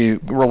to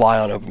rely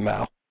on open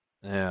bow.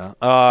 Yeah.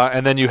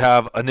 And then you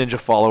have a ninja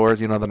follower,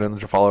 the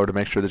ninja follower to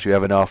make sure that you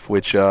have enough,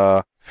 which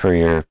For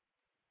your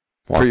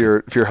for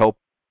your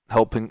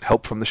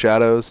help from the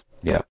shadows.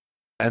 Yeah.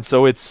 And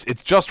so it's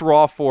just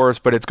raw force,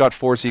 but it's got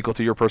force equal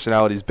to your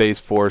personality's base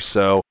force,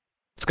 so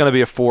it's going to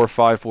be a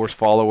 4/5 force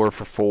follower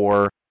for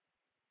 4,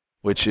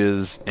 which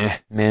is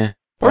meh.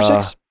 Or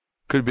Uh, 6.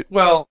 could be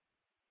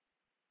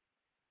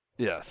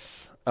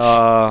yes.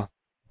 But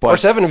Or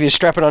 7 if you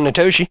strap it on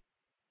Natoshi.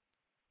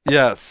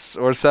 yes,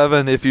 or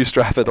 7 if you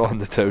strap it on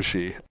the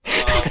Toshi.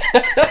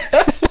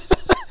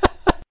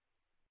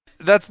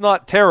 That's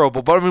not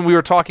terrible, but I mean we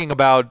were talking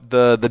about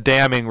the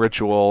damning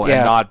ritual Yeah.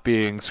 and not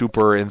being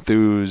super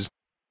enthused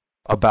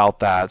about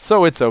that.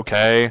 So it's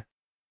okay.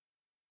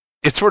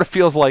 It sort of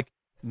feels like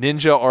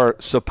ninja are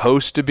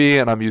supposed to be,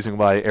 and I'm using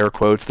my air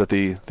quotes that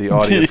the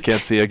audience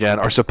can't see again,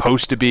 are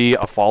supposed to be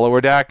a follower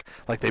deck.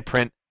 Like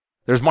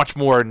there's much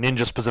more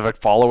ninja specific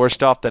follower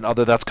stuff than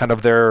that's kind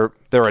of their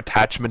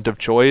attachment of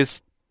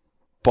choice.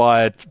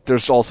 But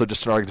there's also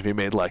just an argument to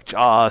be made like,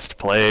 just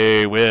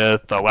play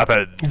with the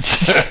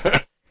weapons.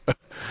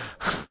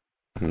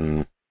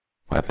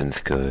 Weapons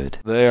good.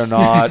 They are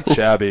not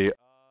shabby.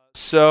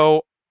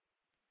 So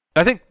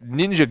I think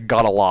ninja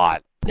got a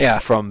lot Yeah.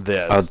 from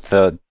this.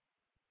 The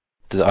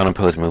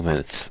unopposed movement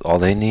is all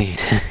they need.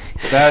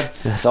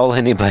 That's That's all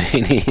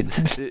anybody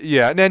needs.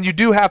 yeah, and then you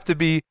do have to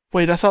be.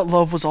 Wait, I thought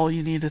love was all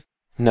you needed.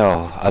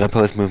 No,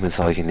 unopposed movement's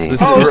all you need.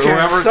 This Oh, is- okay.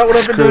 remember- Is that what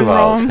I've been Screw doing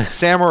love. wrong?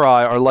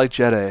 Samurai are like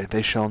Jedi.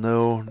 They shall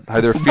know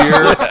neither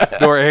fear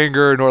nor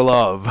anger nor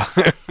love.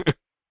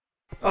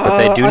 But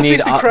they do I need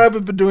think the crab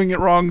have been doing it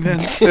wrong then.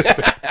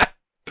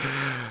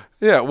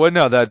 Yeah, well,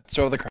 no, that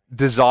So the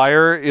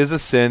desire is a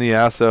sin,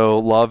 yeah, so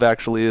love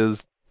actually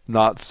is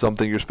not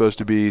something you're supposed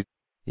to be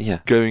Yeah.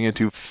 going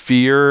into.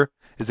 Fear,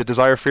 is it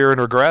desire, fear, and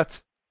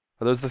regret?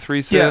 Are those the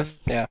 3 sins?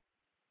 Yes. Yeah.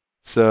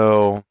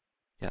 So,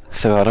 Yeah.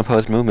 So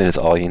unopposed movement is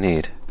all you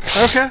need.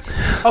 Okay.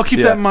 I'll keep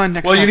Yeah. that in mind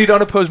next well, time. you need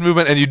unopposed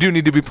movement, and you do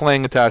need to be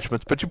playing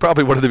attachments, but you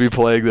probably wanted to be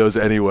playing those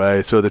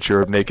anyway so that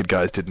your naked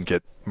guys didn't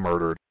get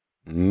murdered.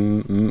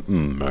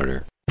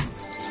 Murder.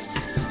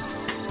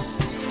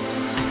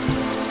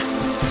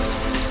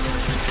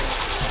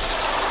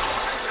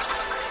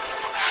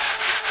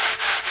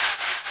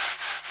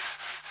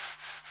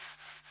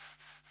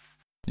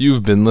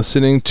 You've been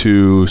listening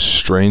to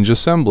Strange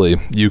Assembly.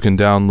 You can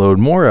download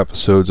more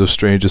episodes of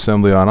Strange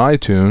Assembly on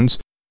iTunes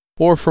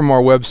or from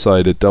our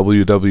website at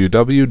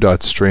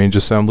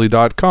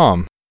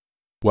www.strangeassembly.com.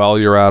 While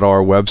you're at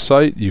our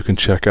website, you can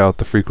check out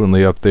the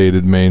frequently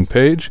updated main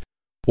page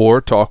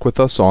or talk with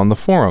us on the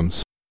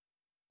forums.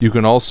 You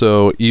can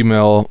also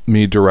email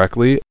me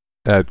directly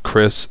at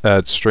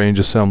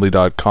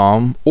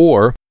chris@strangeassembly.com,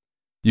 or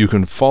you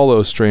can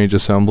follow Strange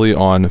Assembly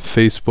on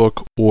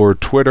Facebook or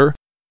Twitter.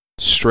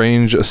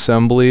 Strange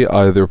Assembly,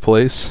 either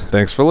place.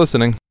 Thanks for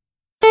listening.